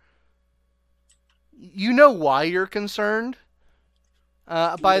know why you're concerned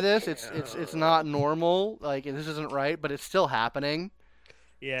by this. It's not normal. Like, this isn't right, but it's still happening.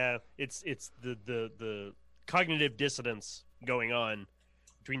 Yeah, it's the cognitive dissonance going on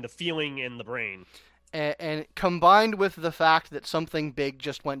between the feeling and the brain. And combined with the fact that something big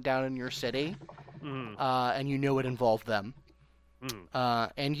just went down in your city, Mhm. and you know it involved them,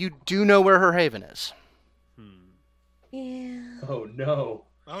 Mhm. and you do know where her haven is. Hmm. Yeah. Oh no.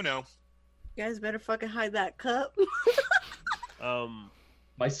 Oh no. You guys better fucking hide that cup.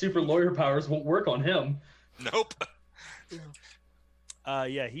 My super lawyer powers won't work on him. Nope.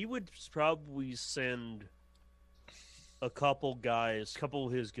 Yeah, he would probably send a couple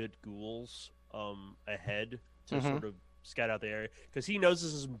of his good ghouls, ahead to Mhm. sort of scout out the area because he knows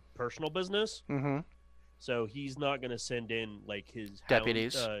this is personal business. Mm-hmm. So he's not going to send in like his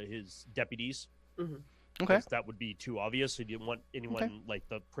Deputies. his deputies. Mhm. Okay. 'Cause that would be too obvious. He didn't want anyone like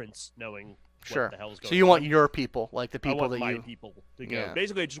the prince knowing Sure. what the hell's going on. So you want your people, like the I people want that my you. people to go. Yeah.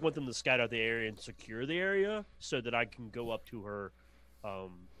 Basically, I just want them to scout out the area and secure the area so that I can go up to her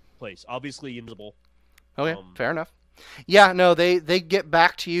place. Obviously invisible. Okay, fair enough. Yeah, no, they get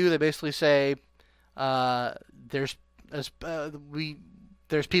back to you. They basically say, there's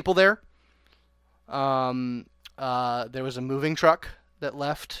people there. There was a moving truck that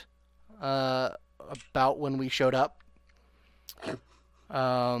left about when we showed up.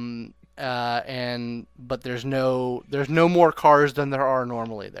 But there's no more cars than there are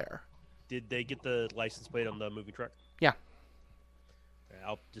normally there. Did they get the license plate on the moving truck? Yeah.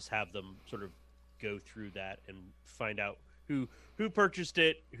 I'll just have them sort of go through that and find out who purchased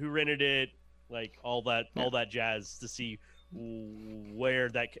it, who rented it, like all that jazz to see where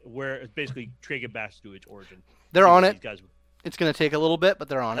basically take it back to its origin. They're See on what it. these guys- It's gonna take a little bit, but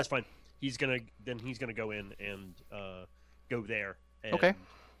they're on That's it. fine. He's gonna go in and go there. And, Okay.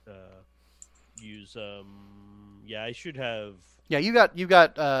 use. Yeah, I should have. Yeah, you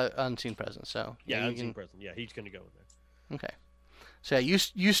got unseen presence. So Yeah, you unseen can- presence. Yeah, he's gonna go in there. Okay. So yeah,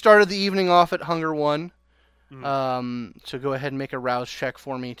 you started the evening off at Hunger 1. Mhm. So go ahead and make a rouse check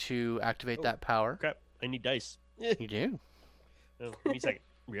for me to activate Oh. that power. Crap! I need dice. You do. Oh, give me a second.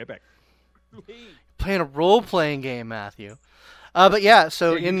 Be right back. Playing a role-playing game, Matthew. But yeah,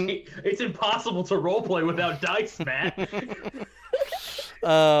 so Yeah, in it's impossible to roleplay without dice, man.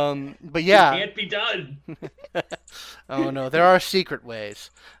 but yeah. It can't be done. Oh no, there are secret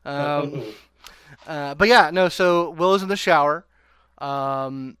ways. But yeah, no. So Willow's in the shower.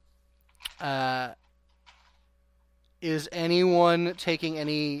 Is anyone taking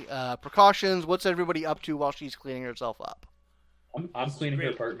any precautions? What's everybody up to while she's cleaning herself up? I'm This is cleaning her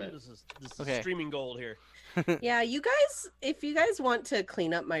great. apartment. This is Okay. streaming gold here. Yeah, you guys, if you guys want to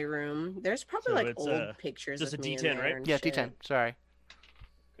clean up my room, there's probably So like it's, old pictures just of a me in D10, there right? and Yeah, shit. D10. Sorry.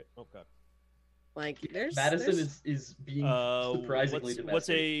 Okay. Oh god. Like there's Madison there's- is being Uh, surprisingly what's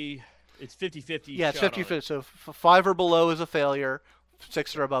domestic. a? It's 50-50. Yeah, it's shot on 50 it. So 5 or below is a failure.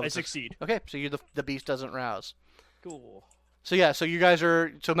 6 or above I is a... succeed. Okay, so the beast doesn't rouse. Cool. So yeah, so you guys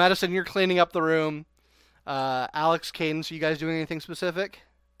are... So Madison, you're cleaning up the room. Alex, Cadence, are you guys doing anything specific?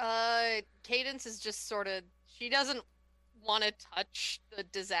 Cadence is just sort of. She doesn't want to touch the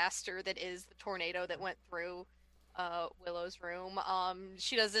disaster that is the tornado that went through Willow's room.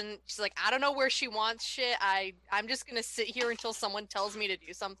 She doesn't. She's like, I don't know where she wants shit. I'm just gonna sit here until someone tells me to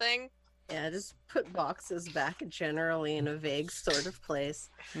do something. yeah, just put boxes back generally in a vague sort of place.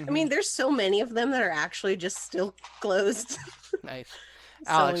 Mm-hmm. I mean, there's so many of them that are actually just still closed. Nice.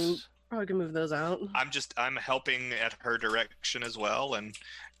 So Alex, we probably can move those out. I'm helping at her direction as well, and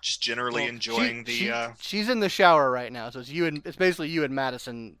just generally well, enjoying she's in the shower right now, so it's basically you and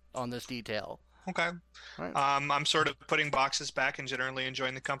Madison on this detail. Okay. Right. I'm sort of putting boxes back and generally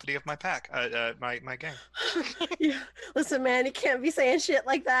enjoying the company of my pack, my gang. Yeah, listen, man, you can't be saying shit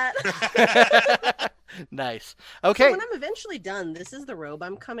like that. Nice. So Okay. when I'm eventually done, this is the robe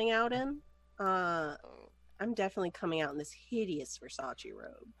I'm coming out in. I'm definitely coming out in this hideous Versace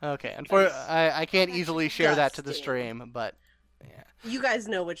robe. Okay. I can't easily share that to the Disgusting. stream, but yeah. You guys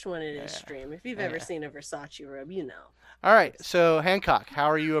know which one it is, Yeah. stream. If you've Yeah. ever seen a Versace robe, you know. All right. So Hancock, how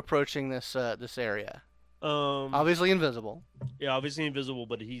are you approaching this area? Um. Obviously invisible. Yeah, obviously invisible,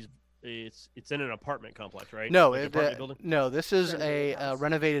 but it's in an apartment complex, right? No, Like an apartment building. no. This is Renovated a house.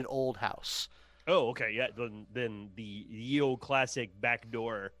 renovated old house. Oh, okay. Yeah. Then the old classic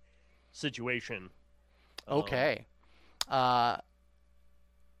backdoor situation. Okay.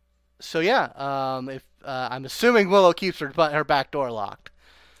 So yeah. If I'm assuming Willow keeps her back door locked.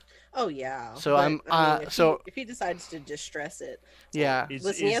 Oh yeah. So but, I'm, I mean, if he decides to distress it, Yeah.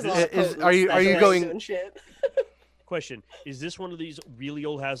 listen, he has a this- lot of is- potence, are you- that's are you why he's going- doing shit. Question: is this one of these really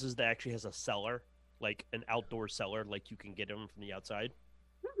old houses that actually has a cellar, like an outdoor cellar, like you can get them from the outside?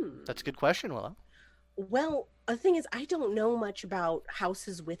 That's a good question, Willow. Well, the thing is, I don't know much about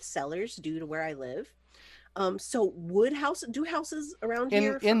houses with cellars due to where I live. So do houses around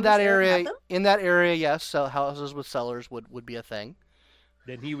here In from that this area have area, them? yes, so houses with cellars would be a thing.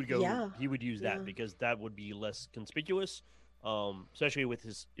 Then he would go. Yeah, He would use that yeah. because that would be less conspicuous, especially with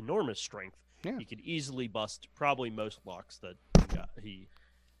his enormous strength. Yeah. He could easily bust probably most locks that he.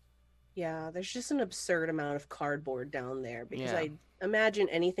 Yeah, there's just an absurd amount of cardboard down there because Yeah. I imagine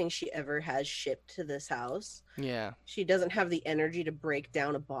anything she ever has shipped to this house, Yeah. she doesn't have the energy to break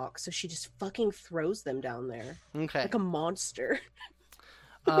down a box, so she just fucking throws them down there Okay. like a monster.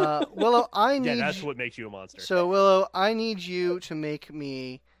 Willow, I need. Yeah, that's what makes you a monster. So Willow, I need you to make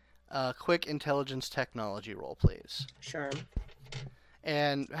me a quick intelligence technology roll, please. Sure.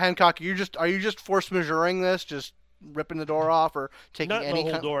 And Hancock, are you just force majeuring this, just ripping the door off, or taking Not any the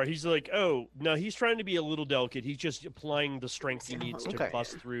whole kind? door. He's like, oh no, he's trying to be a little delicate. He's just applying the strength he needs Okay. to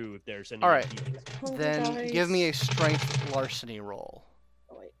bust through if there's any. All right. impediments. Then give me a strength larceny roll.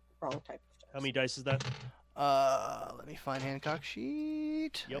 Oh, wait, wrong type of dice. How many dice is that? Let me find Hancock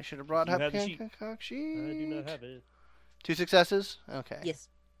sheet. I Yep. should have brought You up have the sheet. Hancock sheet. I do not have it. 2 successes. Okay. Yes.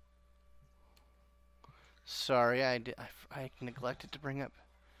 Sorry, I neglected to bring up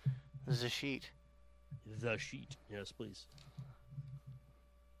the sheet. The sheet. Yes, please.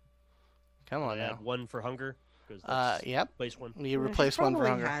 Come on I now. add one for hunger. 'Cause that's Yep. place one. You Yeah, she replace one for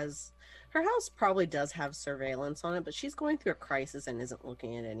probably hunger. her house probably does have surveillance on it, but she's going through a crisis and isn't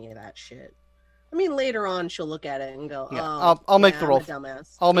looking at any of that shit. I mean, later on she'll look at it and go, Yeah, "Oh, I'll make yeah, the I'm roll. a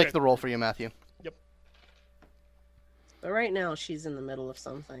dumbass." I'll make Okay. the roll for you, Matthew. But right now she's in the middle of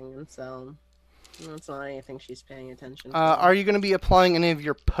something, and so it's not anything she's paying attention to. Are you going to be applying any of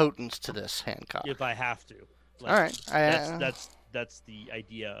your potence to this, Hancock? If I have to. All right. That's the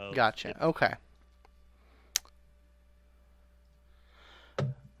idea of. Gotcha. if- Okay.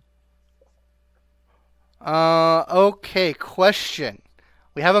 Okay, question.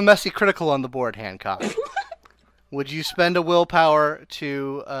 We have a messy critical on the board, Hancock. Would you spend a willpower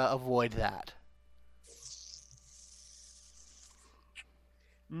to avoid that?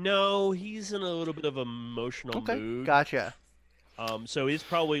 No, he's in a little bit of emotional Okay, mood. gotcha. So it's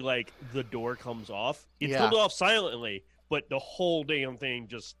probably like the door comes off. It's Yeah. comes off silently, but the whole damn thing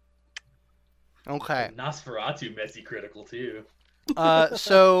just. Okay. Nosferatu messy critical too.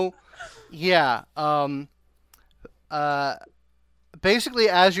 So, yeah. Basically,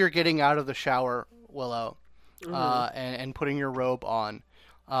 as you're getting out of the shower, Willow, and putting your robe on,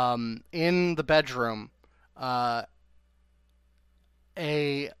 in the bedroom,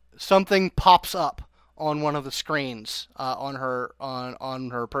 something pops up on one of the screens on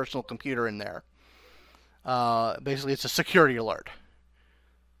her personal computer in there. Basically, it's a security alert.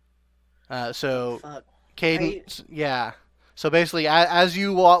 So Fuck. Cadence, yeah. So basically, as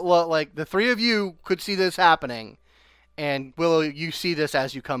you walk, like the three of you could see this happening, and Willow, you see this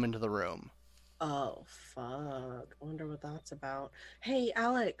as you come into the room. Oh, fuck. I wonder what that's about. Hey,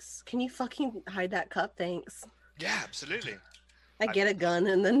 Alex, can you fucking hide that cup? Thanks. Yeah, absolutely. I get a gun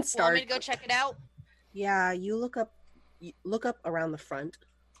and then Want start. me to go check it out? Yeah, you look up around the front,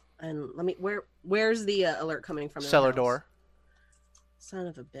 and let me. Where's the alert coming from? in the Cellar house? door. Son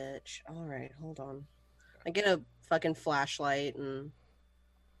of a bitch. All right, hold on. I get a fucking flashlight and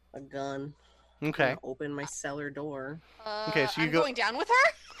a gun. Okay. Open my cellar door. Okay, so you I'm go- going down with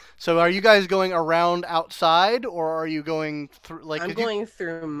her? So are you guys going around outside, or are you going through? Like, I'm did you- going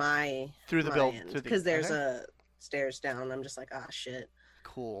through through the my build- end, through the- because there's okay. a stairs down. I'm just like, ah, shit.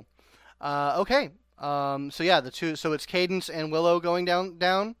 Cool. Okay. So yeah, the two. So it's Cadence and Willow going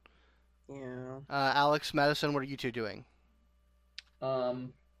down. Yeah. Alex, Madison, what are you two doing?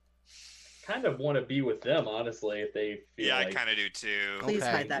 Kind of want to be with them, honestly, if they feel Yeah, I like... kind of do too. Please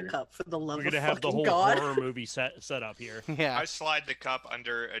Okay. hide that cup for the love We're of gonna have the fucking whole God. horror movie set up here. Yeah. I slide the cup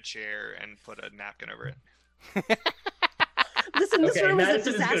under a chair and put a napkin over it. Listen, this Okay, room is a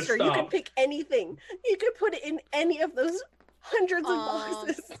Madison is gonna disaster. You could stop. pick anything. You could put it in any of those hundreds of Um,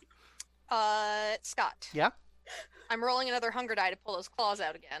 boxes. Scott. Yeah? I'm rolling another hunger die to pull those claws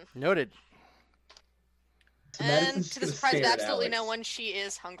out again. Noted. So And Madison's to the gonna surprise of stare at absolutely Alex. no one, she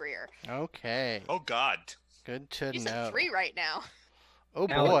is hungrier. Okay. Oh God. Good to She's know. at 3 right now. Oh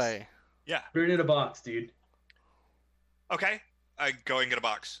Alex. boy. Yeah. Put it in a box, dude. Okay. I go and get a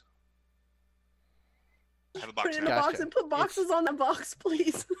box. I have a box Put it in now. a box Gotcha. and put boxes on the box,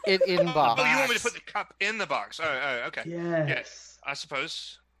 please. In box. Oh, you want me to put the cup in the box? Oh, okay. Yes. I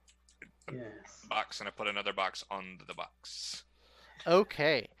suppose. Yes. Box, and I put another box on the box.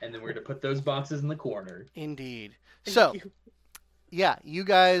 Okay. And then we're gonna put those boxes in the corner. Indeed. Thank So, you. yeah, you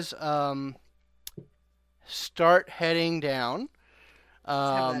guys start heading down. Just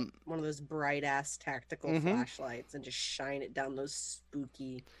have that, Um, one of those bright ass tactical Mhm. flashlights and just shine it down those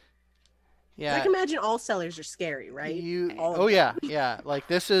spooky. yeah. Like imagine all cellars are scary, right? You, All of oh them. yeah, yeah. Like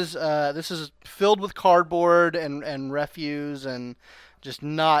this is filled with cardboard and refuse and just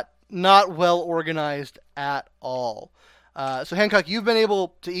not well organized at all. So Hancock, you've been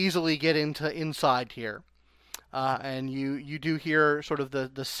able to easily get inside here, and you do hear sort of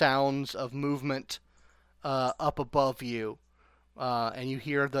the sounds of movement up above you, and you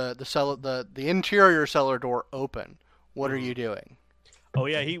hear the interior cellar door open. What are you doing? Oh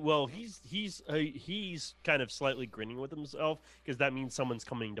yeah, he's kind of slightly grinning with himself because that means someone's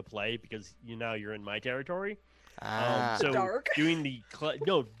coming to play because you're in my territory. So Dark. doing the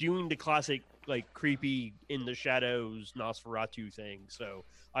classic like creepy in the shadows Nosferatu thing. So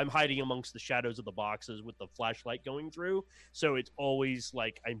I'm hiding amongst the shadows of the boxes with the flashlight going through. So it's always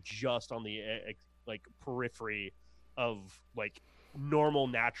like I'm just on the like periphery of like normal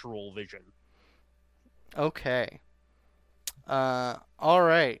natural vision. Okay. All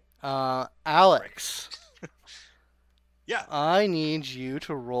right. Alex. Yeah. I need you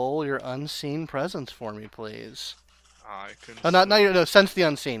to roll your unseen presence for me, please. I can. Oh, no, sense the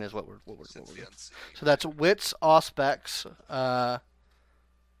unseen is what we're Sense the doing. unseen. So that's wits, auspex. I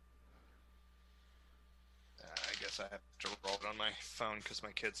guess I have to roll it on my phone because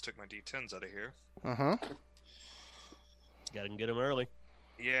my kids took my D10s out of here. Uh-huh. Got to get them early.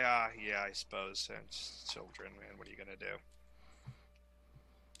 Yeah, I suppose. It's children, man. What are you gonna do?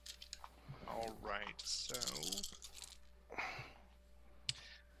 All right, so.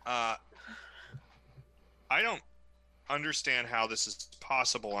 I don't understand how this is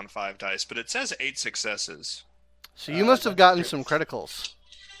possible on 5 dice, but it says 8 successes. So you must have that's gotten crits. some criticals.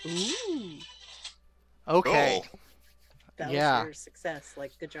 Ooh, Okay. Cool. that Yeah. was your success.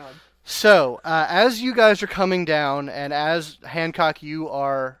 Like, good job. So, as you guys are coming down, and as Hancock, you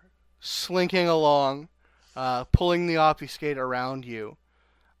are slinking along pulling the obfuscate around you.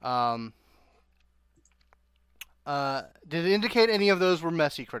 Did it indicate any of those were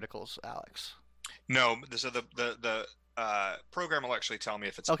messy criticals, Alex? No, so the program will actually tell me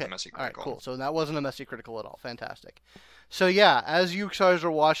if it's a messy All right, critical. cool. So that wasn't a messy critical at all. Fantastic. So yeah, as you guys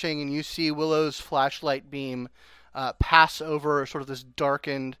are watching and you see Willow's flashlight beam pass over sort of this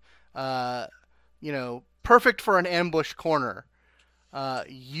darkened, perfect for an ambush corner,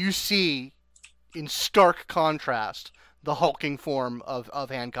 you see, in stark contrast, the hulking form of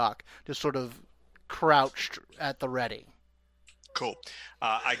Hancock just sort of crouched at the ready. Cool.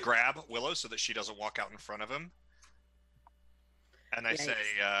 I grab Willow so that she doesn't walk out in front of him. And I say,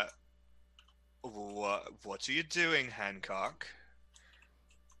 what are you doing, Hancock?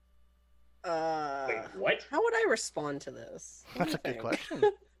 Wait, what? How would I respond to this? What do That's a you good think?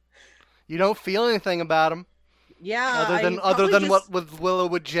 question. You don't feel anything about him, Yeah. other than what Willow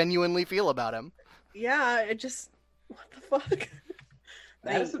would genuinely feel about him. Yeah, it just. What the fuck?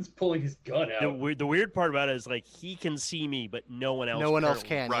 Madison's pulling his gun out. The weird part about it is like he can see me, but no one else. No one else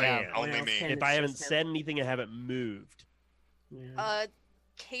currently can. Right, Yeah. No one only else me. can, If it's I haven't just him. said anything, I haven't moved. Yeah.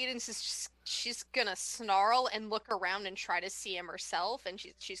 Cadence is she's gonna snarl and look around and try to see him herself, and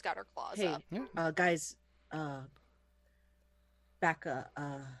she's got her claws Hey, up. guys, Becca,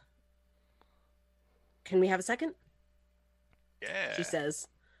 can we have a second? Yeah. She says.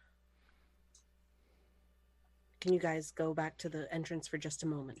 Can you guys go back to the entrance for just a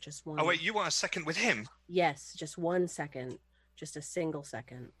moment? Just one. Oh, wait, you want a second with him? Yes, just 1 second. Just a single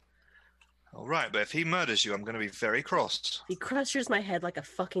second. All right, but if he murders you, I'm going to be very cross. He crushes my head like a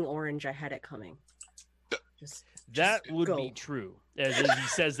fucking orange. I had it coming. Just That would go. be true. As he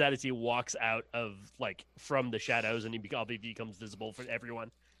says that as he walks out of from the shadows and he becomes visible for everyone.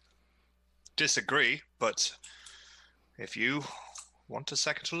 Disagree, but if you want a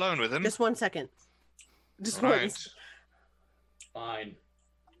second alone with him, Just 1 second. Just all one. right. Fine.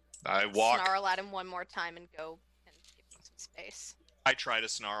 I walk. Snarl at him one more time and go and give him some space. I try to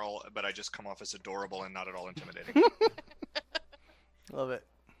snarl, but I just come off as adorable and not at all intimidating. Love it.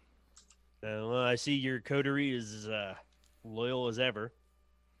 Well, I see your coterie is loyal as ever.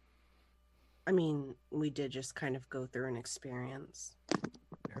 I mean, we did just kind of go through an experience.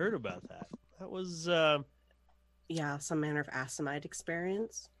 I heard about that. That was, Yeah, some manner of asinine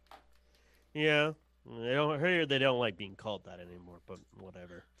experience. yeah. They don't like being called that anymore, but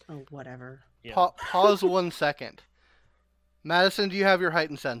whatever. Oh, whatever. Yeah. Pause 1 second. Madison, do you have your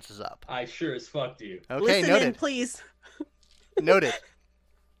heightened senses up? I sure as fuck do. Okay, Listen noted. in, please. Noted.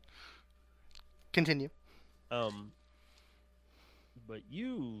 Continue. But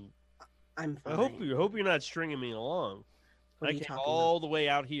you, I'm fine. I hope you're not stringing me along. What are I you came talking all the way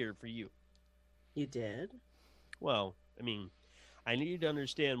out here for you. You did? Well, I mean, I needed to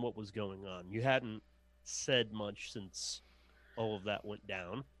understand what was going on. You hadn't said much since all of that went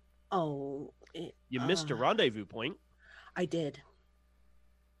down. Oh, You missed a rendezvous point. I did.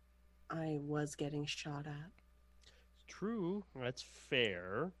 I was getting shot at. True, that's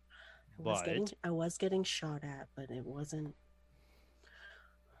fair. I was getting shot at, but it wasn't.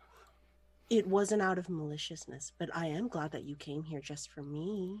 It wasn't out of maliciousness, but I am glad that you came here just for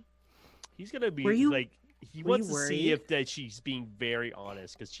me. He's gonna be Were you- like he were wants you to see worried? if that she's being very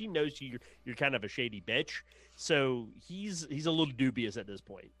honest because she knows you're kind of a shady bitch. So he's a little dubious at this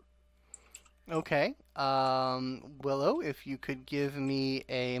point. Okay. Willow, if you could give me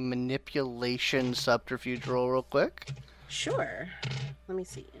a manipulation subterfuge roll real quick. Sure. Let me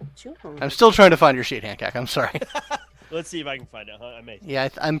see. I'm still trying to find your sheet, Hancock. I'm sorry. Let's see if I can find it. Huh? I may. Yeah,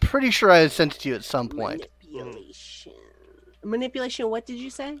 I'm pretty sure I sent it to you at some point. Manipulation. Manipulation, what did you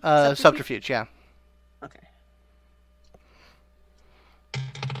say? Subterfuge, yeah. Okay.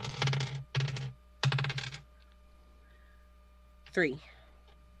 Three.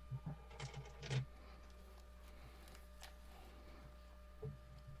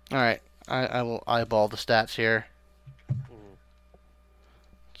 All right. I will eyeball the stats here.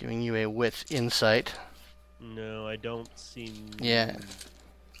 Giving you a wits insight. No, I don't seem. Yeah.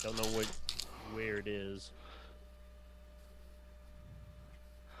 Don't know where it is.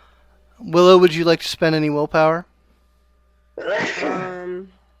 Willow, would you like to spend any willpower?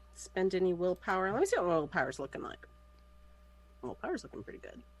 Spend any willpower. Let me see what willpower's looking like. Willpower's looking pretty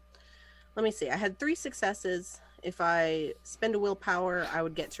good. Let me see. I had 3 successes. If I spend a willpower, I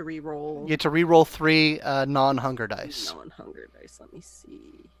would get to re-roll. You get to re-roll 3 non-hunger dice. Non-hunger dice. Let me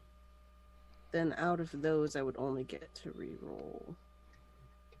see. Then out of those, I would only get to re-roll.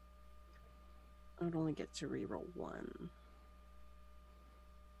 I would only get to re-roll 1.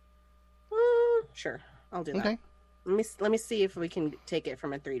 Sure, I'll do that. Okay. Let me see if we can take it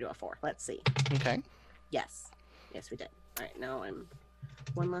from a 3 to a 4. Let's see. Okay. Yes. Yes, we did. All right, now I'm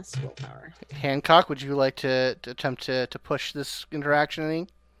one less willpower. Hancock, would you like to attempt to push this interaction any?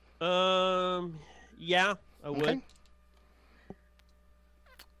 Yeah, I would. Okay.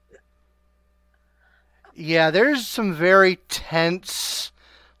 Yeah, there's some very tense,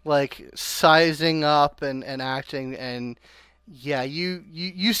 like, sizing up and acting, and yeah,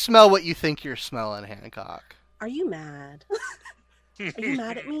 you smell what you think you're smelling, Hancock. Are you mad? Are you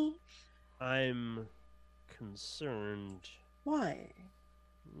mad at me? I'm concerned. Why?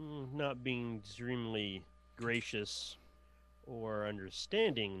 Not being extremely gracious or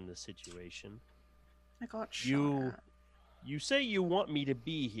understanding in the situation. I got shot You at. You say you want me to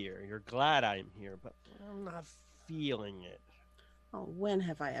be here. You're glad I'm here, but I'm not feeling it. Oh, when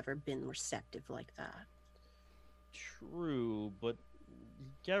have I ever been receptive like that? True, but you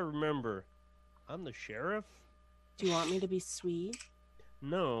gotta remember, I'm the sheriff. Do you want me to be sweet?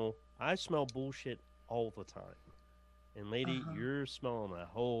 No, I smell bullshit all the time. And lady, Uh-huh. you're smelling a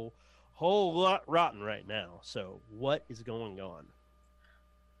whole lot rotten right now. So what is going on?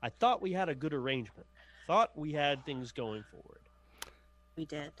 I thought we had a good arrangement. Thought we had things going forward. We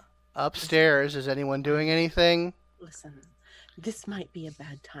did. Upstairs, is anyone doing anything? Listen, this might be a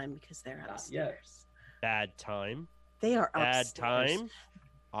bad time because they're Not upstairs. yet. Bad time. They are Bad upstairs. time.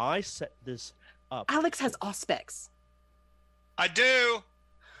 I set this up. Alex has auspex. I do.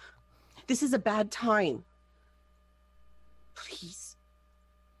 This is a bad time. Please.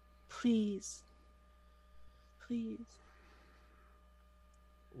 Please. Please.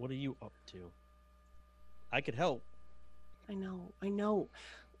 What are you up to? I could help. I know.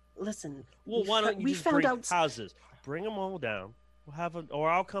 Listen. Well, why don't you we just found bring out houses? Bring them all down. We'll have a, or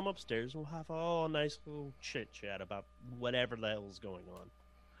I'll come upstairs. We'll have all a nice little chit chat about whatever the hell's going on.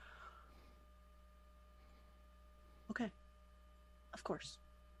 Okay. Of course.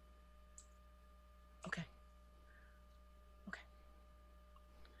 Okay.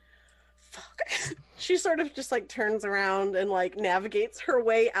 Fuck. She sort of just like turns around and like navigates her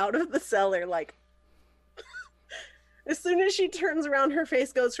way out of the cellar. Like, as soon as she turns around, her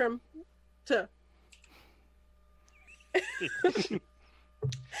face goes from to.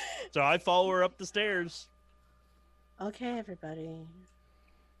 So I follow her up the stairs. Okay, everybody.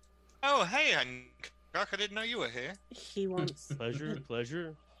 Oh, hey, Hancock, I didn't know you were here. He wants. Pleasure.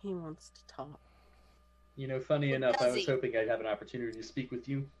 He wants to talk. You know, funny What enough, I does was he? hoping I'd have an opportunity to speak with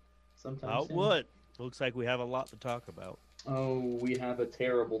you sometime About soon. what? Looks like we have a lot to talk about. Oh, we have a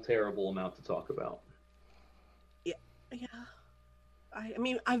terrible, terrible amount to talk about. Yeah. I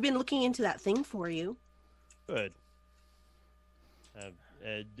mean, I've been looking into that thing for you. Good.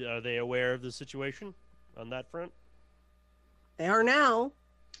 Are they aware of the situation on that front? They are now.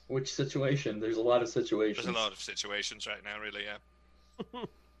 Which situation? There's a lot of situations. There's a lot of situations right now, really, yeah.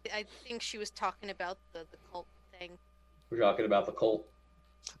 I think she was talking about the cult thing. We're talking about the cult.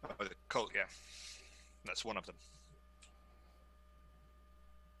 Oh, the cult, yeah. That's one of them.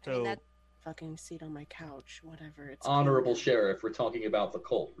 I mean, So that Fucking seat on my couch, whatever. It's Honorable called. Sheriff, we're talking about the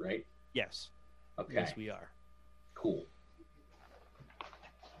cult, right? yes, Okay, yes we are. cool.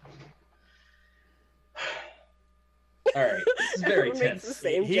 All right, this is very Everyone makes the tense.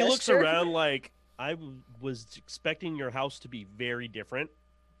 same He looks gesture. around like was expecting your house to be very different.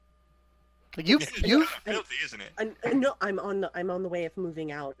 You Filthy, isn't it? No, I'm on the way of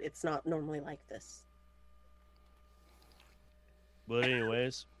moving out. It's not normally like this. But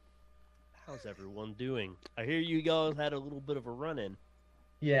anyways, how's everyone doing? I hear you guys had a little bit of a run-in.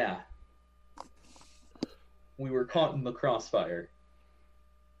 Yeah. We were caught in the crossfire.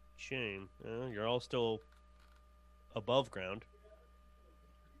 Shame. You're all still above ground.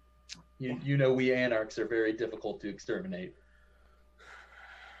 You know, we anarchs are very difficult to exterminate.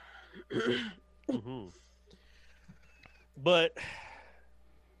 hmm But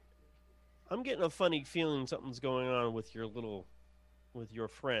I'm getting a funny feeling something's going on with your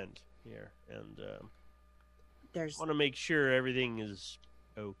friend here, and There's want to make sure everything is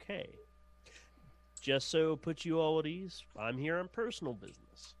okay. Just so put you all at ease, I'm here on personal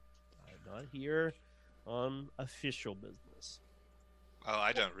business. I'm not here on official business. Oh,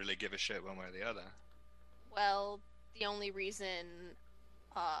 I don't really give a shit one way or the other. well, the only reason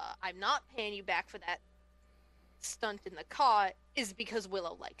I'm not paying you back for that stunt in the cot is because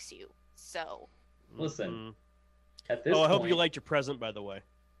Willow likes you. So Listen, Mhm. At this Oh, I point, hope you liked your present, by the way.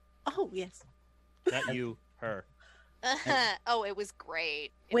 oh yes. Not you, her. oh, it was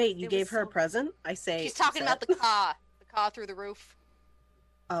great. Wait, you it gave was her a so- present? I say. She's talking about the car through the roof.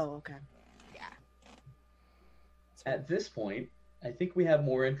 Oh, okay. Yeah. at this point, I think we have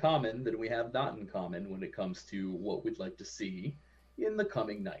more in common than we have not in common when it comes to what we'd like to see in the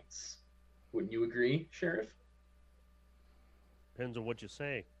coming nights. Wouldn't you agree, Sheriff? Depends on what you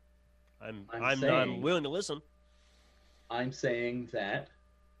say. I'm saying- willing to listen. I'm saying that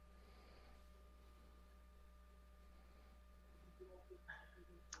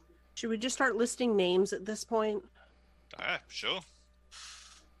Should we just start listing names at this point? Sure.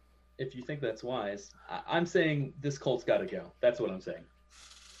 if you think that's wise, I'm saying this cult's got to go. That's what I'm saying.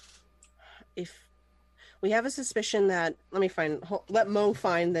 If we have a suspicion that, let Mo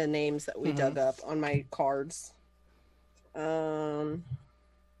find the names that we dug up on my cards. All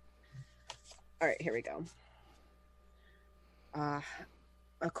right, here we go.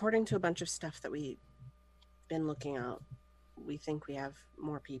 According to a bunch of stuff that we've been looking at, we think we have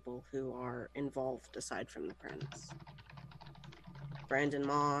more people who are involved aside from the Prince. Brandon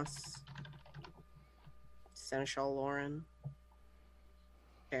Moss, Seneschal Lauren,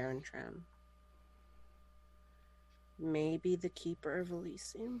 Baron Tram. Maybe the Keeper of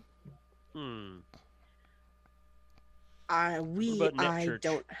Elysium. What I about Netchurch?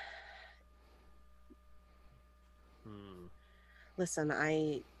 don't Hmm. listen.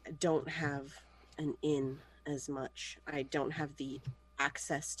 I don't have an in as much. I don't have the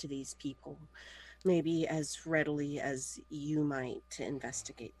access to these people, maybe as readily as you might to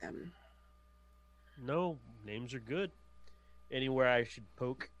investigate them. No, names are good. Anywhere I should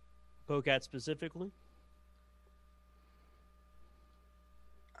poke at specifically?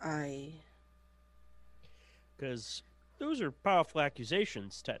 Because those are powerful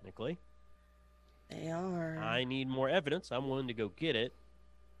accusations, technically. They are. I need more evidence. I'm willing to go get it,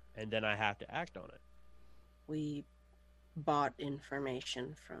 and then I have to act on it. We bought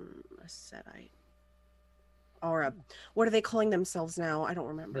information from a Setite. Or a, what are they calling themselves now? I don't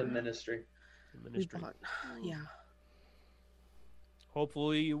remember. The Ministry. The We ministry. bought, yeah.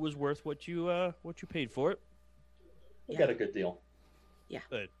 Hopefully, it was worth what you paid for it. We Yeah. got a good deal.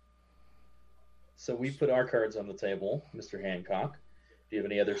 Good. So we put our cards on the table, Mr. Hancock. Do you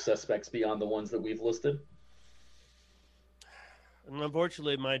have any other suspects beyond the ones that we've listed? And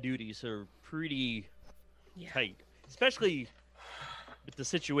unfortunately, my duties are pretty Yeah. tight, especially with the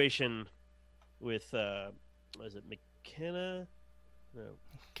situation with was it McKenna? No,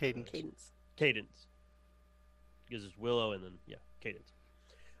 Cadence. Cadence. because it's Willow and then Cadence.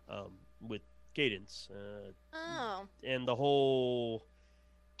 With Cadence, Oh. and the whole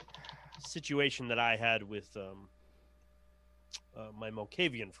situation that I had with my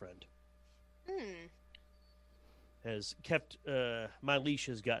Malkavian friend Hmm. has kept my leash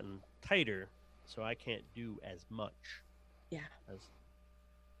has gotten tighter, so I can't do as much. Yeah.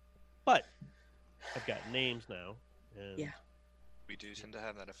 But I've got names now, and Yeah. We do tend to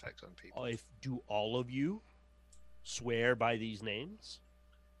have that effect on people. if do all of you swear by these names?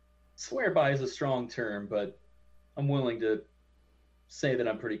 Swear by is a strong term, but I'm willing to say that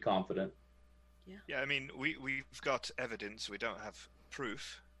I'm pretty confident. Yeah, I mean, we've got evidence. We don't have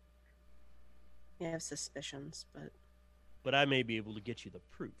proof. I have suspicions, but But I may be able to get you the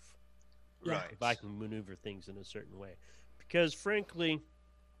proof Yeah. Right. if I can maneuver things in a certain way. Because frankly,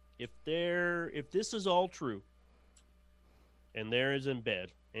 if this is all true, and there is in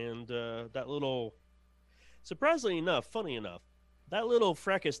bed, and that little, surprisingly enough, funny enough, that little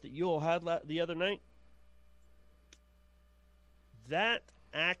fracas that you all had the other night, that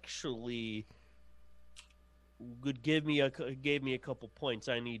actually gave me a couple points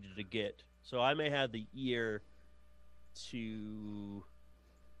I needed to get. So I may have the ear to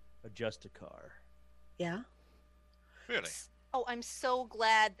adjust a car. yeah. Really? Oh, I'm so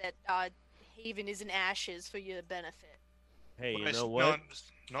glad that Haven is in ashes for your benefit. Hey, Well, you it's know what?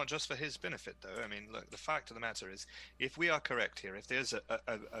 Not just for his benefit, though. I mean, look, the fact of the matter is, if we are correct here, if there's a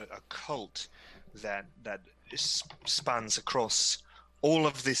cult that spans across all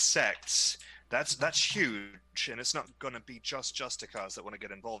of these sects, that's huge, and it's not going to be just Justicars that want to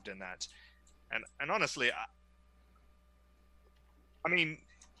get involved in that. And honestly, I mean,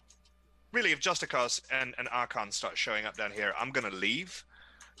 really, if Justicars and Archon start showing up down here, I'm going to leave.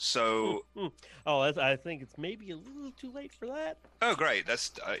 So, Oh, I think it's maybe a little too late for that. oh great,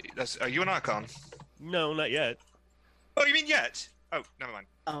 that's are you an Archon? No, not yet. Oh, you mean yet? Oh, never mind.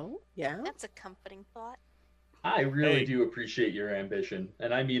 Oh, yeah. That's a comforting thought. I really Hey. do appreciate your ambition,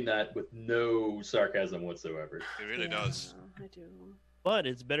 and I mean that with no sarcasm whatsoever. It really does. I do. But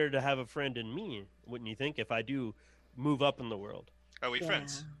it's better to have a friend in me, wouldn't you think? If I do move up in the world, Are we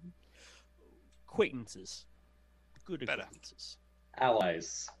friends? acquaintances, good Better. acquaintances.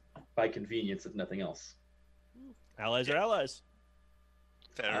 Allies, by convenience, if nothing else. Allies are allies.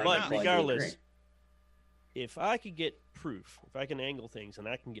 Fair I'm But enough. inclined to regardless, agree. if I could get proof, if I can angle things and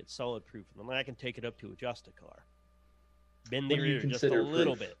I can get solid proof, then I can take it up to a Justicar. Bend What their do you ear just a consider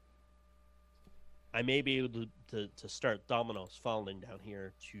little proof? bit. I may be able to start dominoes falling down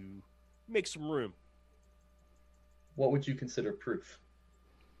here to make some room. What would you consider proof?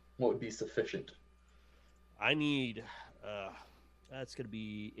 What would be sufficient? I need. That's going to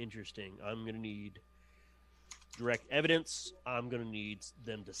be interesting. I'm going to need direct evidence. I'm going to need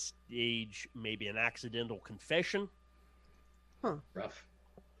them to stage maybe an accidental confession. Rough.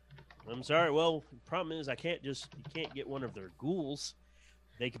 I'm sorry. Well, the problem is you can't get one of their ghouls.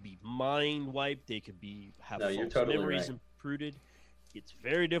 They could be mind wiped. They could have No, you're false totally memories right. imputed. It's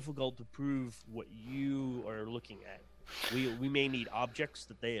very difficult to prove what you are looking at. We may need objects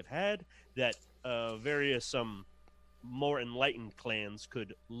that they have had that various more enlightened clans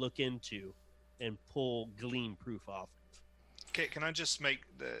could look into and glean proof off. Okay, can I just make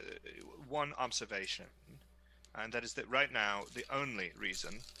one observation? And that is that right now, the only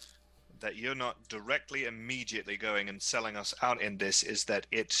reason that you're not directly immediately going and selling us out in this is that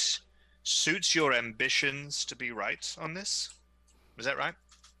it suits your ambitions to be right on this. Is that right?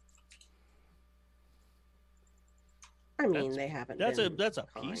 I mean, they haven't. That's a been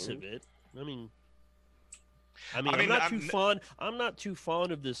piece kind. of it. I mean, I I'm mean, not too fond. I'm not too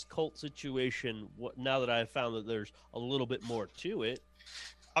fond of this cult situation. Now that I've found that there's a little bit more to it.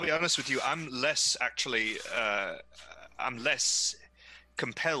 I'll be honest with you. I'm less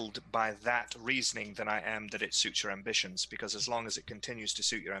compelled by that reasoning than I am that it suits your ambitions. Because as long as it continues to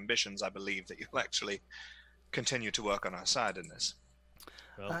suit your ambitions, I believe that you'll actually continue to work on our side in this.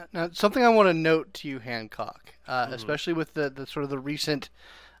 Well, Now, something I want to note to you, Hancock, Mhm. especially with the sort of the recent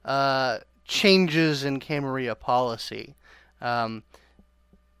changes in Camarilla policy.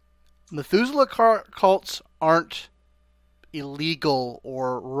 Methuselah cults aren't illegal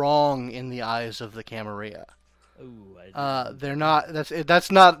or wrong in the eyes of the Camarilla. They're not.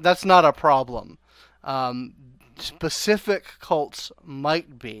 That's not a problem. Specific cults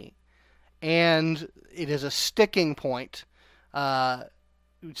might be, and it is a sticking point.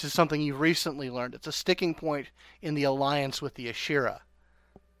 Which is something you've recently learned. It's a sticking point in the alliance with the Ashira,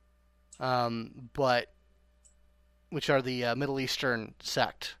 which are the Middle Eastern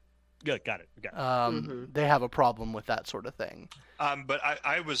sect. Good, got it. They have a problem with that sort of thing. But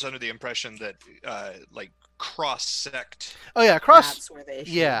I was under the impression that like cross-sect. Oh yeah, That's where the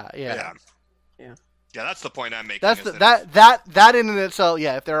issue. Yeah. Yeah, that's the point I'm making. That's is that in and itself.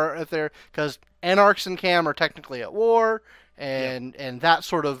 Yeah, if they're because Anarchs and Cam are technically at war. And that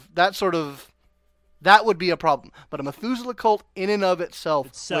would be a problem. But a Methuselah cult in and of itself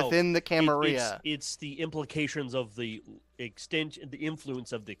within the Camarilla. It's the implications of the extension, the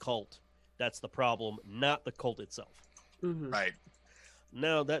influence of the cult. That's the problem, not the cult itself. Mm-hmm. right.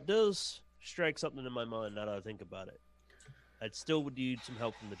 Now, that does strike something in my mind now that I think about it. I still would need some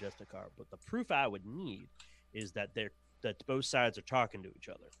help from the Justicar, but the proof I would need is that both sides are talking to each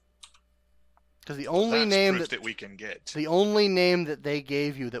other. Because the only That's name proof that we can get. the only name that they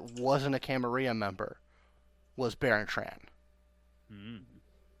gave you that wasn't a Camarilla member was Baron Tran. Mm.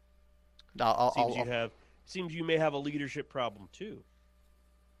 Seems you may have a leadership problem too.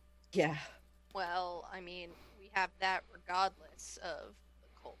 Yeah. Well, I mean, we have that regardless of the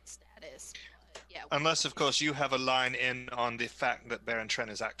cult status. But yeah. Unless, of course, you have a line in on the fact that Baron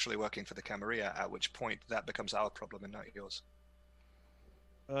Tren is actually working for the Camarilla, at which point that becomes our problem and not yours.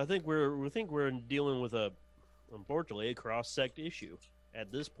 I think we're dealing with unfortunately a cross-sect issue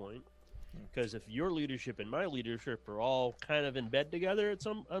at this point, because if your leadership and my leadership are all kind of in bed together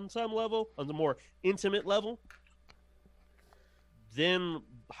on some level, on the more intimate level, then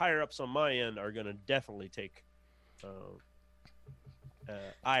higher ups on my end are going to definitely take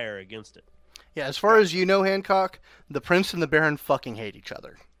ire against it. Yeah, as far as you know, Hancock, the Prince and the Baron fucking hate each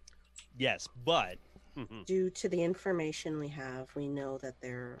other. Yes, but Due to the information we have, we know that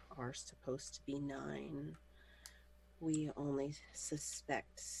there are supposed to be 9. We only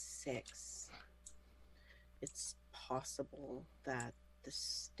suspect 6. It's possible that the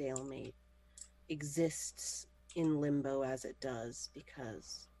stalemate exists in limbo as it does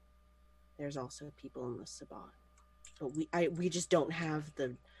because there's also people in the Sabbat. But we just don't have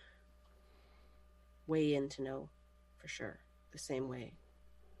the way in to know for sure the same way.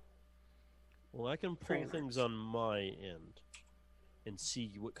 well, I can pull Frameworks. things on my end and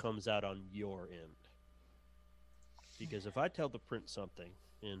see what comes out on your end. Because if I tell the Prince something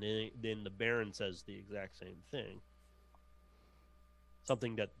and then the Baron says the exact same thing,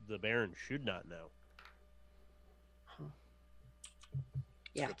 something that the Baron should not know.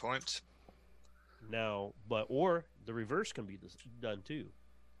 Yeah. Good point. Now, or the reverse can be done too.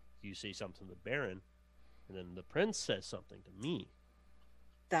 You say something to the Baron, and then the Prince says something to me.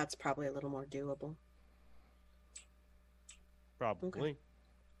 That's probably a little more doable. Probably.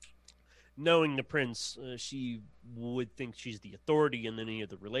 knowing the prince, she would think she's the authority in any of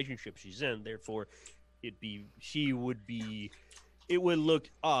the relationships she's in. Therefore, it would look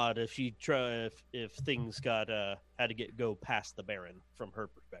odd if if things got had to go past the Baron from her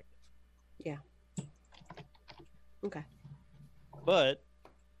perspective. Yeah. Okay. But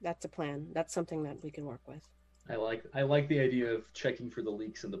That's a plan. That's something that we can work with. I like the idea of checking for the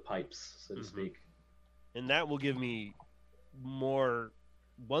leaks in the pipes, so to Mhm. speak. and that will give me more.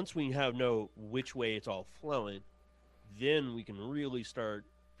 Once we know which way it's all flowing, then we can really start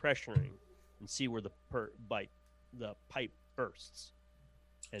pressuring and see where the pipe bursts,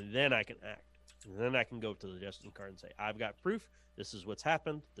 and then I can act. And then I can go to the Destiny card and say, "I've got proof. This is what's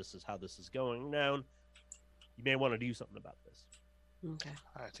happened. This is how this is going down. You may want to do something about this." Okay.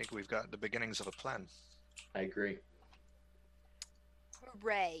 I think we've got the beginnings of a plan. I agree.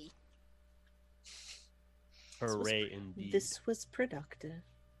 Hooray. Hooray, indeed. This was productive.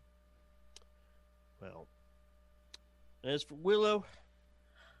 Well, as for Willow,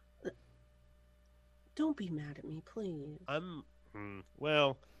 Don't be mad at me, please.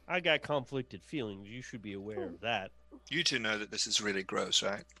 well, I got conflicted feelings. You should be aware of that. You two know that this is really gross,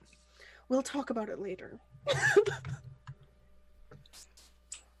 right? We'll talk about it later.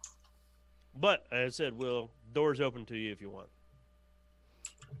 But as I said, Will, door's open to you if you want.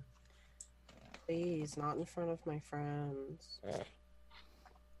 Please, not in front of my friends.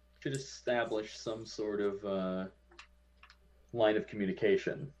 Should establish some sort of line of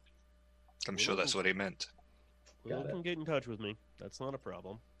communication. I'm sure that's what he meant. Will Got it. can get in touch with me. That's not a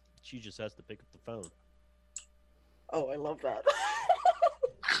problem. She just has to pick up the phone. Oh, I love that.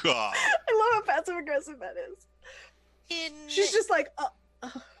 God. I love how passive aggressive that is. She's just like,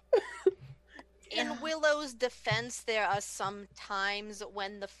 In Yeah. Willow's defense, there are some times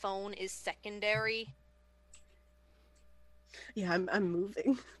when the phone is secondary. yeah, I'm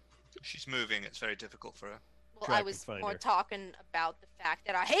moving. She's moving. It's very difficult for her. Well, Track I and was find more her. talking about the fact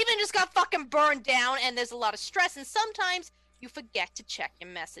that our haven just got fucking burned down, and there's a lot of stress, and sometimes you forget to check your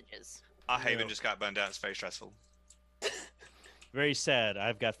messages. Our haven Yeah. just got burned down. It's very stressful. Very sad.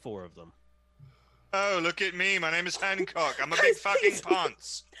 I've got 4 of them. Oh, look at me. My name is Hancock. I'm a Guys, big fucking please.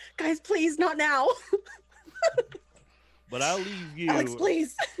 ponce. Guys, please, not now. But I'll leave you. Alex,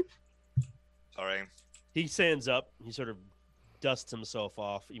 please. Sorry. He stands up. He sort of dusts himself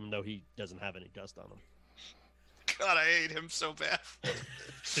off, even though he doesn't have any dust on God, I hate him so bad.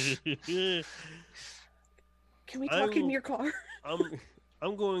 him. Can we talk in I'm- your car?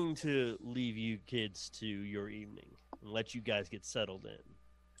 I'm going to leave you kids to your evening and let you guys get settled in.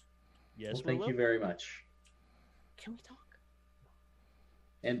 Yes, Well, thank Willow? you very much. Can we talk?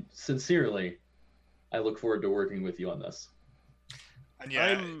 And sincerely, I look forward to working with you on this. And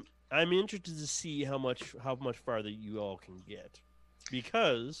yeah, I'm interested to see how much farther you all can get,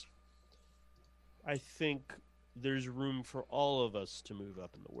 because I think there's room for all of us to move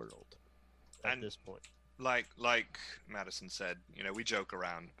up in the world at And- this point. like Madison said, you know, we joke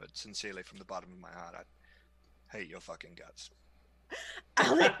around, but sincerely from the bottom of my heart, I hate your fucking guts.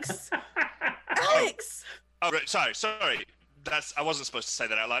 Alex! Alex! Oh, right, sorry. I wasn't supposed to say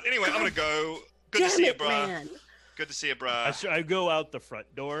that out loud. Anyway, I'm gonna go. Good Damn to see you, it, bruh. man. Good to see you, bruh. I go out the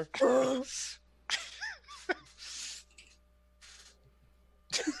front door. Ugh.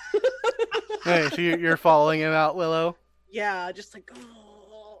 Hey, so you're following him out, Willow? Yeah, just like,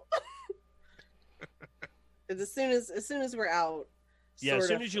 oh. And as soon as we're out, Yeah, as sort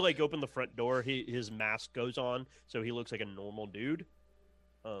soon of- as you like open the front door, his mask goes on, so he looks like a normal dude.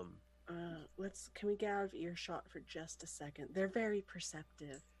 can we get out of earshot for just a second? They're very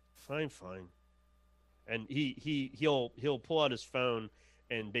perceptive. Fine. And he'll pull out his phone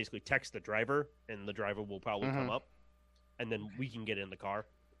and basically text the driver, and the driver will probably come Mhm. up, and then we can get in the car.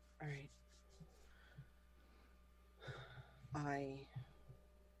 All right. I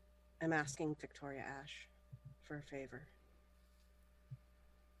am asking Victoria Ash for a favor.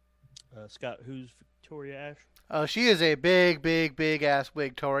 Scott, who's Victoria Ash? She is a big ass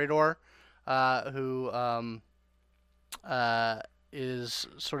wig Toreador, who is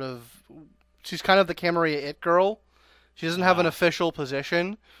sort of, she's kind of the Camarilla it girl. She doesn't have an Ah. official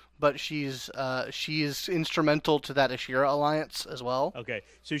position, but she's instrumental to that Ashira alliance as well. Okay,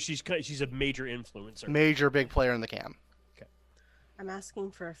 so she's a major influencer. Major big player in the cam. I'm asking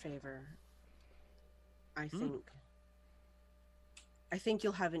for a favor. I think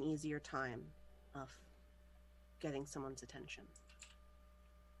you'll have an easier time of getting someone's attention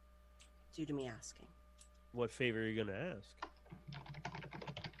due to me asking. What favor are you gonna ask?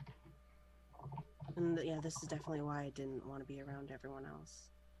 And yeah, this is definitely why I didn't want to be around everyone else.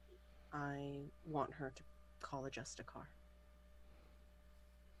 I want her to call a Justicar.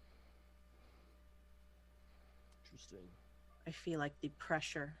 Interesting. I feel like the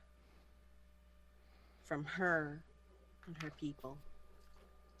pressure from her and her people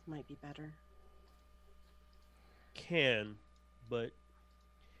might be better. Can, but it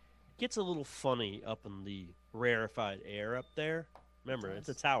gets a little funny up in the rarefied air up there. Remember, it's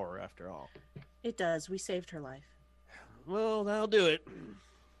a tower after all. It does. We saved her life. Well, that'll do it.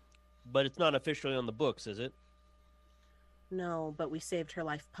 But it's not officially on the books, is it? No, but we saved her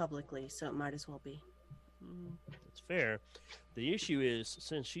life publicly, so it might as well be. That's fair. The issue is,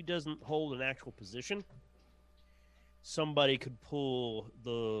 since she doesn't hold an actual position, somebody could pull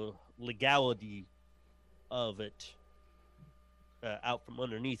the legality of it out from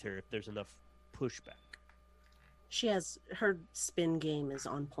underneath her if there's enough pushback. She has her spin game is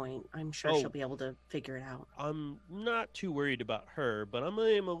on point. I'm sure she'll be able to figure it out. I'm not too worried about her, but I'm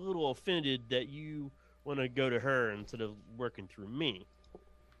a little offended that you want to go to her instead of working through me.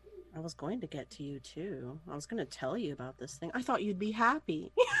 I was going to get to you too. I was going to tell you about this thing. I thought you'd be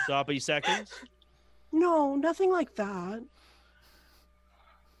happy. Sloppy seconds? No, nothing like that.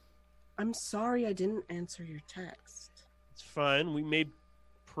 I'm sorry I didn't answer your text. It's fine. We made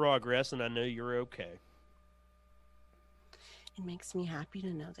progress, and I know you're okay. It makes me happy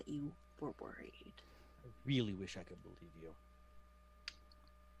to know that you were worried. I really wish I could believe you.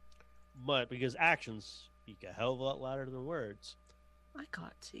 But because actions speak a hell of a lot louder than words. I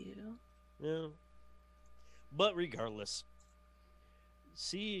got to you. Yeah. But regardless,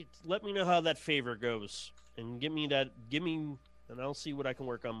 let me know how that favor goes, and and I'll see what I can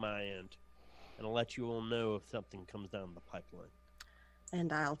work on my end, and I'll let you all know if something comes down the pipeline.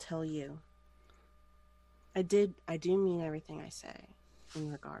 And I'll tell you. I do mean everything I say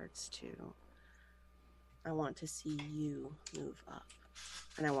in regards to I want to see you move up,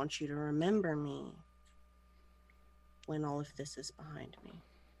 and I want you to remember me when all of this is behind me.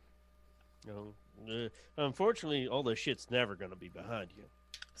 Unfortunately, all this shit's never going to be behind you.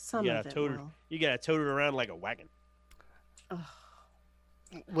 Some of it will. You got to tote it around like a wagon. Ugh.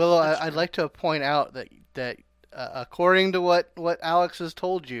 Well, I'd like to point out that according to what Alex has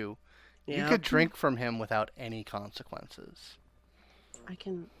told you, you could drink from him without any consequences.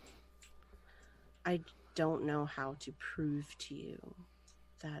 I don't know how to prove to you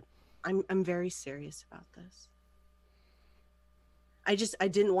that I'm very serious about this. I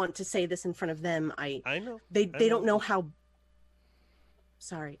didn't want to say this in front of them. I know. They don't know how.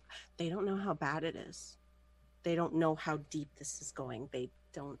 Sorry, they don't know how bad it is. They don't know how deep this is going. They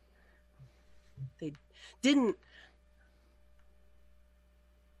didn't.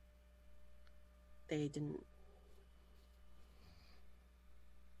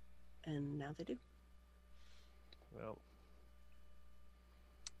 And now they do. Well,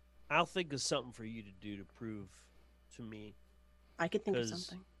 I'll think of something for you to do to prove to me. I could think of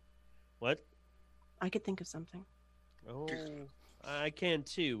something. What? I could think of something. Oh, I can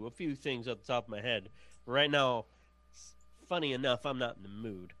too. A few things off the top of my head. Right now, funny enough, I'm not in the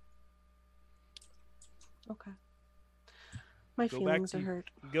mood. Okay. My feelings are hurt.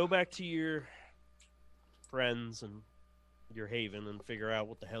 Go back to your friends and your haven and figure out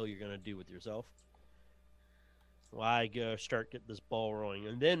what the hell you're going to do with yourself. Well, I go start getting this ball rolling.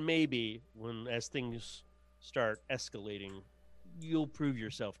 And then maybe as things start escalating, you'll prove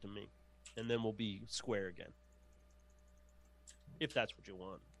yourself to me. And then we'll be square again. If that's what you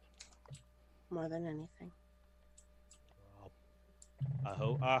want. More than anything.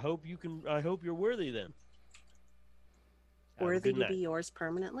 I hope you can. I hope you're worthy then. Worthy to be yours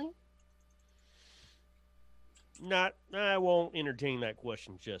permanently? I won't entertain that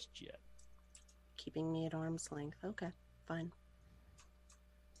question just yet. Keeping me at arm's length. Okay, fine.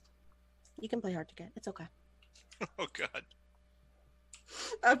 You can play hard to get. It's okay. Oh, God.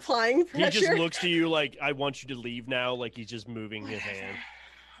 Applying pressure. He just looks to you like, I want you to leave now, like he's just moving his hand.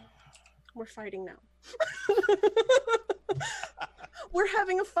 We're fighting now. We're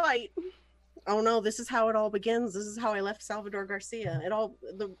having a fight. Oh no, this is how it all begins. This is how I left Salvador Garcia.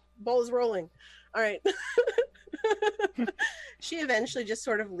 The ball is rolling. All right. She eventually just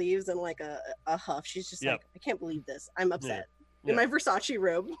sort of leaves in like a huff. She's just like, I can't believe this. I'm upset. In my Versace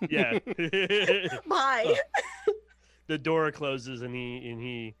robe. Yeah. Bye. The door closes and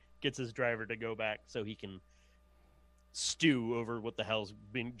he gets his driver to go back so he can stew over what the hell's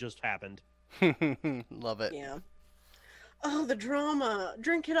just happened. Love it. Yeah. Oh, the drama.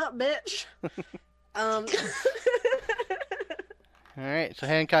 Drink it up, bitch. All right, so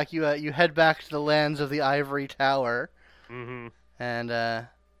Hancock, you head back to the lands of the Ivory Tower, and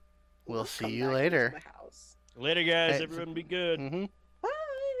we'll see you later. Later, guys. Everyone, be good.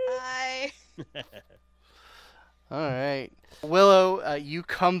 Bye. All right, Willow, you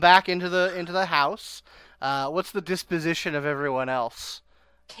come back into the house. What's the disposition of everyone else?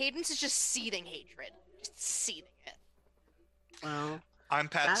 Cadence is just seething hatred. Just seething it. Well, I'm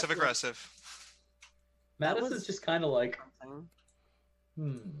passive aggressive. Madison's was- just kind of like, something.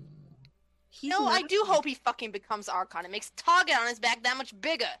 He's No, I never- do hope he fucking becomes Archon. It makes Target on his back that much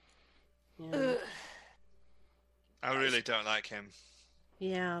bigger. Yeah. Ugh. I really don't like him.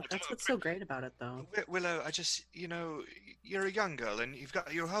 Yeah, that's what's so great about it, though. Willow, I just, you're a young girl and you've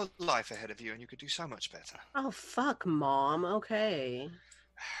got your whole life ahead of you and you could do so much better. Oh, fuck, Mom. Okay.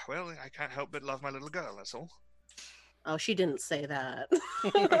 Well, I can't help but love my little girl, that's all. Oh, she didn't say that.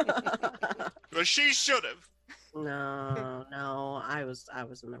 Well, she should have. No, I was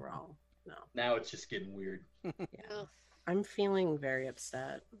in the wrong. No. now it's just getting weird. Yeah. Ugh. I'm feeling very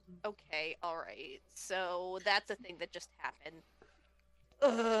upset. Okay, alright. So that's a thing that just happened.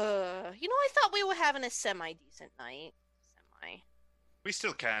 I thought we were having a semi-decent night. We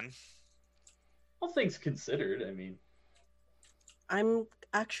still can. All things considered, I mean, I'm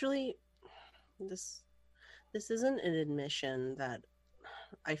actually this isn't an admission that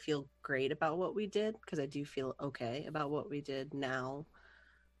I feel great about what we did, because I do feel okay about what we did now.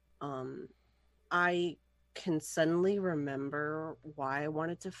 I can suddenly remember why I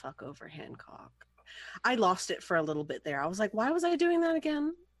wanted to fuck over Hancock. I lost it for a little bit there. I was like, why was I doing that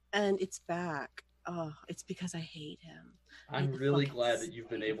again? And it's back. Oh, it's because I hate him. I'm the really fucking glad that you've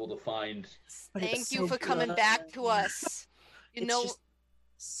been able to find. But it's Thank you so for coming good. back to us. You It's know, just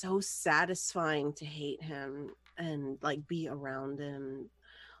so satisfying to hate him and like be around him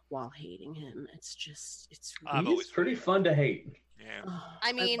while hating him. It's I've He's always pretty fun to hate. Yeah.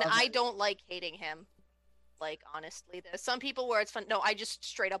 I mean, love I it. don't like hating him. Like, honestly, there's some people where it's fun. No, I just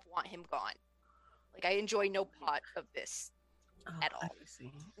straight up want him gone. Like, I enjoy no part of this. at all. I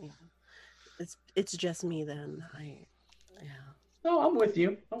see. Yeah. It's just me then. Yeah. No, I'm with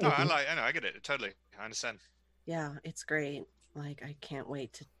you. I'm No, with you. I know, I get it totally. I understand. Yeah, it's great. Like, I can't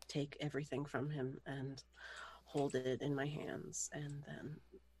wait to take everything from him and hold it in my hands. And then,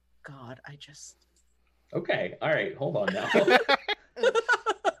 God, I just. Okay, all right, hold on now.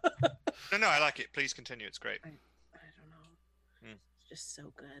 No, I like it. Please continue. It's great. I don't know. Hmm. It's just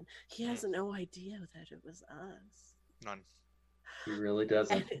so good. He has no idea that it was us. None. He really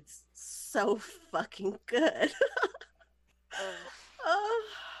doesn't. And it's so fucking good. Ugh. Oh,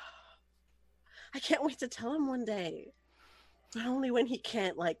 I can't wait to tell him one day. But only when he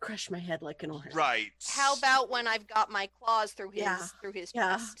can't, like, crush my head like an orange. Right. How about when I've got my claws through his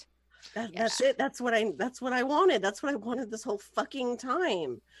Yeah. chest? That's it. That's what I wanted. That's what I wanted this whole fucking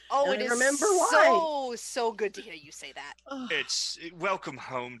time. Oh, And it I is remember so good to hear you say that. Ugh. It's welcome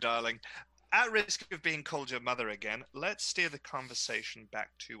home, darling. At risk of being called your mother again, let's steer the conversation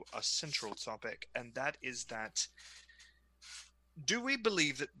back to a central topic, and that is that do we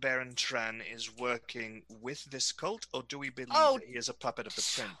believe that Baron Tran is working with this cult, or do we believe Oh, that he is a puppet of the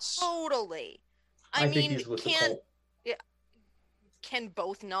prince? Totally. I I think mean, he's with the can cult.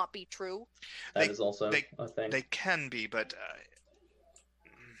 both not be true? That They- is also they- a thing. They can be, but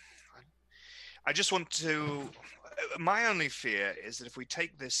I just want to. My only fear is that if we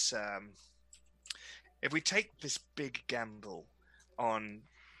take this big gamble on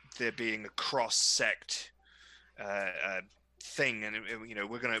there being a cross-sect thing, and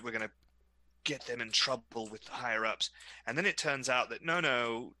we're gonna get them in trouble with the higher ups, and then it turns out that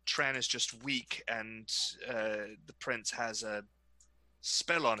no, Tran is just weak, and the prince has a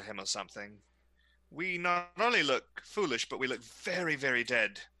spell on him or something. We not only look foolish, but we look very, very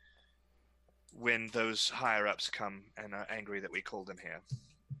dead when those higher ups come and are angry that we called them here.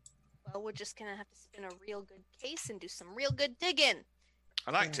 Well, we're just gonna have to spin a real good case and do some real good digging.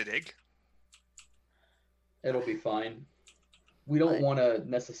 I like Yeah. to dig. It'll be fine. We don't But- want to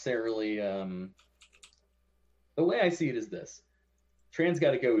necessarily. The way I see it is this: Tran's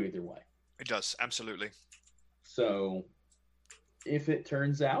got to go either way. It does, absolutely. So, if it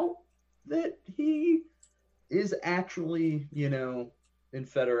turns out that he is actually, in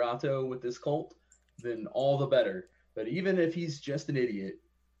federato with this cult, then all the better. But even if he's just an idiot,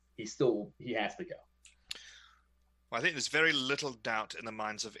 he has to go. Well, I think there's very little doubt in the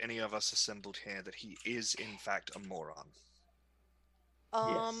minds of any of us assembled here that he is, in fact, a moron.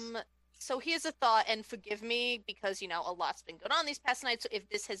 So here's a thought, and forgive me because a lot's been going on these past nights. So if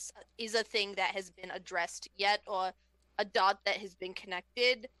this is a thing that has been addressed yet, or a dot that has been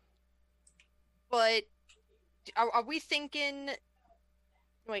connected, but are we thinking?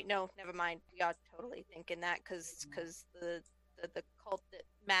 Wait, no, never mind. We are totally thinking that because the cult that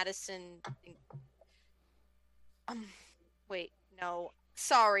Madison. Wait, no.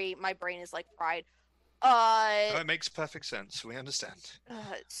 Sorry, my brain is like fried. No, it makes perfect sense. We understand.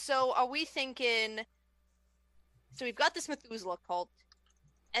 So are we thinking So we've got this Methuselah cult,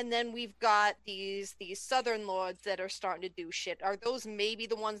 and then we've got these southern lords that are starting to do shit. Are those maybe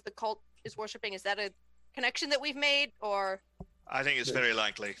the ones the cult is worshiping? Is that a connection that we've made, or? I think it's very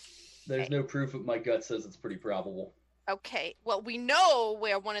likely. There's no proof, but my gut says it's pretty probable. Okay, well, we know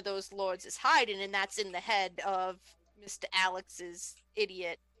where one of those lords is hiding, and that's in the head of Mr. Alex's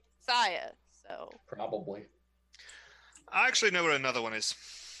idiot sire. So Probably. I actually know where another one is.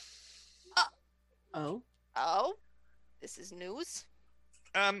 Oh, oh, this is news.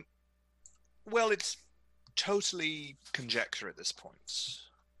 Well, it's totally conjecture at this point.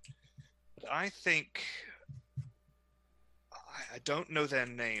 I think I don't know their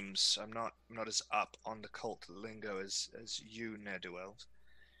names. I'm not as up on the cult lingo as you, ne'er-do-well.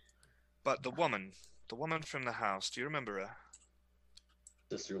 But the woman from the house. Do you remember her?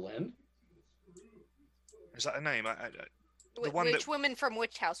 Sister Lynn? Is that a name? Which women from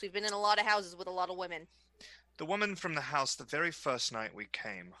which house? We've been in a lot of houses with a lot of women. The woman from the house the very first night we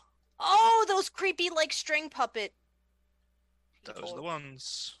came. Oh, those creepy, like, string puppet. Those are the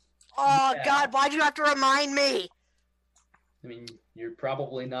ones. Oh, Yeah. God, why'd you have to remind me? I mean, you're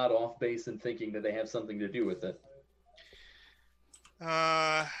probably not off base in thinking that they have something to do with it.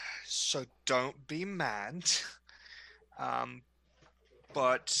 So don't be mad.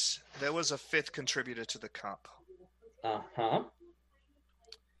 But there was a fifth contributor to the cup. Uh-huh.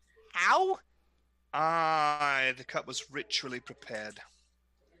 How? The cup was ritually prepared.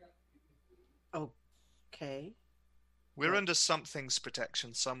 okay. We're under something's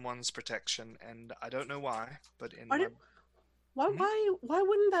protection, someone's protection, and I don't know why, but in Why my... do- Why? Hmm? Why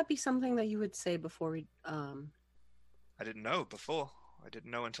wouldn't that be something that you would say before we? I didn't know before. I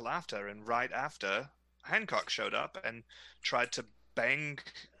didn't know until after, and right after, Hancock showed up and tried to bang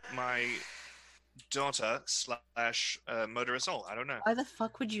my daughter / murder us all. I don't know. Why the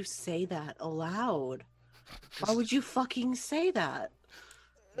fuck would you say that aloud? Why would you fucking say that?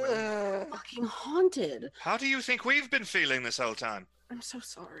 Fucking haunted. How do you think we've been feeling this whole time? I'm so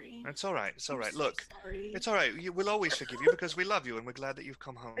sorry. It's all right. It's all I'm right. so Look, sorry. it's all right. We'll always forgive you because we love you and we're glad that you've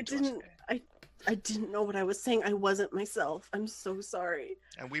come home I to us. didn't. I didn't know what I was saying. I wasn't myself. I'm so sorry.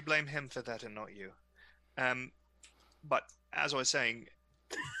 And we blame him for that and not you. But as I was saying,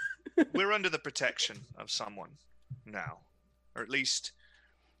 we're under the protection of someone now, or at least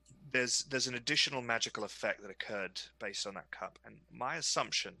there's an additional magical effect that occurred based on that cup. And my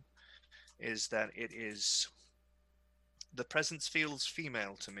assumption is that it is the presence feels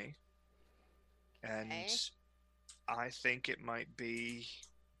female to me, and Okay. I think it might be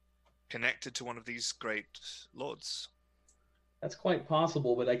connected to one of these great lords. That's quite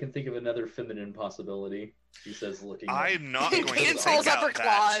possible, but I can think of another feminine possibility. He says, looking. I'm not going to Cadence think holds up her about that.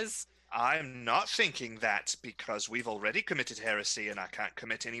 claws. I'm not thinking that because we've already committed heresy and I can't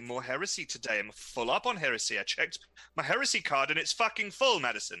commit any more heresy today. I'm full up on heresy. I checked my heresy card and it's fucking full,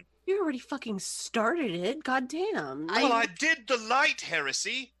 Madison. You already fucking started it. God damn. Well, I did the light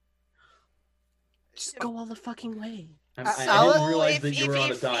heresy. Just go all the fucking way. I Alex- didn't realize if, that you if, were on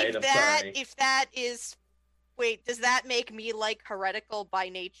a if, diet. if I'm that, sorry. if that is, wait, does that make me like heretical by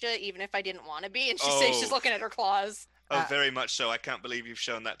nature, even if I didn't want to be? And she says she's Oh. looking at her claws. Oh, very much so. I can't believe you've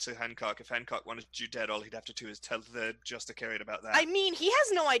shown that to Hancock. If Hancock wanted you dead, all he'd have to do is tell the Justicarian about that. I mean, he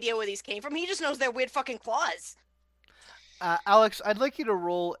has no idea where these came from. He just knows they're weird fucking claws. Alex, I'd like you to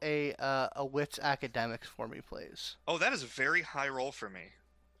roll a wits academics for me, please. Oh, that is a very high roll for me.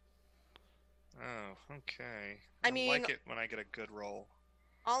 Oh, okay. I mean- like it when I get a good roll.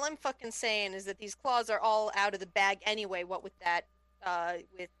 All I'm fucking saying is that these claws are all out of the bag anyway. What with that,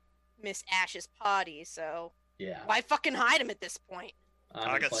 with Miss Ash's party. So Yeah. why fucking hide them at this point? I'm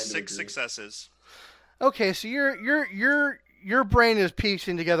I got inclined to 6 agree. successes. Okay, so your brain is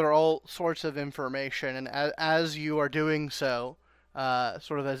piecing together all sorts of information, and as you are doing so,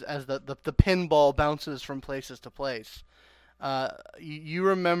 sort of as the pinball bounces from places to place, you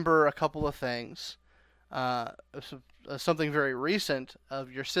remember a couple of things. Something very recent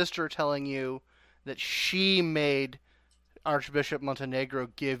of your sister telling you that she made Archbishop Montenegro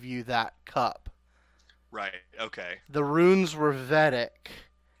give you that cup. Right, okay. The runes were Vedic,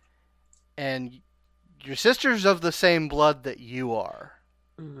 and your sister's of the same blood that you are.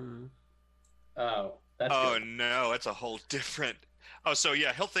 Mm. Oh, that's Oh good. no, it's a whole different. Oh, so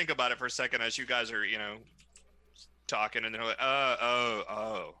yeah, he'll think about it for a second as you guys are, talking, and then he'll like,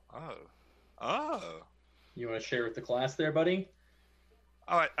 oh. You want to share with the class there, buddy?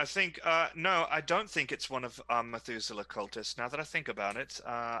 Oh, I think, no, I don't think it's one of Methuselah cultists. Now that I think about it,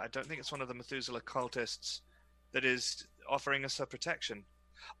 I don't think it's one of the Methuselah cultists that is offering us a protection.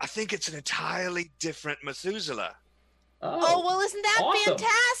 I think it's an entirely different Methuselah. Oh, well, isn't that awesome.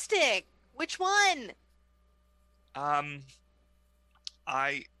 fantastic? Which one? I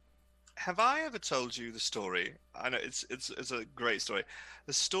have I ever told you the story? I know it's a great story.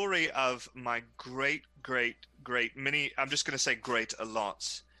 The story of my great mini. I'm just going to say great a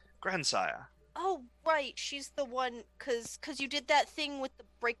lot. Grandsire. Oh, right. She's the one, cause you did that thing with the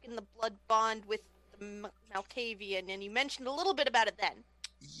breaking the blood bond with the Malkavian, and you mentioned a little bit about it then.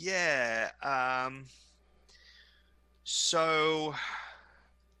 Yeah. So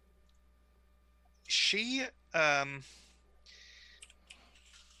she. I'm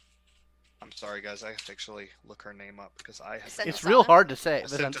sorry, guys. I have to actually look her name up because I have. It's real hard to say.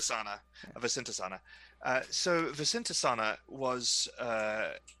 Vicentasana. Vicentasana. So Vicentasana was.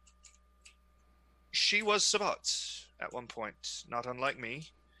 She was Sabbat at one point, not unlike me.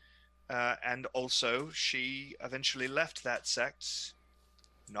 And also, she eventually left that sect,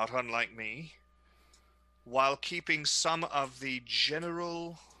 not unlike me, while keeping some of the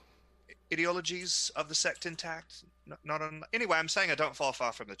general ideologies of the sect intact. Anyway, I'm saying I don't fall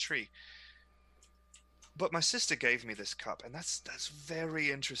far from the tree. But my sister gave me this cup, and that's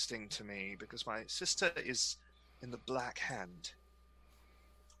very interesting to me, because my sister is in the Black Hand.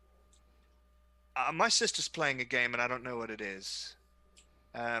 My sister's playing a game, and I don't know what it is.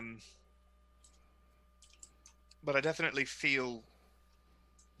 But I definitely feel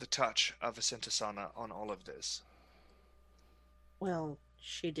the touch of Vicentasana on all of this. Well,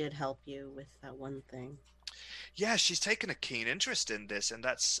 she did help you with that one thing. Yeah, she's taken a keen interest in this, and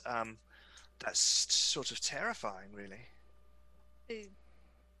that's sort of terrifying, really.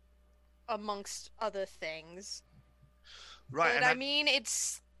 Amongst other things. Right, But I mean,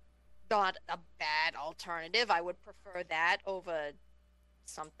 it's not a bad alternative. I would prefer that over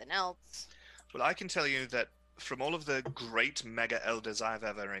something else. Well, I can tell you that from all of the great mega elders I've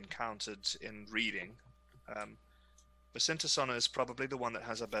ever encountered in reading, Vicentasana is probably the one that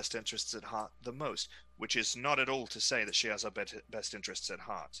has her best interests at heart the most, which is not at all to say that she has her best interests at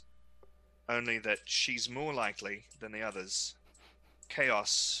heart. Only that she's more likely than the others.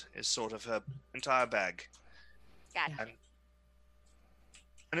 Chaos is sort of her entire bag. Got it.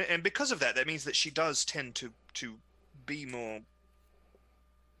 And because of that, that means that she does tend to be more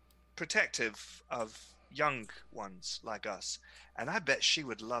protective of young ones like us. And I bet she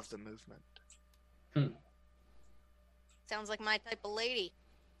would love the movement. Sounds like my type of lady.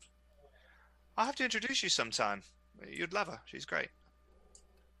 I'll have to introduce you sometime. You'd love her. She's great.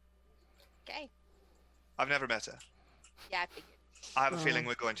 Okay. I've never met her. Yeah, I figured. I have a feeling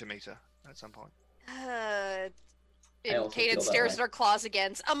we're going to meet her at some point. also feel Kaden that stares way. at her claws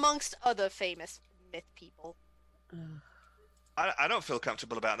again, amongst other famous myth people. I don't feel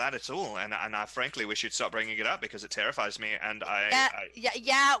comfortable about that at all, and I frankly wish you'd stop bringing it up because it terrifies me, and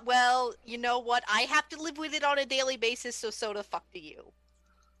Yeah, well, you know what? I have to live with it on a daily basis, so the fuck do you.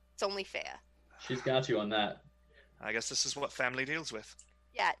 It's only fair. She's got you on that. I guess this is what family deals with.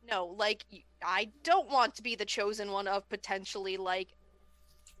 Yeah, no, like, I don't want to be the chosen one of potentially, like,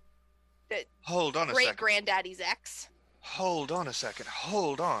 Hold on a second. great-granddaddy's ex. Hold on a second.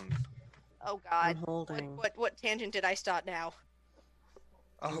 Hold on. Oh, I'm God. holding. What tangent did I start now?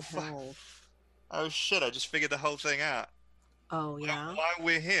 Oh, I'm fuck. held. Oh, shit. I just figured the whole thing out. Oh, yeah? Why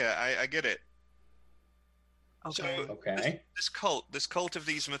we're here. I get it. Okay. So, Okay. This cult of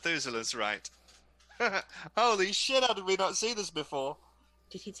these Methuselahs, right? Holy shit, how did we not see this before?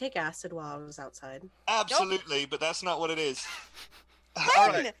 Did he take acid while I was outside? Absolutely, but that's not what it is. All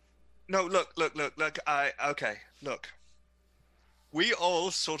When? right. No, look. Okay, look. We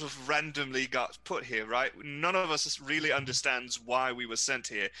all sort of randomly got put here, right? None of us really understands why we were sent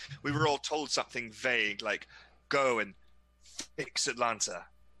here. We were all told something vague, like, go and fix Atlanta.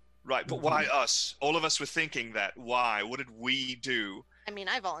 Right, but why us? All of us were thinking that. Why? What did we do? I mean,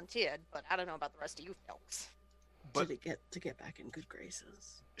 I volunteered, but I don't know about the rest of you folks. But to get back in good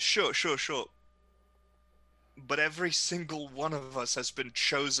graces. Sure. But every single one of us has been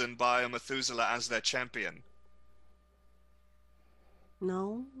chosen by a Methuselah as their champion.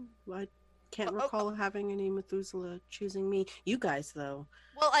 No, I can't recall having any Methuselah choosing me. You guys, though.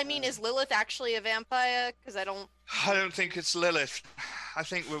 Well, I mean, is Lilith actually a vampire? Because I don't think it's Lilith. I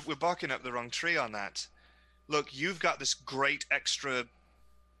think we're barking up the wrong tree on that. Look, you've got this great extra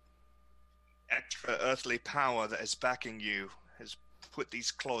earthly power that is backing you, has put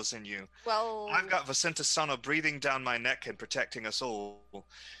these claws in you. Well, I've got Vicentasana breathing down my neck and protecting us all.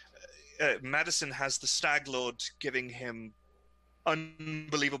 Madison has the Stag Lord giving him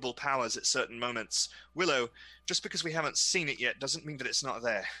unbelievable powers at certain moments. Willow, just because we haven't seen it yet doesn't mean that it's not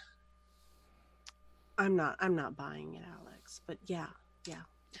there. I'm not buying it, Alex. But yeah.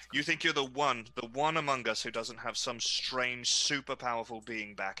 You think you're the one among us who doesn't have some strange, super powerful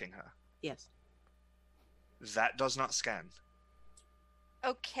being backing her? Yes. that does not scan.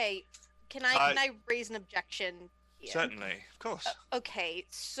 Okay, can I raise an objection here? Certainly, of course. Okay,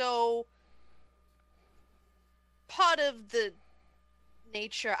 so part of the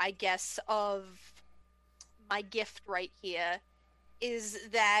nature, I guess, of my gift right here is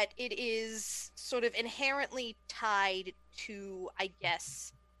that it is sort of inherently tied to, I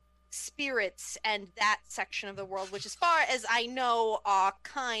guess, spirits and that section of the world, which, as far as I know, our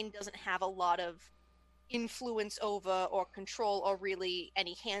kind doesn't have a lot of influence over or control or really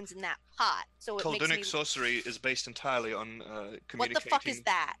any hands in that pot. So it makes Coldunic me... sorcery is based entirely on communicating. What the fuck is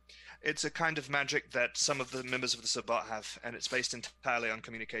that? It's a kind of magic that some of the members of the Sabbat have, and it's based entirely on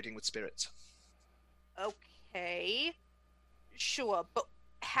communicating with spirits. Okay. Sure, but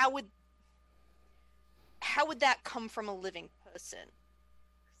how would that come from a living person?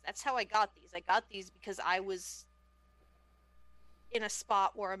 That's how I got these. I got these because I was in a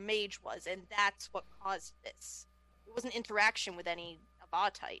spot where a mage was, and that's what caused this. It wasn't interaction with any of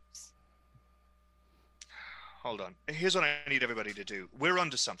our types. Hold on. Here's what I need everybody to do. We're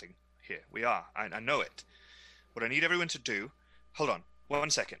onto something here. We are. I know it. What I need everyone to do... Hold on. 1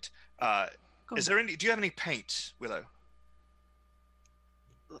 second. Do you have any paint, Willow?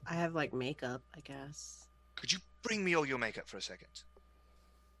 I have like makeup, I guess. Could you bring me all your makeup for a second?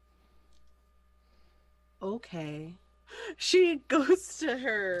 Okay. She goes to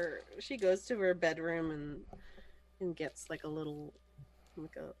her bedroom and gets like a little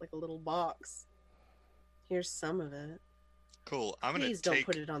box. Here's some of it. Cool. I'm gonna Please don't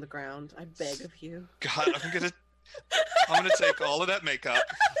put it on the ground. I beg of you. God, I'm gonna take all of that makeup,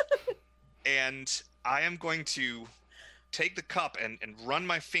 and I am going to take the cup and run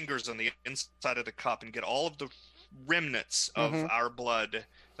my fingers on the inside of the cup and get all of the remnants of our blood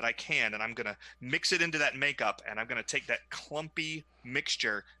that I can, and I'm gonna mix it into that makeup, and I'm gonna take that clumpy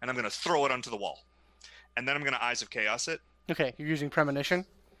mixture and I'm gonna throw it onto the wall, and then I'm gonna Eyes of Chaos it. Okay, you're using premonition?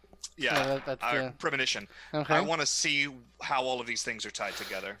 Yeah, that's premonition. Okay. I want to see how all of these things are tied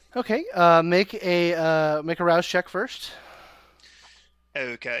together. Okay, make a rouse check first.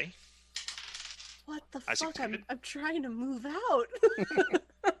 Okay. What the I fuck? succeeded. I'm trying to move out.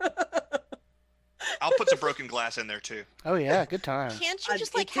 I'll put some broken glass in there too. Oh yeah, good time. Can't you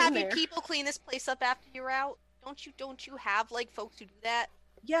just It's like have in your there. people clean this place up after you're out? Don't you have like folks who do that?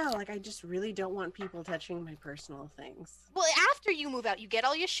 Yeah, like I just really don't want people touching my personal things. Well, after you move out, you get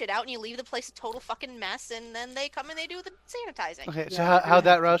all your shit out and you leave the place a total fucking mess, and then they come and they do the sanitizing. Okay, so Yeah, how'd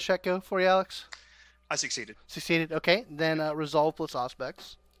that rouse check go for you, Alex? I succeeded. Succeeded. Okay, then resolve plus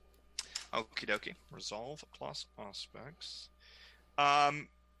aspects. Okie dokie. Resolve plus aspects. I'm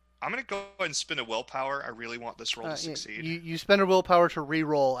gonna go ahead and spin a willpower. I really want this roll to succeed. You spend a willpower to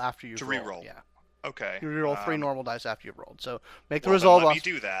re-roll after you've To rolled. re-roll. Yeah. Okay. You re-roll 3 normal dice after you've rolled. So make the Well, resolve then let me off.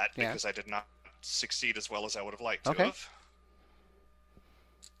 do that Yeah. because I did not succeed as well as I would have liked to Okay. have.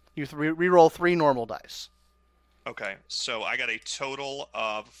 You re-roll 3 normal dice. Okay, so I got a total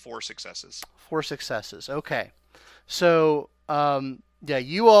of 4 successes. 4 successes. Okay. So, yeah,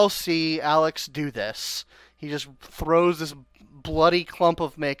 you all see Alex do this. He just throws this bloody clump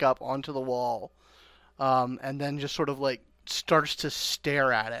of makeup onto the wall, and then just sort of like starts to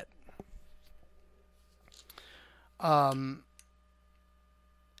stare at it.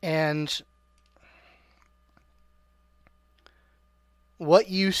 And what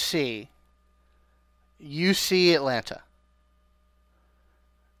you see Atlanta.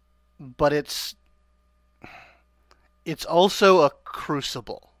 But it's also a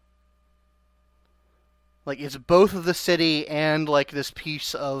crucible. Like, it's both of the city and like this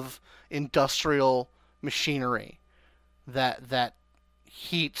piece of industrial machinery that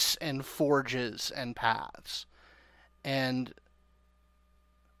heats and forges and paths. And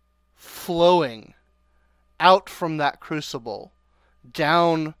flowing out from that crucible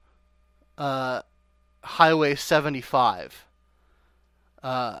down Highway 75,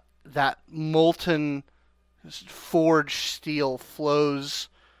 that molten forged steel flows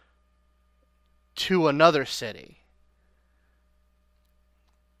to another city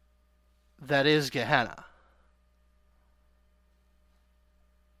that is Gehenna.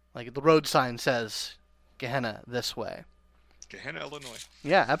 Like, the road sign says Gehenna this way. Gehenna, Illinois.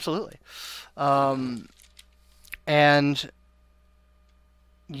 Yeah, absolutely. And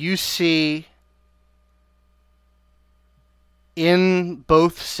you see in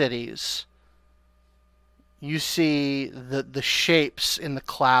both cities, you see the shapes in the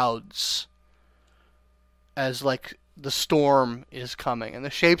clouds as like the storm is coming. And the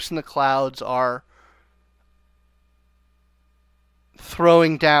shapes in the clouds are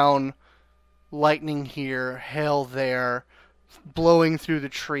throwing down lightning here, hail there, blowing through the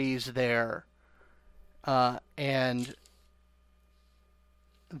trees there. And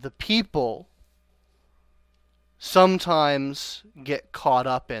the people sometimes get caught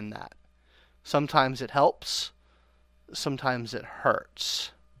up in that. Sometimes it helps, sometimes it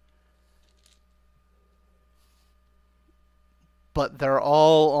hurts. But they're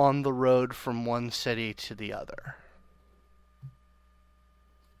all on the road from one city to the other.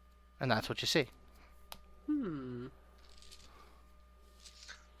 And that's what you see.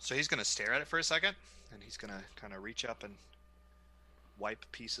 So he's going to stare at it for a second, and he's going to kind of reach up and wipe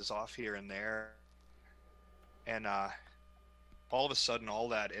pieces off here and there. And all of a sudden, all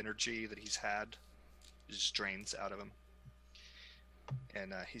that energy that he's had just drains out of him.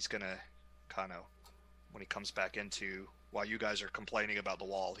 And he's going to kind of, when he comes back into, while you guys are complaining about the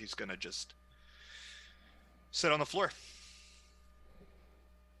wall, he's going to just sit on the floor.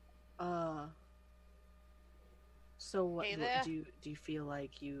 So what, Hey there. do you feel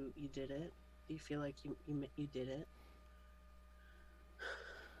like you did it? Do you feel like you did it?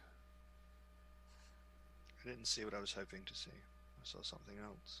 I didn't see what I was hoping to see. I saw something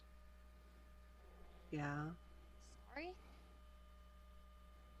else. Yeah. Sorry?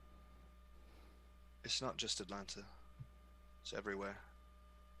 It's not just Atlanta. It's everywhere.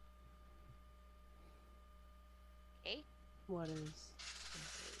 Okay. What is?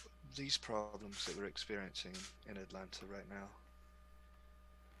 These problems that we're experiencing in Atlanta right now.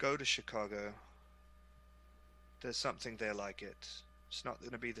 Go to Chicago. There's something there like it. It's not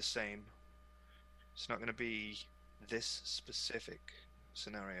going to be the same. It's not going to be this specific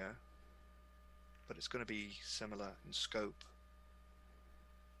scenario, but it's going to be similar in scope.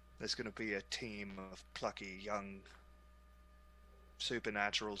 There's going to be a team of plucky young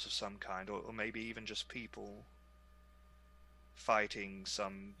supernaturals of some kind, or maybe even just people fighting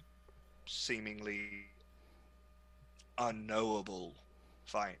some seemingly unknowable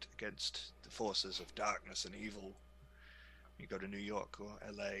fight against the forces of darkness and evil. You go to New York or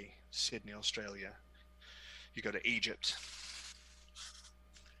LA, Sydney, Australia, you go to Egypt,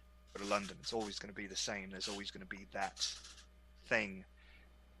 go to London, it's always going to be the same. There's always going to be that thing.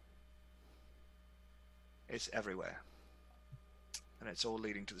 It's everywhere. And it's all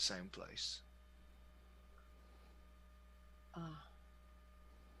leading to the same place.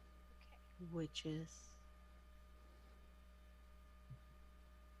 Witches.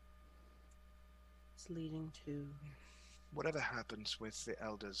 It's leading to. Whatever happens with the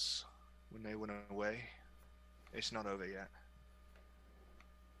elders when they went away, it's not over yet.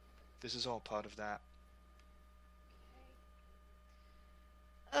 This is all part of that.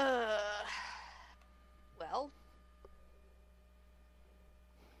 Well,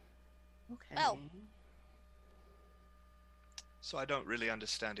 Okay. Well. So I don't really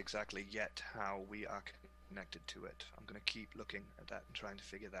understand exactly yet how we are connected to it. I'm going to keep looking at that and trying to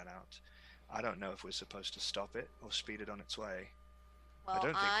figure that out. I don't know if we're supposed to stop it or speed it on its way. well,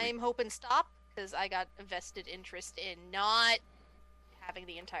 don't think we- I'm hoping stop because I got a vested interest in not having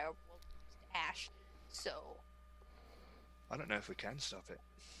the entire world to ash. So, I don't know if we can stop it.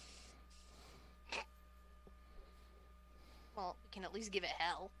 well, we can at least give it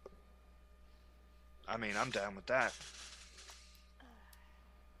hell. I mean, I'm down with that.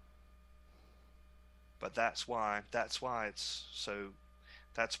 But that's why it's so,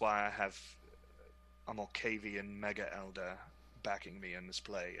 that's why I have a Malkavian Mega Elder backing me in this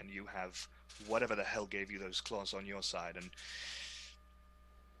play, and you have whatever the hell gave you those claws on your side, and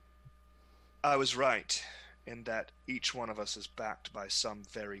I was right in that each one of us is backed by some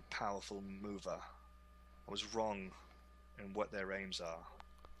very powerful mover. I was wrong in what their aims are.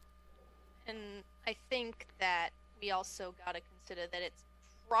 And I think that we also got to consider that it's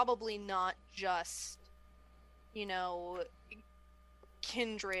probably not just, you know,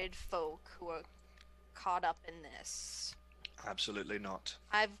 kindred folk who are caught up in this. Absolutely not.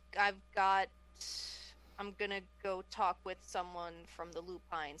 I'm gonna go talk with someone from the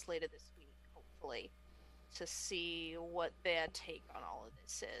Lupines later this week, hopefully, to see what their take on all of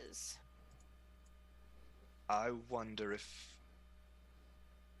this is. I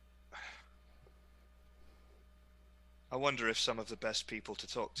wonder if some of the best people to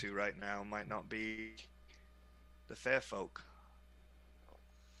talk to right now might not be the fair folk.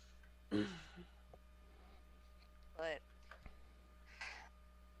 But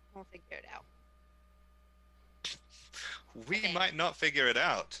we'll figure it out. We Okay. might not figure it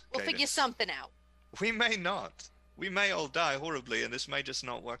out. We'll figure Cadence. something out. We may not. We may all die horribly, and this may just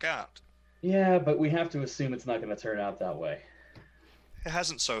not work out. Yeah, but we have to assume it's not going to turn out that way. It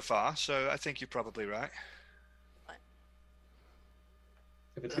hasn't so far, so I think you're probably right.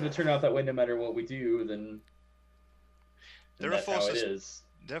 If it's going to turn out that way no matter what we do, then There are that's how it forces- is.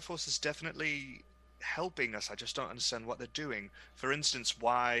 Their forces definitely helping us. I just don't understand what they're doing. For instance,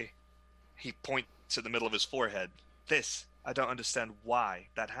 why he points to the middle of his forehead. This, I don't understand why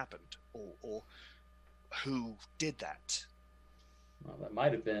that happened, or who did that. Well, that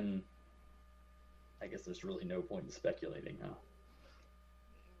might have been. I guess there's really no point in speculating, huh?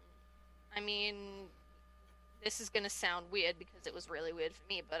 I mean, this is gonna sound weird because it was really weird for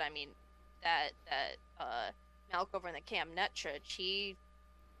me, but I mean, that Malk over in the Cam Nut Church, he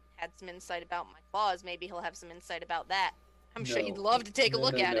had some insight about my claws. Maybe he'll have some insight about that. I'm sure he'd love to take a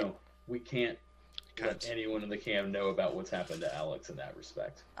look at it. We can't let anyone in the camp know about what's happened to Alex in that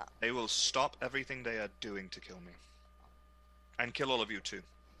respect. They will stop everything they are doing to kill me. And kill all of you too.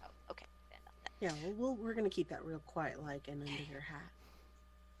 Oh, okay. Yeah, well, we're gonna keep that real quiet, like, and under your hat.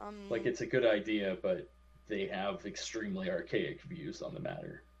 Like, it's a good idea, but they have extremely archaic views on the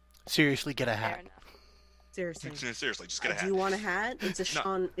matter. Seriously, get a Fair hat. enough. Seriously. Seriously, just get a hat. Do you want a hat? It's a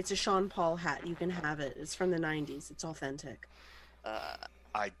No. It's a Sean Paul hat. You can have it. It's from the '90s. It's authentic.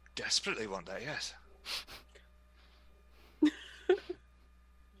 I desperately want that, yes.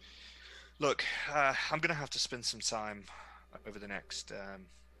 Look, I'm gonna have to spend some time over the next,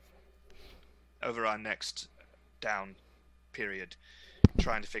 over our next down period,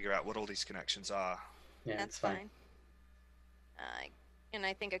 trying to figure out what all these connections are. Yeah, That's it's fine. fine. And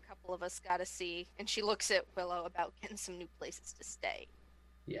I think a couple of us gotta see. And she looks at Willow about getting some new places to stay.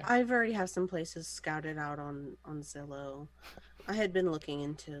 Yeah. I've already have some places scouted out on Zillow. I had been looking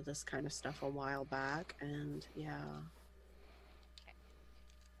into this kind of stuff a while back, and yeah.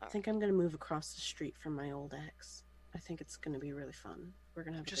 I think I'm gonna move across the street from my old ex. I think it's gonna be really fun. We're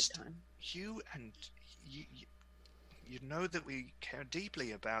gonna have a good time. You and you know that we care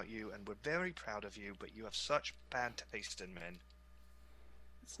deeply about you and we're very proud of you, but you have such bad taste in men.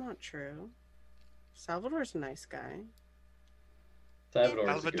 It's not true. Salvador's a nice guy.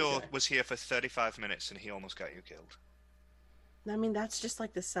 Salvador was here for 35 minutes and he almost got you killed. I mean, that's just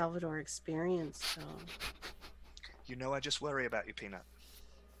like the Salvador experience, so You know I just worry about you, Peanut.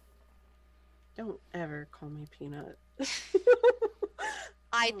 don't ever call me Peanut.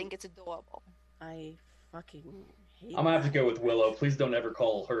 I think it's adorable. I fucking hate I'm gonna have to that. go with Willow. Please don't ever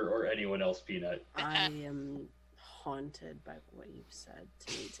call her or anyone else Peanut. I am haunted by what you've said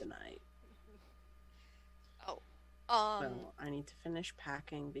to me tonight. Well, I need to finish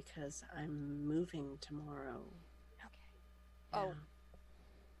packing because I'm moving tomorrow. Okay.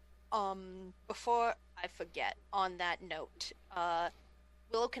 Oh. Before I forget, on that note,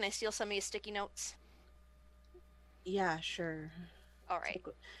 Willow, can I steal some of your sticky notes? Yeah, sure. All right.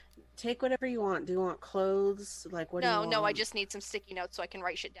 Take whatever you want. Do you want clothes? Like, what do you want? No, I just need some sticky notes so I can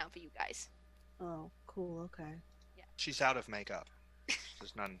write shit down for you guys. Oh, cool, okay. She's out of makeup.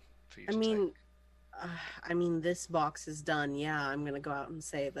 There's none for you I to mean, take. this box is done. Yeah, I'm gonna go out and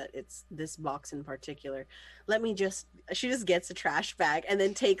say that it's this box in particular. She just gets a trash bag and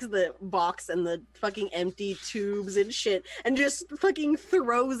then takes the box and the fucking empty tubes and shit and just fucking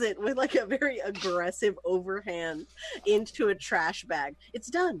throws it with like a very aggressive overhand into a trash bag. It's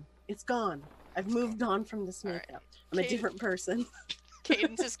done. It's gone. I've moved on from this All right. makeup. I'm a Kate- different person.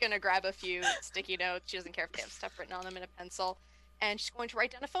 Cadence is gonna grab a few sticky notes. She doesn't care if they have stuff written on them in a pencil. And she's going to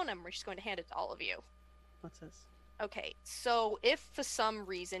write down a phone number. She's going to hand it to all of you. What's this? Okay, so if for some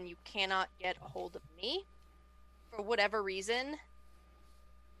reason you cannot get a hold of me, for whatever reason,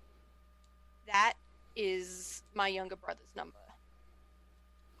 that is my younger brother's number.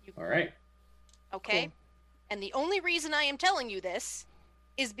 All right. Okay? Cool. And the only reason I am telling you this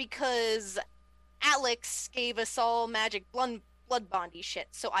is because Alex gave us all magic blood bondy shit.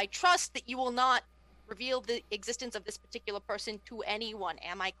 So I trust that you will not reveal the existence of this particular person to anyone.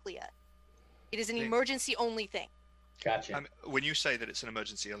 Am I clear? It is an Okay. emergency only thing. Gotcha. When you say that it's an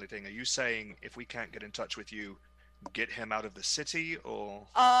emergency only thing, are you saying if we can't get in touch with you, get him out of the city, or?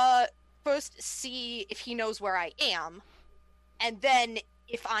 First see if he knows where I am, and then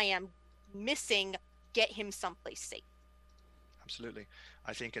if I am missing, get him someplace safe. Absolutely.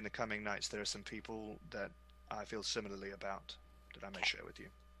 I think in the coming nights there are some people that I feel similarly about that I may Okay. share with you.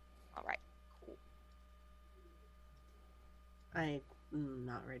 All right. Cool. I'm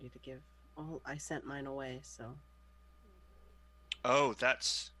not ready to give. Oh, I sent mine away, so. Oh,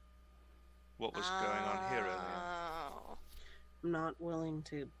 that's what was going on here earlier. Oh. I'm not willing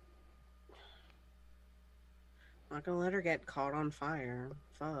to. Not gonna let her get caught on fire.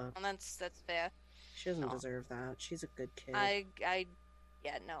 Fuck. Well, that's fair. She doesn't No. deserve that. She's a good kid. I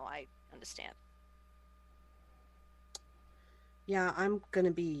understand. Yeah, I'm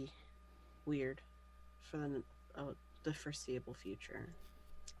gonna be weird for the foreseeable future.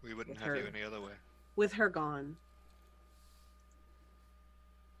 We wouldn't with have you her. any other way. With her gone.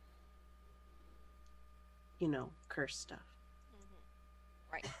 curse stuff.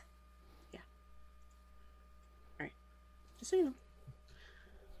 Right. Just so you know.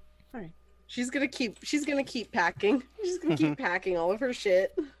 All right. She's gonna keep packing. She's gonna keep packing all of her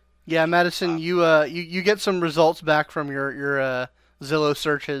shit. Yeah, Madison, you get some results back from your Zillow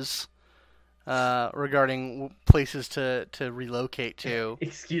searches regarding places to relocate to.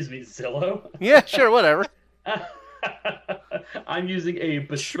 Excuse me, Zillow? Yeah, sure, whatever. I'm using a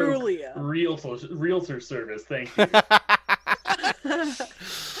bespoke Trulia. realtor service. Thank you.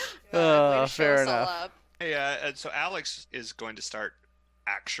 Oh, fair enough. Hey, so Alex is going to start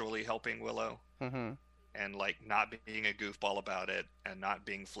actually helping Willow Mm-hmm. and like not being a goofball about it and not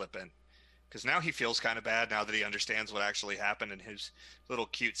being flippant, because now he feels kind of bad now that he understands what actually happened in his little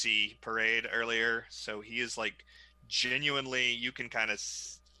cutesy parade earlier. So he is like genuinely, you can kind of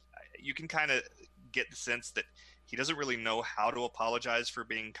get the sense that he doesn't really know how to apologize for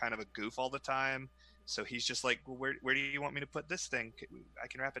being kind of a goof all the time. So he's just like, well, where do you want me to put this thing? I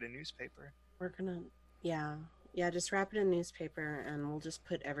can wrap it in newspaper. We're gonna, yeah, just wrap it in newspaper, and we'll just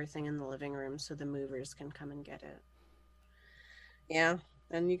put everything in the living room so the movers can come and get it. Yeah,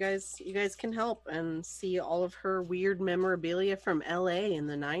 and you guys can help and see all of her weird memorabilia from LA in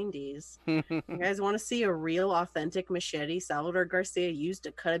the 90s. You guys want to see a real, authentic machete Salvador Garcia used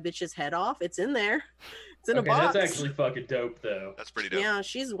to cut a bitch's head off? It's in there. It's in a box. That's actually fucking dope, though. That's pretty dope. Yeah,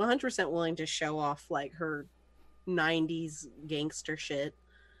 she's 100% willing to show off like her 90s gangster shit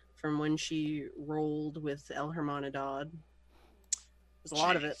from when she rolled with El Hermanidad. There's a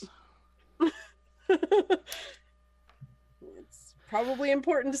lot of it. It's probably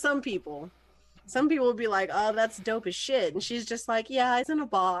important to some people. Some people would be like, oh, that's dope as shit. And she's just like, yeah, it's in a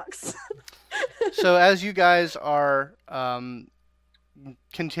box. So as you guys are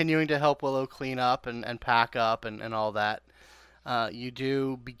continuing to help Willow clean up and pack up and all that, you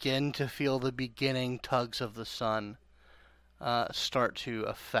do begin to feel the beginning tugs of the sun start to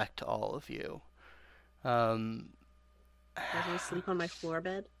affect all of you. Can I sleep on my floor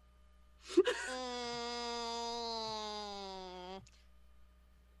bed?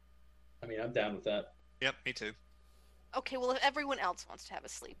 I mean, I'm down with that. Yep, me too. Okay, well, if everyone else wants to have a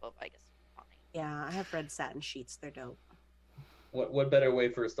sleepover, I guess fine. Yeah, I have red satin sheets. They're dope. What better way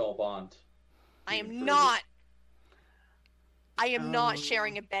for us to all bond? I am Further. not. I am not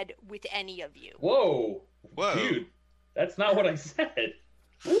sharing a bed with any of you. Whoa, Whoa. dude, that's not what I said.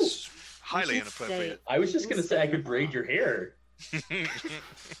 It's highly You should inappropriate. I was just gonna say I could braid your hair.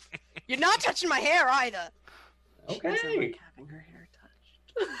 You're not touching my hair either. She doesn't Okay. like having her hair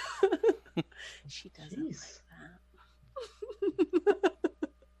touched. She doesn't Jeez. like that.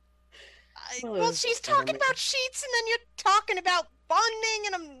 Well, Well, it's she's better talking make- about sheets, and then you're talking about bonding,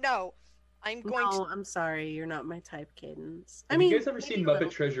 and I'm going No, to. I'm sorry. You're not my type, Cadence. I Have mean, you guys ever maybe seen a Muppet little.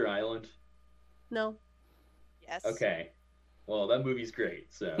 Treasure Island? No. Yes. Okay. Well, that movie's great.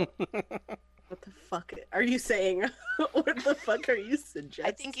 So What the fuck are you saying? What the fuck are you suggesting?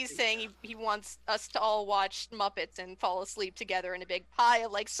 I think he's saying he wants us to all watch Muppets and fall asleep together in a big pile,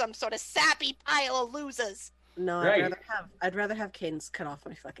 like some sort of sappy pile of losers. No, Right. I'd rather have Cadence cut off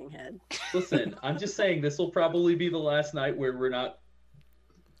my fucking head. listen, I'm just saying this will probably be the last night where we're not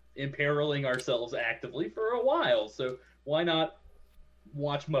imperiling ourselves actively for a while. So why not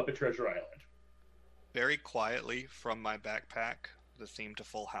watch Muppet Treasure Island? Very quietly from my backpack, the theme to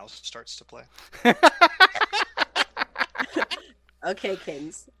Full House starts to play. Okay,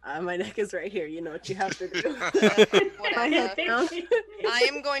 Cadence. My neck is right here. You know what you have to do. My Whatever. head down. I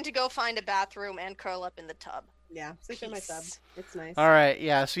am going to go find a bathroom and curl up in the tub. Yeah, sleep in my tub. Peace. It's nice. All right,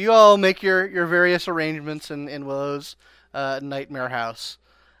 yeah. So you all make your various arrangements in Willow's nightmare house.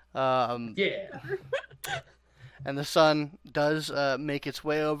 Yeah. And the sun does make its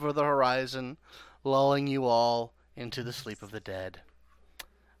way over the horizon, lulling you all into the sleep of the dead.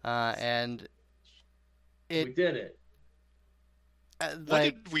 And We did it. What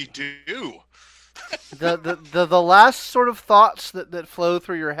like did we do? the last sort of thoughts that flow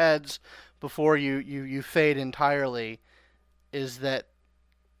through your heads before you fade entirely is that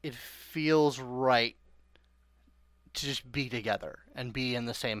it feels right to just be together and be in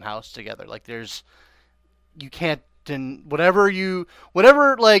the same house together. Like you can't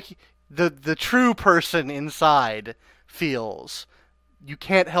whatever like the true person inside feels, you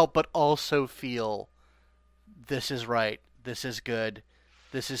can't help but also feel this is right, this is good,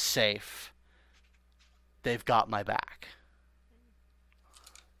 this is safe. They've got my back.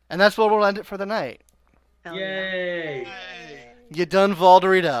 And that's where we'll end it for the night. Hell yeah. Yay. You done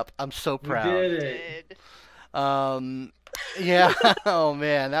Valdered up. I'm so We proud. did it. Good. Yeah. Oh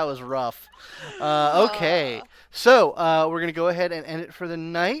man, that was rough. Okay. So we're gonna go ahead and end it for the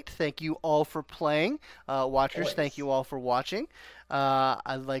night. Thank you all for playing. Watchers, Always. thank you all for watching.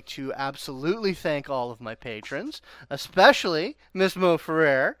 I'd like to absolutely thank all of my patrons, especially Miss Mo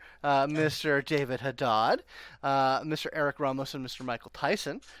Ferrer, Mr. David Haddad, Mr. Eric Ramos, and Mr. Michael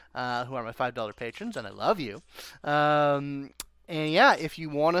Tyson, who are my $5 patrons, and I love you. And yeah, if you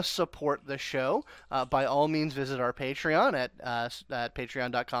want to support the show, by all means visit our Patreon at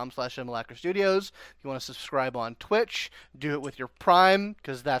patreon.com/simulacrastudios. If you want to subscribe on Twitch, do it with your Prime,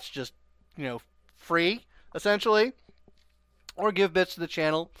 because that's just, free, essentially. Or give bits to the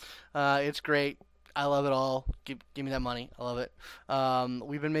channel. It's great. I love it all. Give me that money. I love it.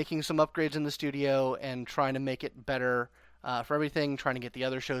 We've been making some upgrades in the studio and trying to make it better for everything, trying to get the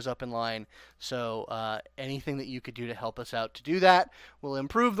other shows up in line. So anything that you could do to help us out to do that will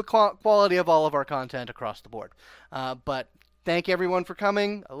improve the quality of all of our content across the board. But thank everyone for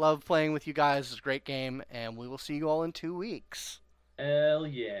coming. I love playing with you guys. It's a great game, and we will see you all in 2 weeks. Hell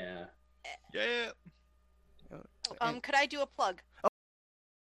yeah. Yeah. Could I do a plug?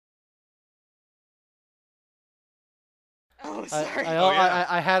 Oh, sorry.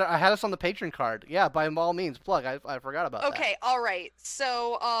 I had us on the patron card. Yeah, by all means, plug. I forgot about that. Okay, all right.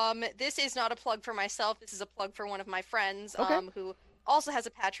 So, this is not a plug for myself. This is a plug for one of my friends, Okay. who also has a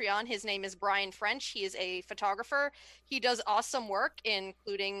Patreon. His name is Brian French. He is a photographer. He does awesome work,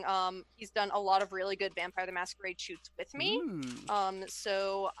 including he's done a lot of really good Vampire the Masquerade shoots with me. Ooh.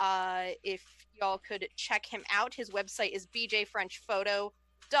 So if y'all could check him out, his website is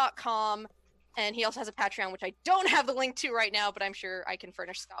bjfrenchphoto.com. And he also has a Patreon, which I don't have the link to right now, but I'm sure I can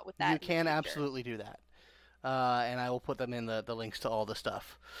furnish Scott with that. You in the can future. absolutely do that. And I will put them in the links to all the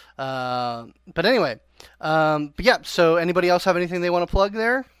stuff. But anyway, but yeah, so anybody else have anything they want to plug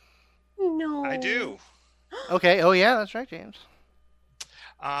there? No. I do. Okay, oh yeah, that's right, James.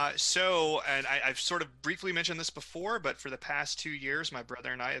 And I've sort of briefly mentioned this before, but for the past 2 years, my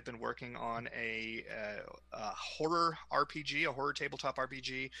brother and I have been working on a horror RPG, a horror tabletop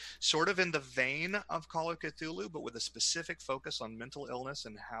RPG, sort of in the vein of Call of Cthulhu, but with a specific focus on mental illness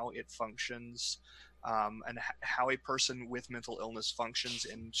and how it functions, and how a person with mental illness functions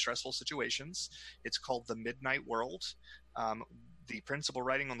in stressful situations. It's called The Midnight World. The principal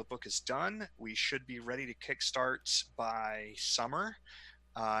writing on the book is done. We should be ready to kickstart by summer.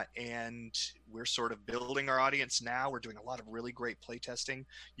 And we're sort of building our audience now. We're doing a lot of really great playtesting.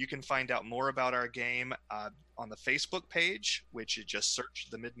 You can find out more about our game on the Facebook page, which is just search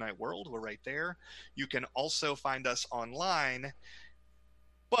The Midnight World. We're right there. You can also find us online,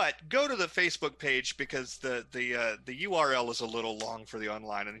 but go to the Facebook page because the URL is a little long for the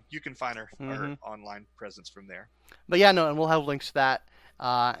online, and you can find our online presence from there. But yeah, no, and we'll have links to that.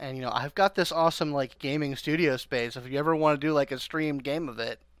 And I've got this awesome gaming studio space. If you ever want to do a streamed game of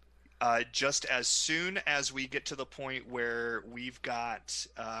it, just as soon as we get to the point where we've got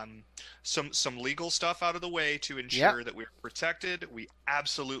some legal stuff out of the way to ensure that we're protected, we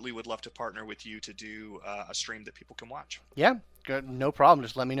absolutely would love to partner with you to do a stream that people can watch. Yeah, good, no problem.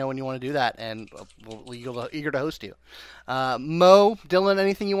 Just let me know when you want to do that, and we'll eager to host you. Mo, Dylan,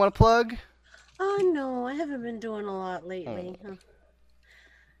 anything you want to plug? No, I haven't been doing a lot lately. No.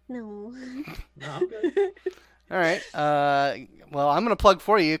 No, I'm good. All right. Well, I'm gonna plug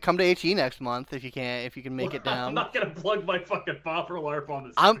for you. Come to HE next month if you can make it down. I'm not gonna plug my fucking Popper LARP on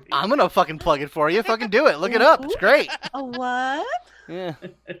the I'm gonna fucking plug it for you. Fucking do it. Look it up. It's great. A what? Yeah.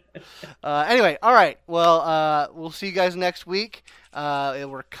 Anyway, all right. Well, we'll see you guys next week.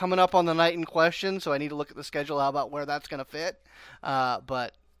 We're coming up on the night in question, so I need to look at the schedule about where that's gonna fit.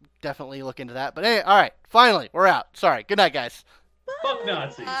 But definitely look into that. But anyway, all right. Finally, we're out. Sorry. Good night, guys. Fuck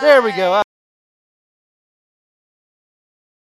Nazis. There we go.